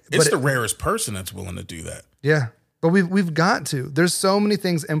think it's the rarest person that's willing to do that. Yeah. But we've got to. There's so many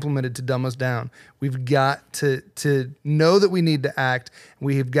things implemented to dumb us down. We've got to know that we need to act.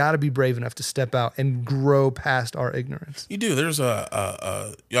 We've got to be brave enough to step out and grow past our ignorance. You do. There's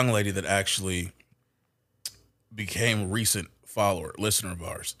a young lady that actually became a recent listener of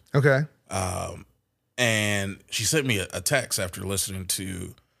ours. Okay. And she sent me a text after listening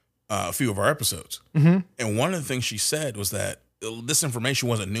to a few of our episodes. Mm-hmm. And one of the things she said was that this information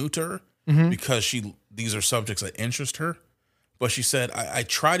wasn't new to her. Mm-hmm. Because these are subjects that interest her. But she said, I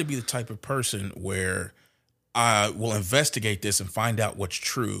try to be the type of person where I will investigate this and find out what's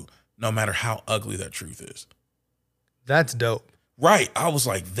true, no matter how ugly that truth is. That's dope. Right. I was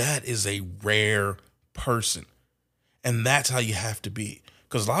like, that is a rare person. And that's how you have to be.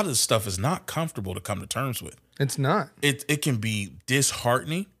 Because a lot of this stuff is not comfortable to come to terms with. It's not. It can be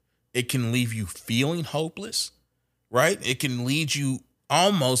disheartening. It can leave you feeling hopeless, right? It can lead you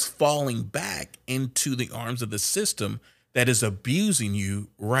almost falling back into the arms of the system that is abusing you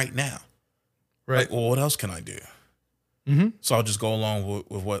right now. Right. Like, well, what else can I do? Mm-hmm. So I'll just go along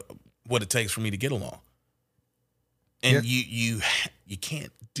with what it takes for me to get along. And you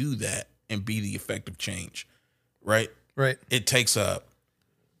can't do that and be the effective change, right? Right. It takes a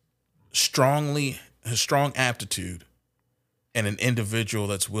strong aptitude and an individual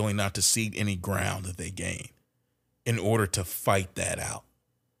that's willing not to cede any ground that they gain in order to fight that out.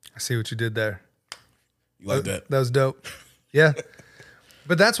 I see what you did there. You like that? That was dope. Yeah.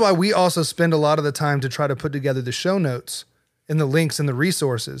 But that's why we also spend a lot of the time to try to put together the show notes and the links and the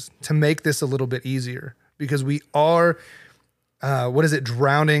resources to make this a little bit easier, because we are,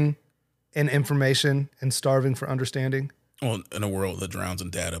 drowning in information and starving for understanding. Well, in a world that drowns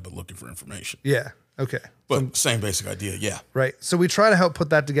in data but looking for information. Yeah. Okay. But same basic idea, yeah. Right. So we try to help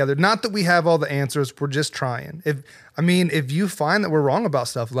put that together. Not that we have all the answers. We're just trying. If you find that we're wrong about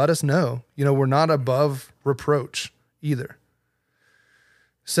stuff, let us know. We're not above reproach either.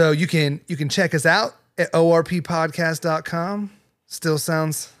 So you can check us out at orppodcast.com. Still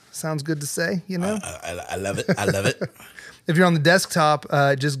sounds good to say, I love it. I love it. If you're on the desktop,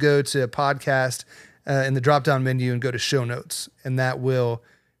 just go to podcast in the drop-down menu and go to show notes, and that will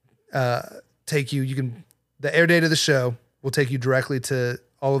take you. The air date of the show will take you directly to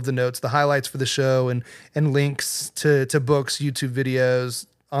all of the notes, the highlights for the show, and links to books, YouTube videos,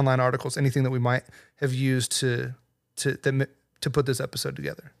 online articles, anything that we might have used to put this episode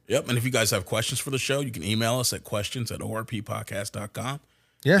together. Yep. And if you guys have questions for the show, you can email us at questions@orppodcast.com.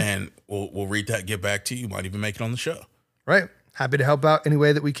 Yeah. And we'll read that, get back to you. Might even make it on the show. Right. Happy to help out any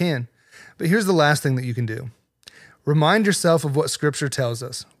way that we can. But here's the last thing that you can do. Remind yourself of what Scripture tells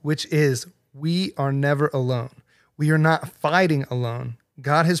us, which is we are never alone. We are not fighting alone.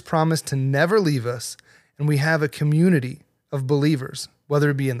 God has promised to never leave us, and we have a community of believers, whether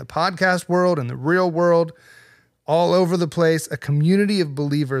it be in the podcast world, in the real world, all over the place, a community of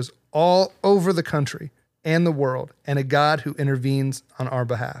believers all over the country and the world, and a God who intervenes on our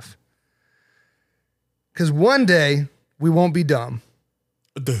behalf. Because one day we won't be dumb.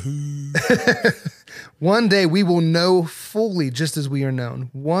 One day we will know fully just as we are known.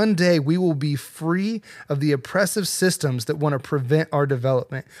 One day we will be free of the oppressive systems that want to prevent our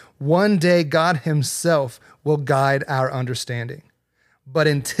development. One day God himself will guide our understanding. But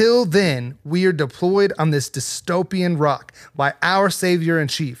until then, we are deployed on this dystopian rock by our Savior and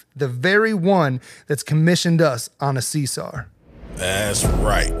Chief, the very one that's commissioned us on a CSAR. That's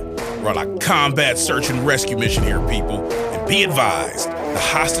right. We're on a combat search and rescue mission here, people. And be advised, the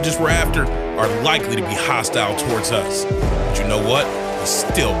hostages we're after are likely to be hostile towards us. But you know what? We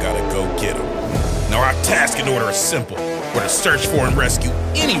still gotta go get them. Now our task and order is simple. We're to search for and rescue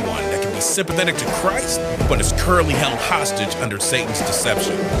anyone that can be sympathetic to Christ, but is currently held hostage under Satan's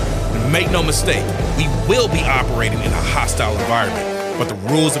deception. And make no mistake, we will be operating in a hostile environment, but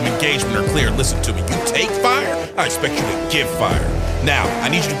the rules of engagement are clear. Listen to me. You take fire, I expect you to give fire. Now, I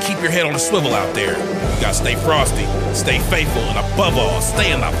need you to keep your head on a swivel out there. You gotta stay frosty, stay faithful, and above all,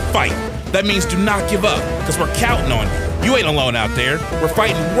 stay in the fight. That means do not give up, because we're counting on you. You ain't alone out there. We're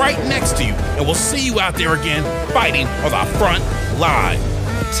fighting right next to you, and we'll see you out there again, fighting on the front line.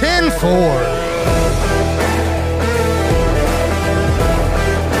 10-4.